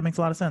late, so that makes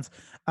a lot of sense.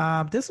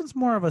 This one's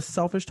more of a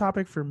selfish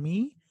topic for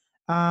me,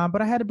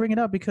 but I had to bring it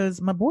up because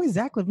my boy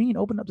Zach LaVine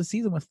opened up the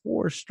season with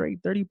 4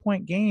 straight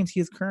 30-point games. He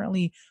is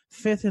currently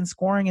 5th in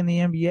scoring in the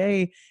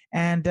NBA,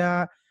 and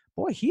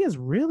boy, he's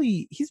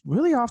really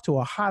off to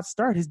a hot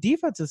start. His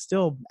defense is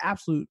still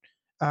absolute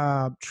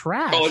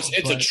trash. Oh,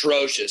 it's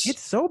atrocious.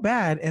 It's so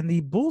bad, and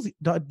the Bulls'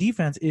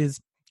 defense is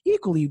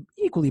equally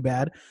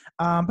bad.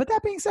 But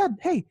that being said,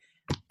 hey,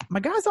 my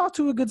guy's off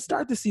to a good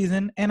start this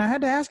season, and I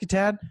had to ask you,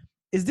 Tad,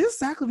 is this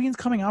Zach LaVine's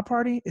coming out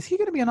party? Is he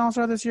going to be an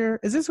all-star this year?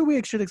 Is this who we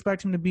should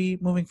expect him to be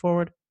moving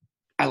forward?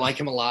 I like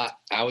him a lot.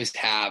 I always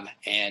have,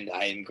 and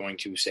I am going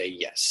to say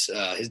yes.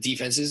 His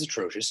defense is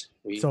atrocious.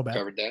 We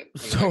covered that.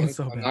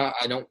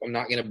 I'm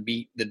not going to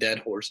beat the dead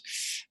horse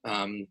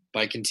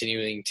by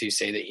continuing to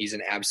say that he's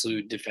an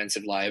absolute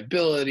defensive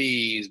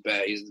liability. He's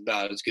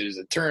about as good as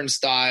a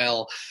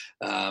turnstile.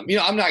 You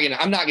know, I'm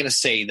not gonna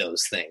say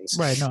those things.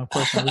 Right? No, of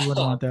course not. We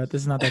wouldn't want that.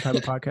 This is not that type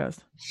of podcast.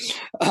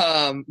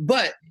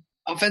 But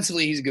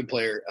offensively, he's a good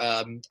player.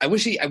 I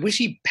wish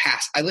he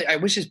passed. I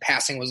wish his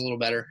passing was a little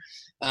better.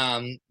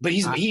 But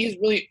he's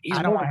really.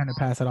 I don't want him to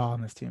pass at all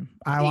on this team.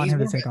 I want him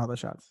to take all the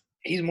shots.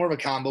 He's more of a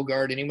combo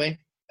guard anyway.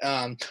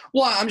 Well,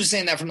 I'm just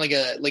saying that from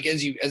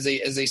as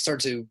they start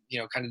to, you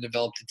know, kind of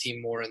develop the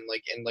team more and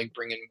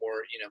bring in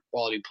more, you know,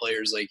 quality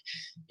players. Like,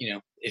 you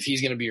know, if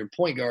he's going to be your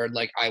point guard,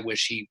 like, I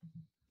wish he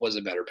was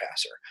a better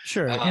passer.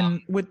 Sure.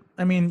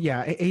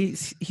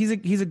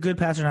 He's a good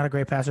passer, not a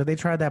great passer. They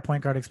tried that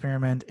point guard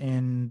experiment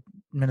in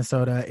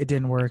Minnesota. It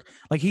didn't work.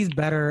 Like, he's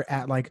better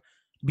at, like,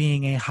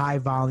 being a high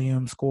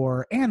volume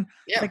scorer. And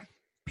like,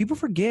 people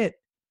forget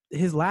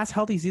his last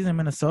healthy season in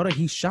Minnesota,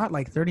 he shot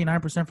like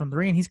 39% from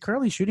 3, and he's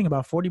currently shooting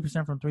about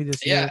 40% from 3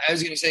 this year. Yeah, I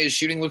was going to say his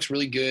shooting looks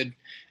really good.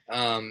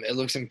 It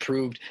looks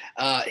improved.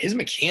 His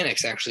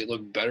mechanics actually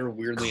look better,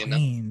 weirdly enough.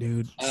 Clean,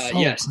 dude.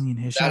 Clean.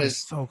 His shot is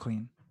so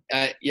clean.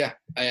 I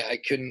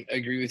couldn't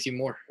agree with you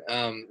more.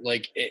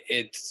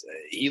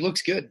 He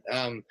looks good.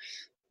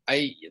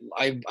 I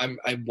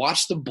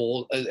watched the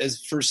Bulls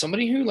as for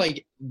somebody who,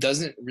 like,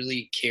 doesn't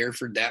really care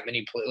for that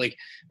many players. Like,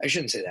 I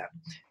shouldn't say that.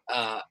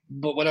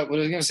 But what I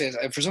was going to say is,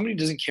 for somebody who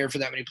doesn't care for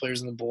that many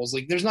players in the Bulls,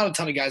 like, there's not a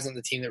ton of guys on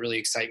the team that really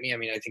excite me. I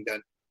mean, I think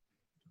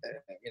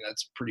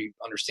that's pretty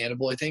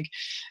understandable, I think.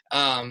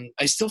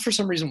 I still, for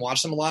some reason,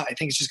 watch them a lot. I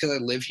think it's just because I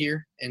live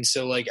here. And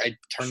so, like, I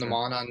turn them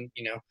on,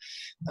 you know,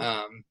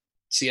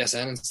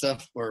 CSN and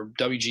stuff, or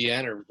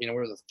WGN, or, you know,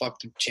 where the fuck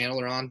the channel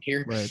they're on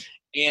here. Right.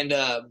 And,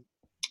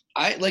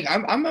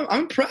 I'm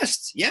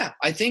impressed. Yeah.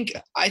 I think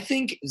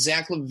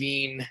Zach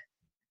LaVine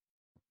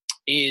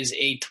is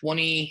a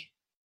 25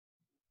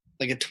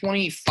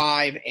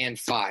 and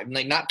 5,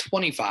 like, not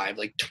 25,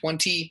 like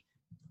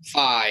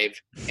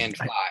 25 and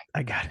 5.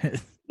 I got it.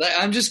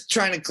 I'm just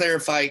trying to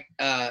clarify.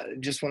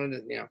 Just want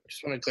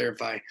to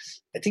clarify.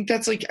 I think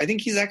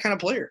he's that kind of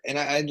player. And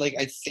I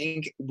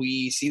think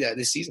we see that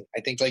this season.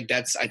 I think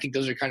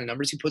those are kind of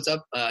numbers he puts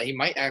up. He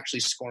might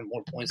actually score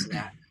more points than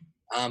that.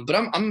 But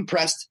I'm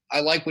impressed.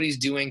 I like what he's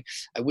doing.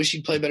 I wish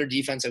he'd play better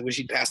defense. I wish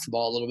he'd pass the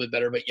ball a little bit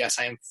better. But yes,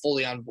 I am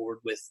fully on board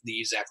with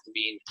the Zach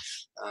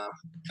LaVine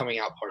coming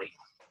out party.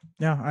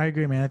 Yeah, I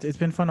agree, man. It's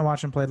been fun to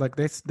watch him play. Like,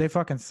 they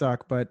fucking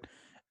suck, but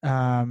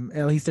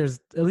at least there's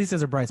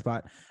a bright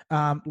spot.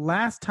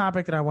 Last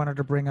topic that I wanted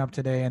to bring up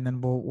today, and then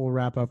we'll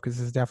wrap up because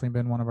this has definitely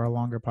been one of our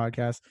longer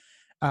podcasts.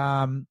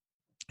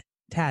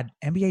 Tad,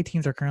 NBA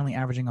teams are currently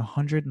averaging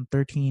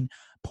 113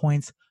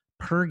 points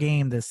per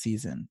game this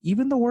season.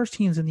 Even the worst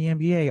teams in the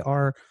NBA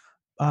are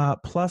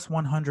plus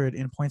 100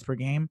 in points per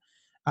game.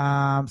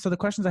 So the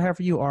questions I have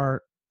for you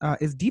are,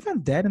 is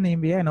defense dead in the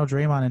NBA? I know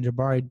Draymond and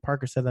Jabari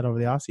Parker said that over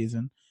the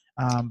offseason.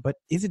 But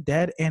is it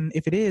dead? And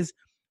if it is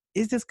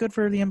this good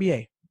for the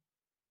NBA?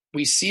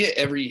 we see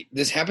it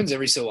this happens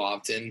every so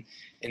often,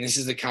 and this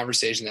is the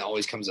conversation that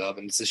always comes up,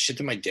 and it's the shit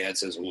that my dad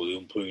says, well, they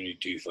don't play any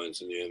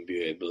defense in the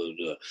NBA, blah,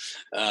 blah,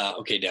 blah.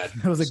 Okay, Dad.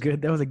 That was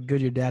a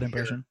good your dad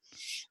impression.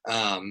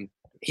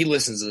 He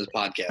listens to this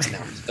podcast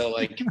now. So,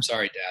 like,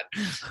 sorry, Dad.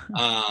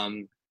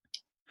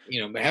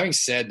 But having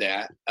said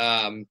that,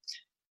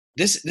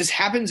 this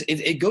happens,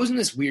 it goes in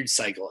this weird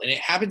cycle, and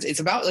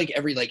it's about like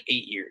every like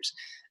 8 years.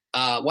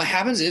 What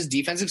happens is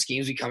defensive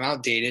schemes become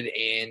outdated,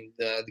 and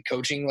the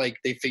coaching, like,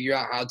 they figure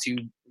out how to,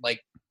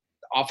 like,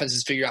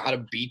 offenses figure out how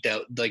to beat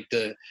out like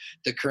the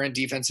current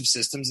defensive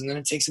systems, and then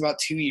it takes about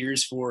 2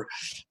 years for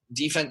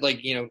defense,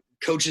 like,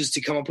 coaches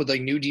to come up with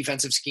like new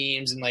defensive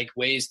schemes and like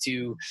ways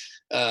to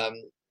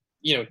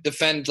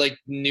defend like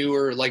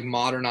newer, like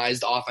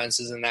modernized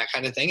offenses and that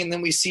kind of thing, and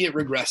then we see it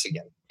regress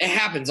again. It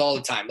happens all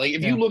the time. Like,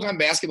 if you look on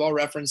Basketball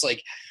Reference,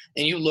 like,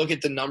 and you look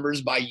at the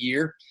numbers by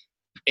year,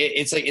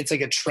 it's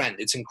like a trend.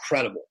 It's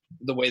incredible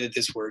the way that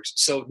this works.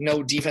 So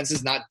no, defense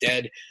is not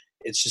dead.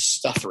 It's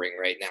just suffering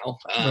right now.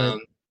 Right.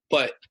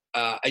 But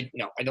I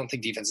don't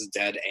think defense is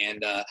dead.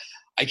 And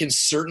I can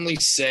certainly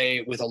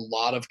say with a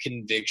lot of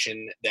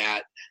conviction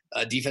that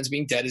defense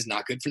being dead is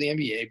not good for the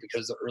NBA,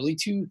 because the early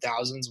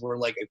 2000s were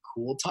like a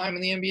cool time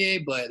in the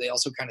NBA, but they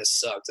also kind of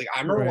sucked. Like,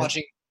 I remember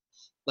watching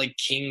like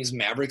Kings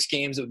Mavericks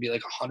games. It would be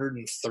like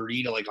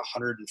 130 to like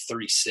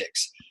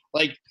 136.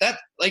 Like that,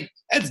 like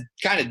that's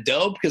kind of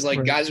dope, because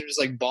like guys are just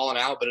like balling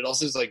out, but it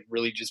also is like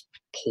really just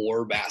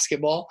poor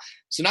basketball.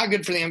 So not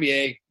good for the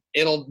NBA.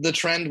 The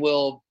trend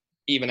will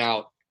even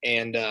out,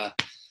 and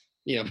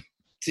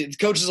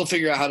coaches will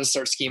figure out how to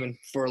start scheming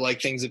for like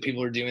things that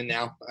people are doing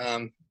now.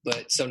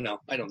 But so no,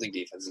 I don't think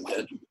defense is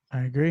dead.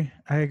 I agree.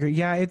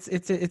 Yeah,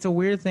 it's a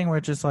weird thing where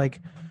it's just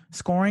like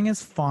scoring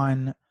is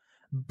fun,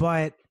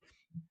 but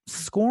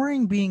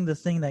scoring being the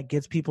thing that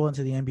gets people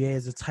into the NBA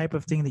is the type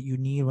of thing that you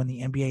need when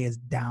the NBA is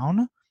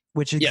down,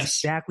 which is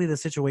exactly the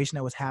situation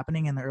that was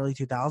happening in the early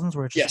 2000s,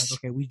 where it's just like,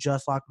 okay, we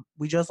just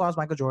lost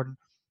Michael Jordan.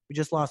 We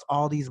just lost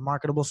all these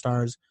marketable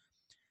stars.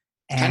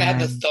 Kind of had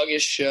the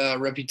thuggish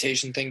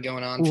reputation thing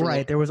going on.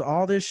 There was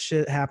all this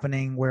shit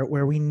happening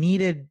where we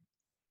needed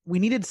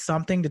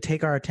something to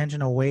take our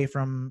attention away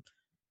from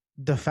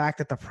the fact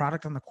that the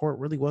product on the court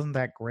really wasn't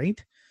that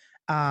great.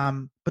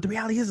 But the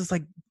reality is, it's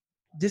like,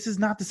 this is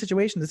not the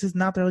situation. This is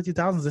not the early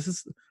 2000s.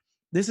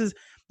 This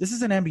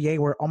is an NBA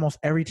where almost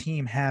every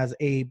team has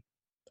a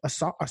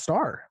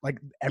star.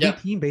 Like, every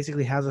team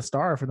basically has a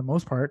star for the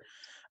most part,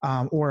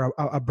 or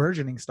a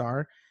burgeoning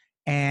star.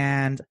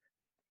 And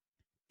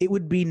it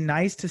would be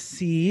nice to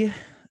see,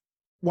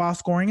 while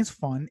scoring is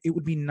fun, it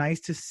would be nice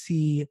to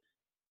see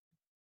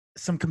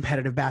some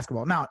competitive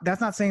basketball. Now,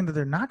 that's not saying that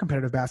they're not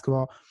competitive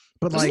basketball,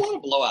 but there's a lot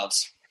of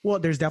blowouts. Well,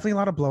 there's definitely a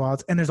lot of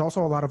blowouts, and there's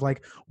also a lot of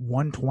like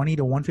 120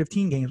 to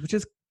 115 games, which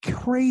is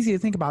crazy to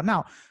think about.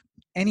 Now,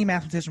 any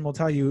mathematician will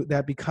tell you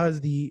that because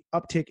the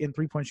uptick in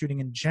three-point shooting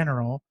in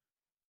general,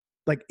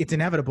 like, it's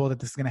inevitable that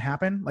this is going to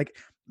happen. Like,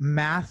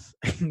 math,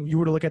 you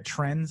were to look at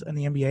trends in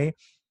the NBA,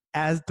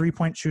 as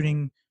three-point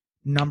shooting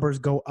numbers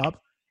go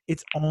up,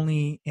 it's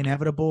only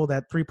inevitable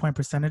that three-point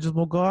percentages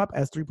will go up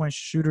as three-point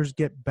shooters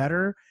get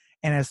better,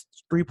 and as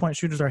three-point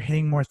shooters are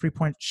hitting more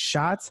three-point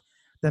shots,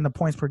 then the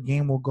points per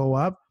game will go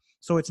up.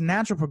 So it's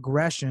natural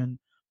progression,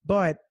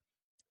 but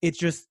it's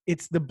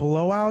the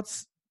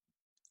blowouts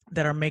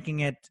that are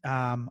making it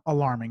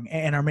alarming,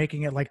 and are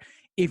making it like,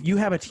 if you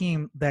have a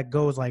team that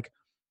goes like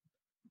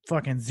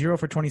fucking 0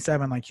 for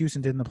 27 like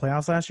Houston did in the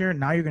playoffs last year,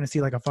 now you're going to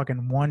see like a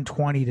fucking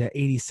 120 to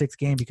 86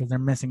 game because they're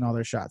missing all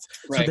their shots.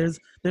 Right. So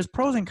there's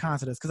pros and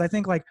cons to this, because I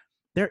think like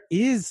there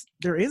is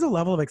a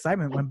level of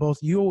excitement when both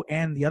you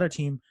and the other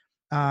team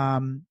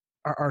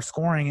are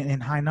scoring in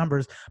high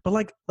numbers. But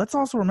like, let's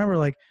also remember,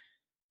 like,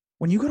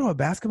 when you go to a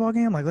basketball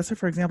game, like, let's say,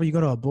 for example, you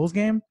go to a Bulls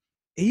game,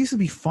 it used to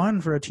be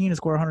fun for a team to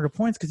score 100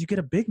 points because you get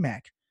a Big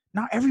Mac.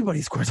 Now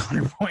everybody scores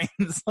 100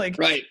 points. Like,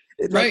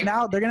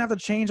 now they're going to have to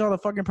change all the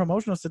fucking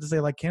promotional stuff to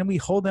say, like, can we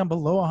hold them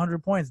below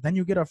 100 points? Then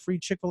you get a free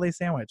Chick-fil-A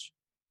sandwich.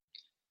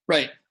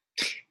 Right.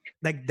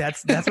 Like,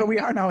 that's where we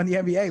are now in the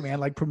NBA, man.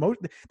 Like,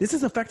 this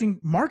is affecting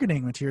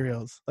marketing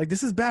materials. Like,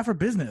 this is bad for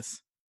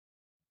business.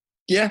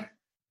 Yeah.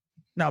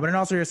 No, but in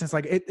all seriousness,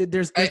 like,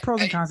 there's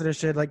pros and cons to this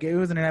shit. Like, it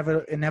was an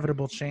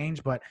inevitable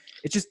change, but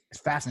it's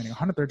fascinating.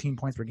 113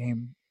 points per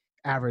game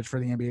average for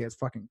the NBA is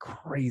fucking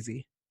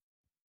crazy.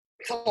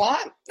 It's a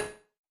lot.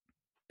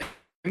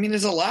 I mean,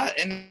 there's a lot.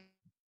 And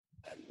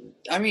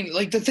I mean,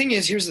 like, the thing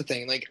is, here's the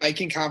thing. Like, I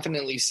can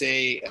confidently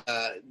say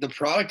the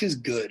product is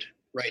good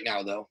right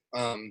now, though.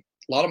 A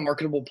lot of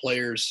marketable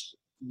players,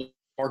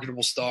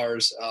 marketable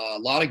stars, a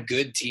lot of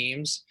good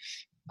teams.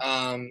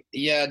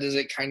 Does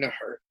it kind of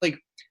hurt? Like,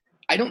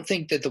 I don't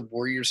think that the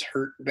Warriors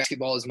hurt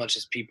basketball as much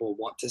as people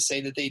want to say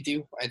that they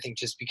do. I think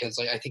just because,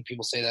 like, I think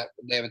people say that,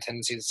 they have a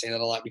tendency to say that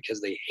a lot because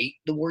they hate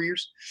the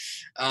Warriors.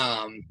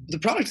 The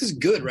product is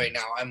good right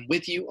now. I'm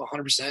with you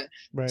 100%.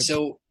 Right.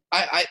 So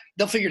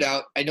they'll figure it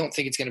out. I don't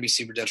think it's going to be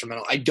super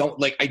detrimental. I don't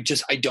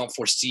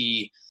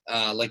foresee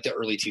like the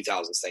early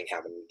 2000s thing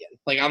happening again.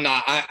 Like,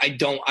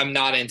 I'm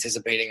not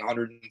anticipating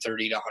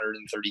 130 to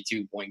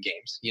 132 point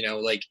games,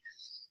 like,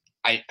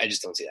 I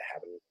just don't see that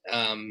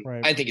happening.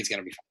 Right. I think it's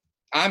gonna be fun.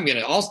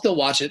 I'll still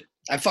watch it.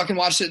 I fucking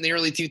watched it in the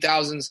early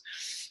 2000s.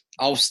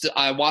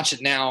 I watch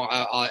it now.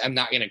 I'm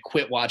not gonna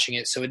quit watching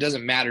it, so it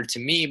doesn't matter to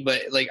me.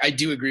 But like, I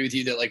do agree with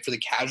you that like for the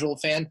casual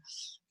fan,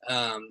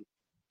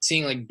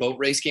 seeing like boat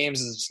race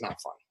games is just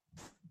not fun.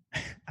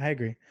 I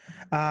agree.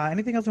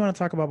 Anything else you want to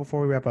talk about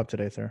before we wrap up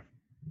today, sir?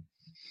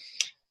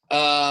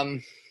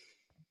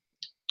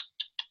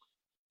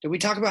 Did we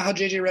talk about how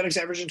JJ Redick's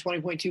averaging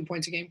 20.2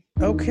 points a game?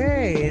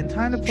 Okay, and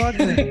time to plug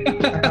in.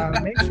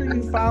 Make sure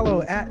you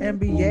follow at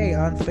NBA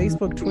on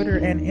Facebook, Twitter,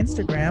 and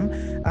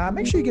Instagram.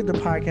 Make sure you give the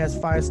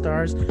podcast 5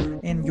 stars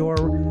in your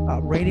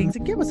ratings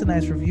and give us a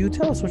nice review.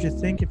 Tell us what you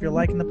think if you're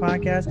liking the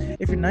podcast.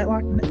 If you're not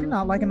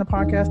liking the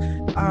podcast,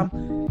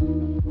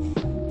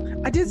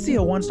 I did see a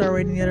 1-star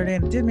rating the other day,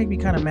 and it did make me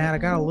kind of mad. I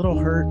got a little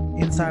hurt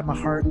inside my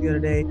heart the other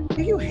day.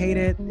 If you hate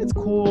it, it's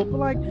cool, but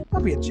like,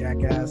 don't be a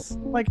jackass.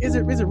 Like, is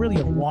it really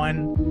a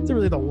 1? Is it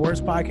really the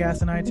worst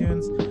podcast in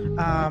iTunes?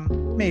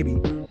 Maybe.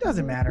 It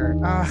doesn't matter.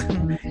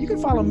 You can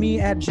follow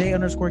me at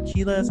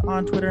J_Keyless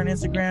on Twitter and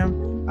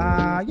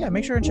Instagram. Yeah,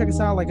 make sure and check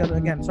us out. Like,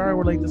 again, sorry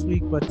we're late this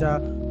week, but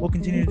we'll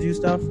continue to do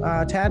stuff.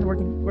 Tad, where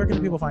can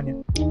the people find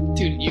you?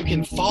 Dude, you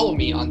can follow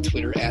me on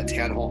Twitter at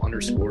 @TadHall_.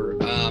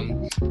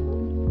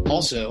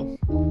 Also,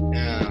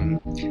 I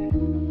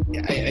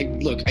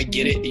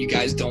get it. You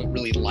guys don't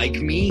really like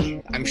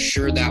me. I'm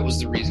sure that was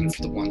the reason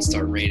for the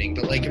 1-star rating.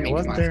 But like, I mean, it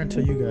wasn't there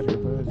until you got here.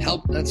 But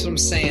help. That's what I'm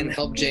saying.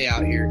 Help Jay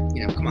out here.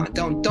 You know, come on.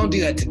 Don't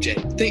do that to Jay.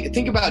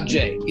 Think about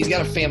Jay. He's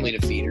got a family to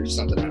feed or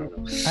something. I don't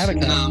know. I have a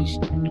cat.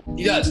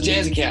 He does. Jay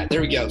has a cat.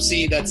 There we go.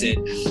 See, that's it.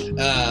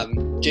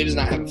 Jay does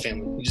not have a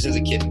family. He just has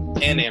a kitten.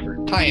 And Amber.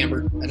 Hi,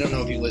 Amber. I don't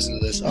know if you listen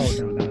to this. Oh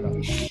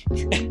no.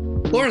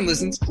 Lauren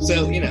listens,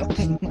 so you know.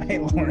 Hey,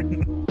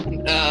 Lauren.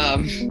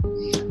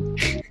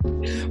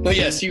 But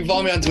yes, you can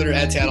follow me on Twitter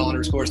at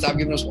 @Taddle_. Stop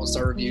giving us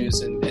 1-star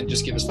reviews and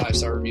just give us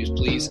 5-star reviews,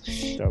 please.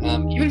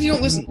 Even if you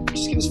don't listen,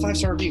 just give us a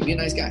 5-star review. Be a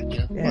nice guy, you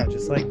know? Yeah,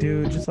 just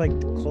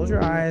close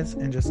your eyes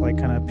and just like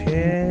kind of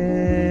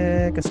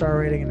pick a star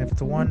rating, and if it's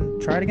a 1,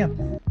 try it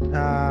again.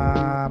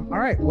 All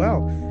right,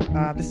 well,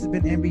 this has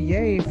been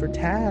NBA for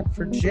Tad,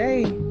 for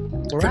Jay.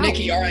 For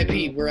Nikki,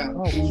 R.I.P. We're out.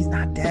 Oh, he's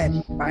not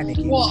dead. Bye,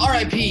 Nikki. Well,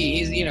 R.I.P.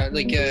 He's he's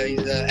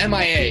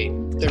MIA.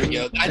 There we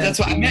go. That's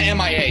what I meant.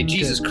 MIA.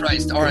 Jesus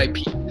Christ.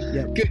 R.I.P.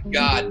 Yep. Good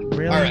God.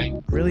 Really, all right.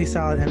 Really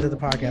solid end of the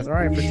podcast. All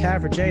right, for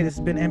Tad, for Jay, this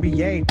has been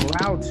NBA.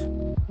 We're out.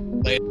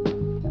 Later.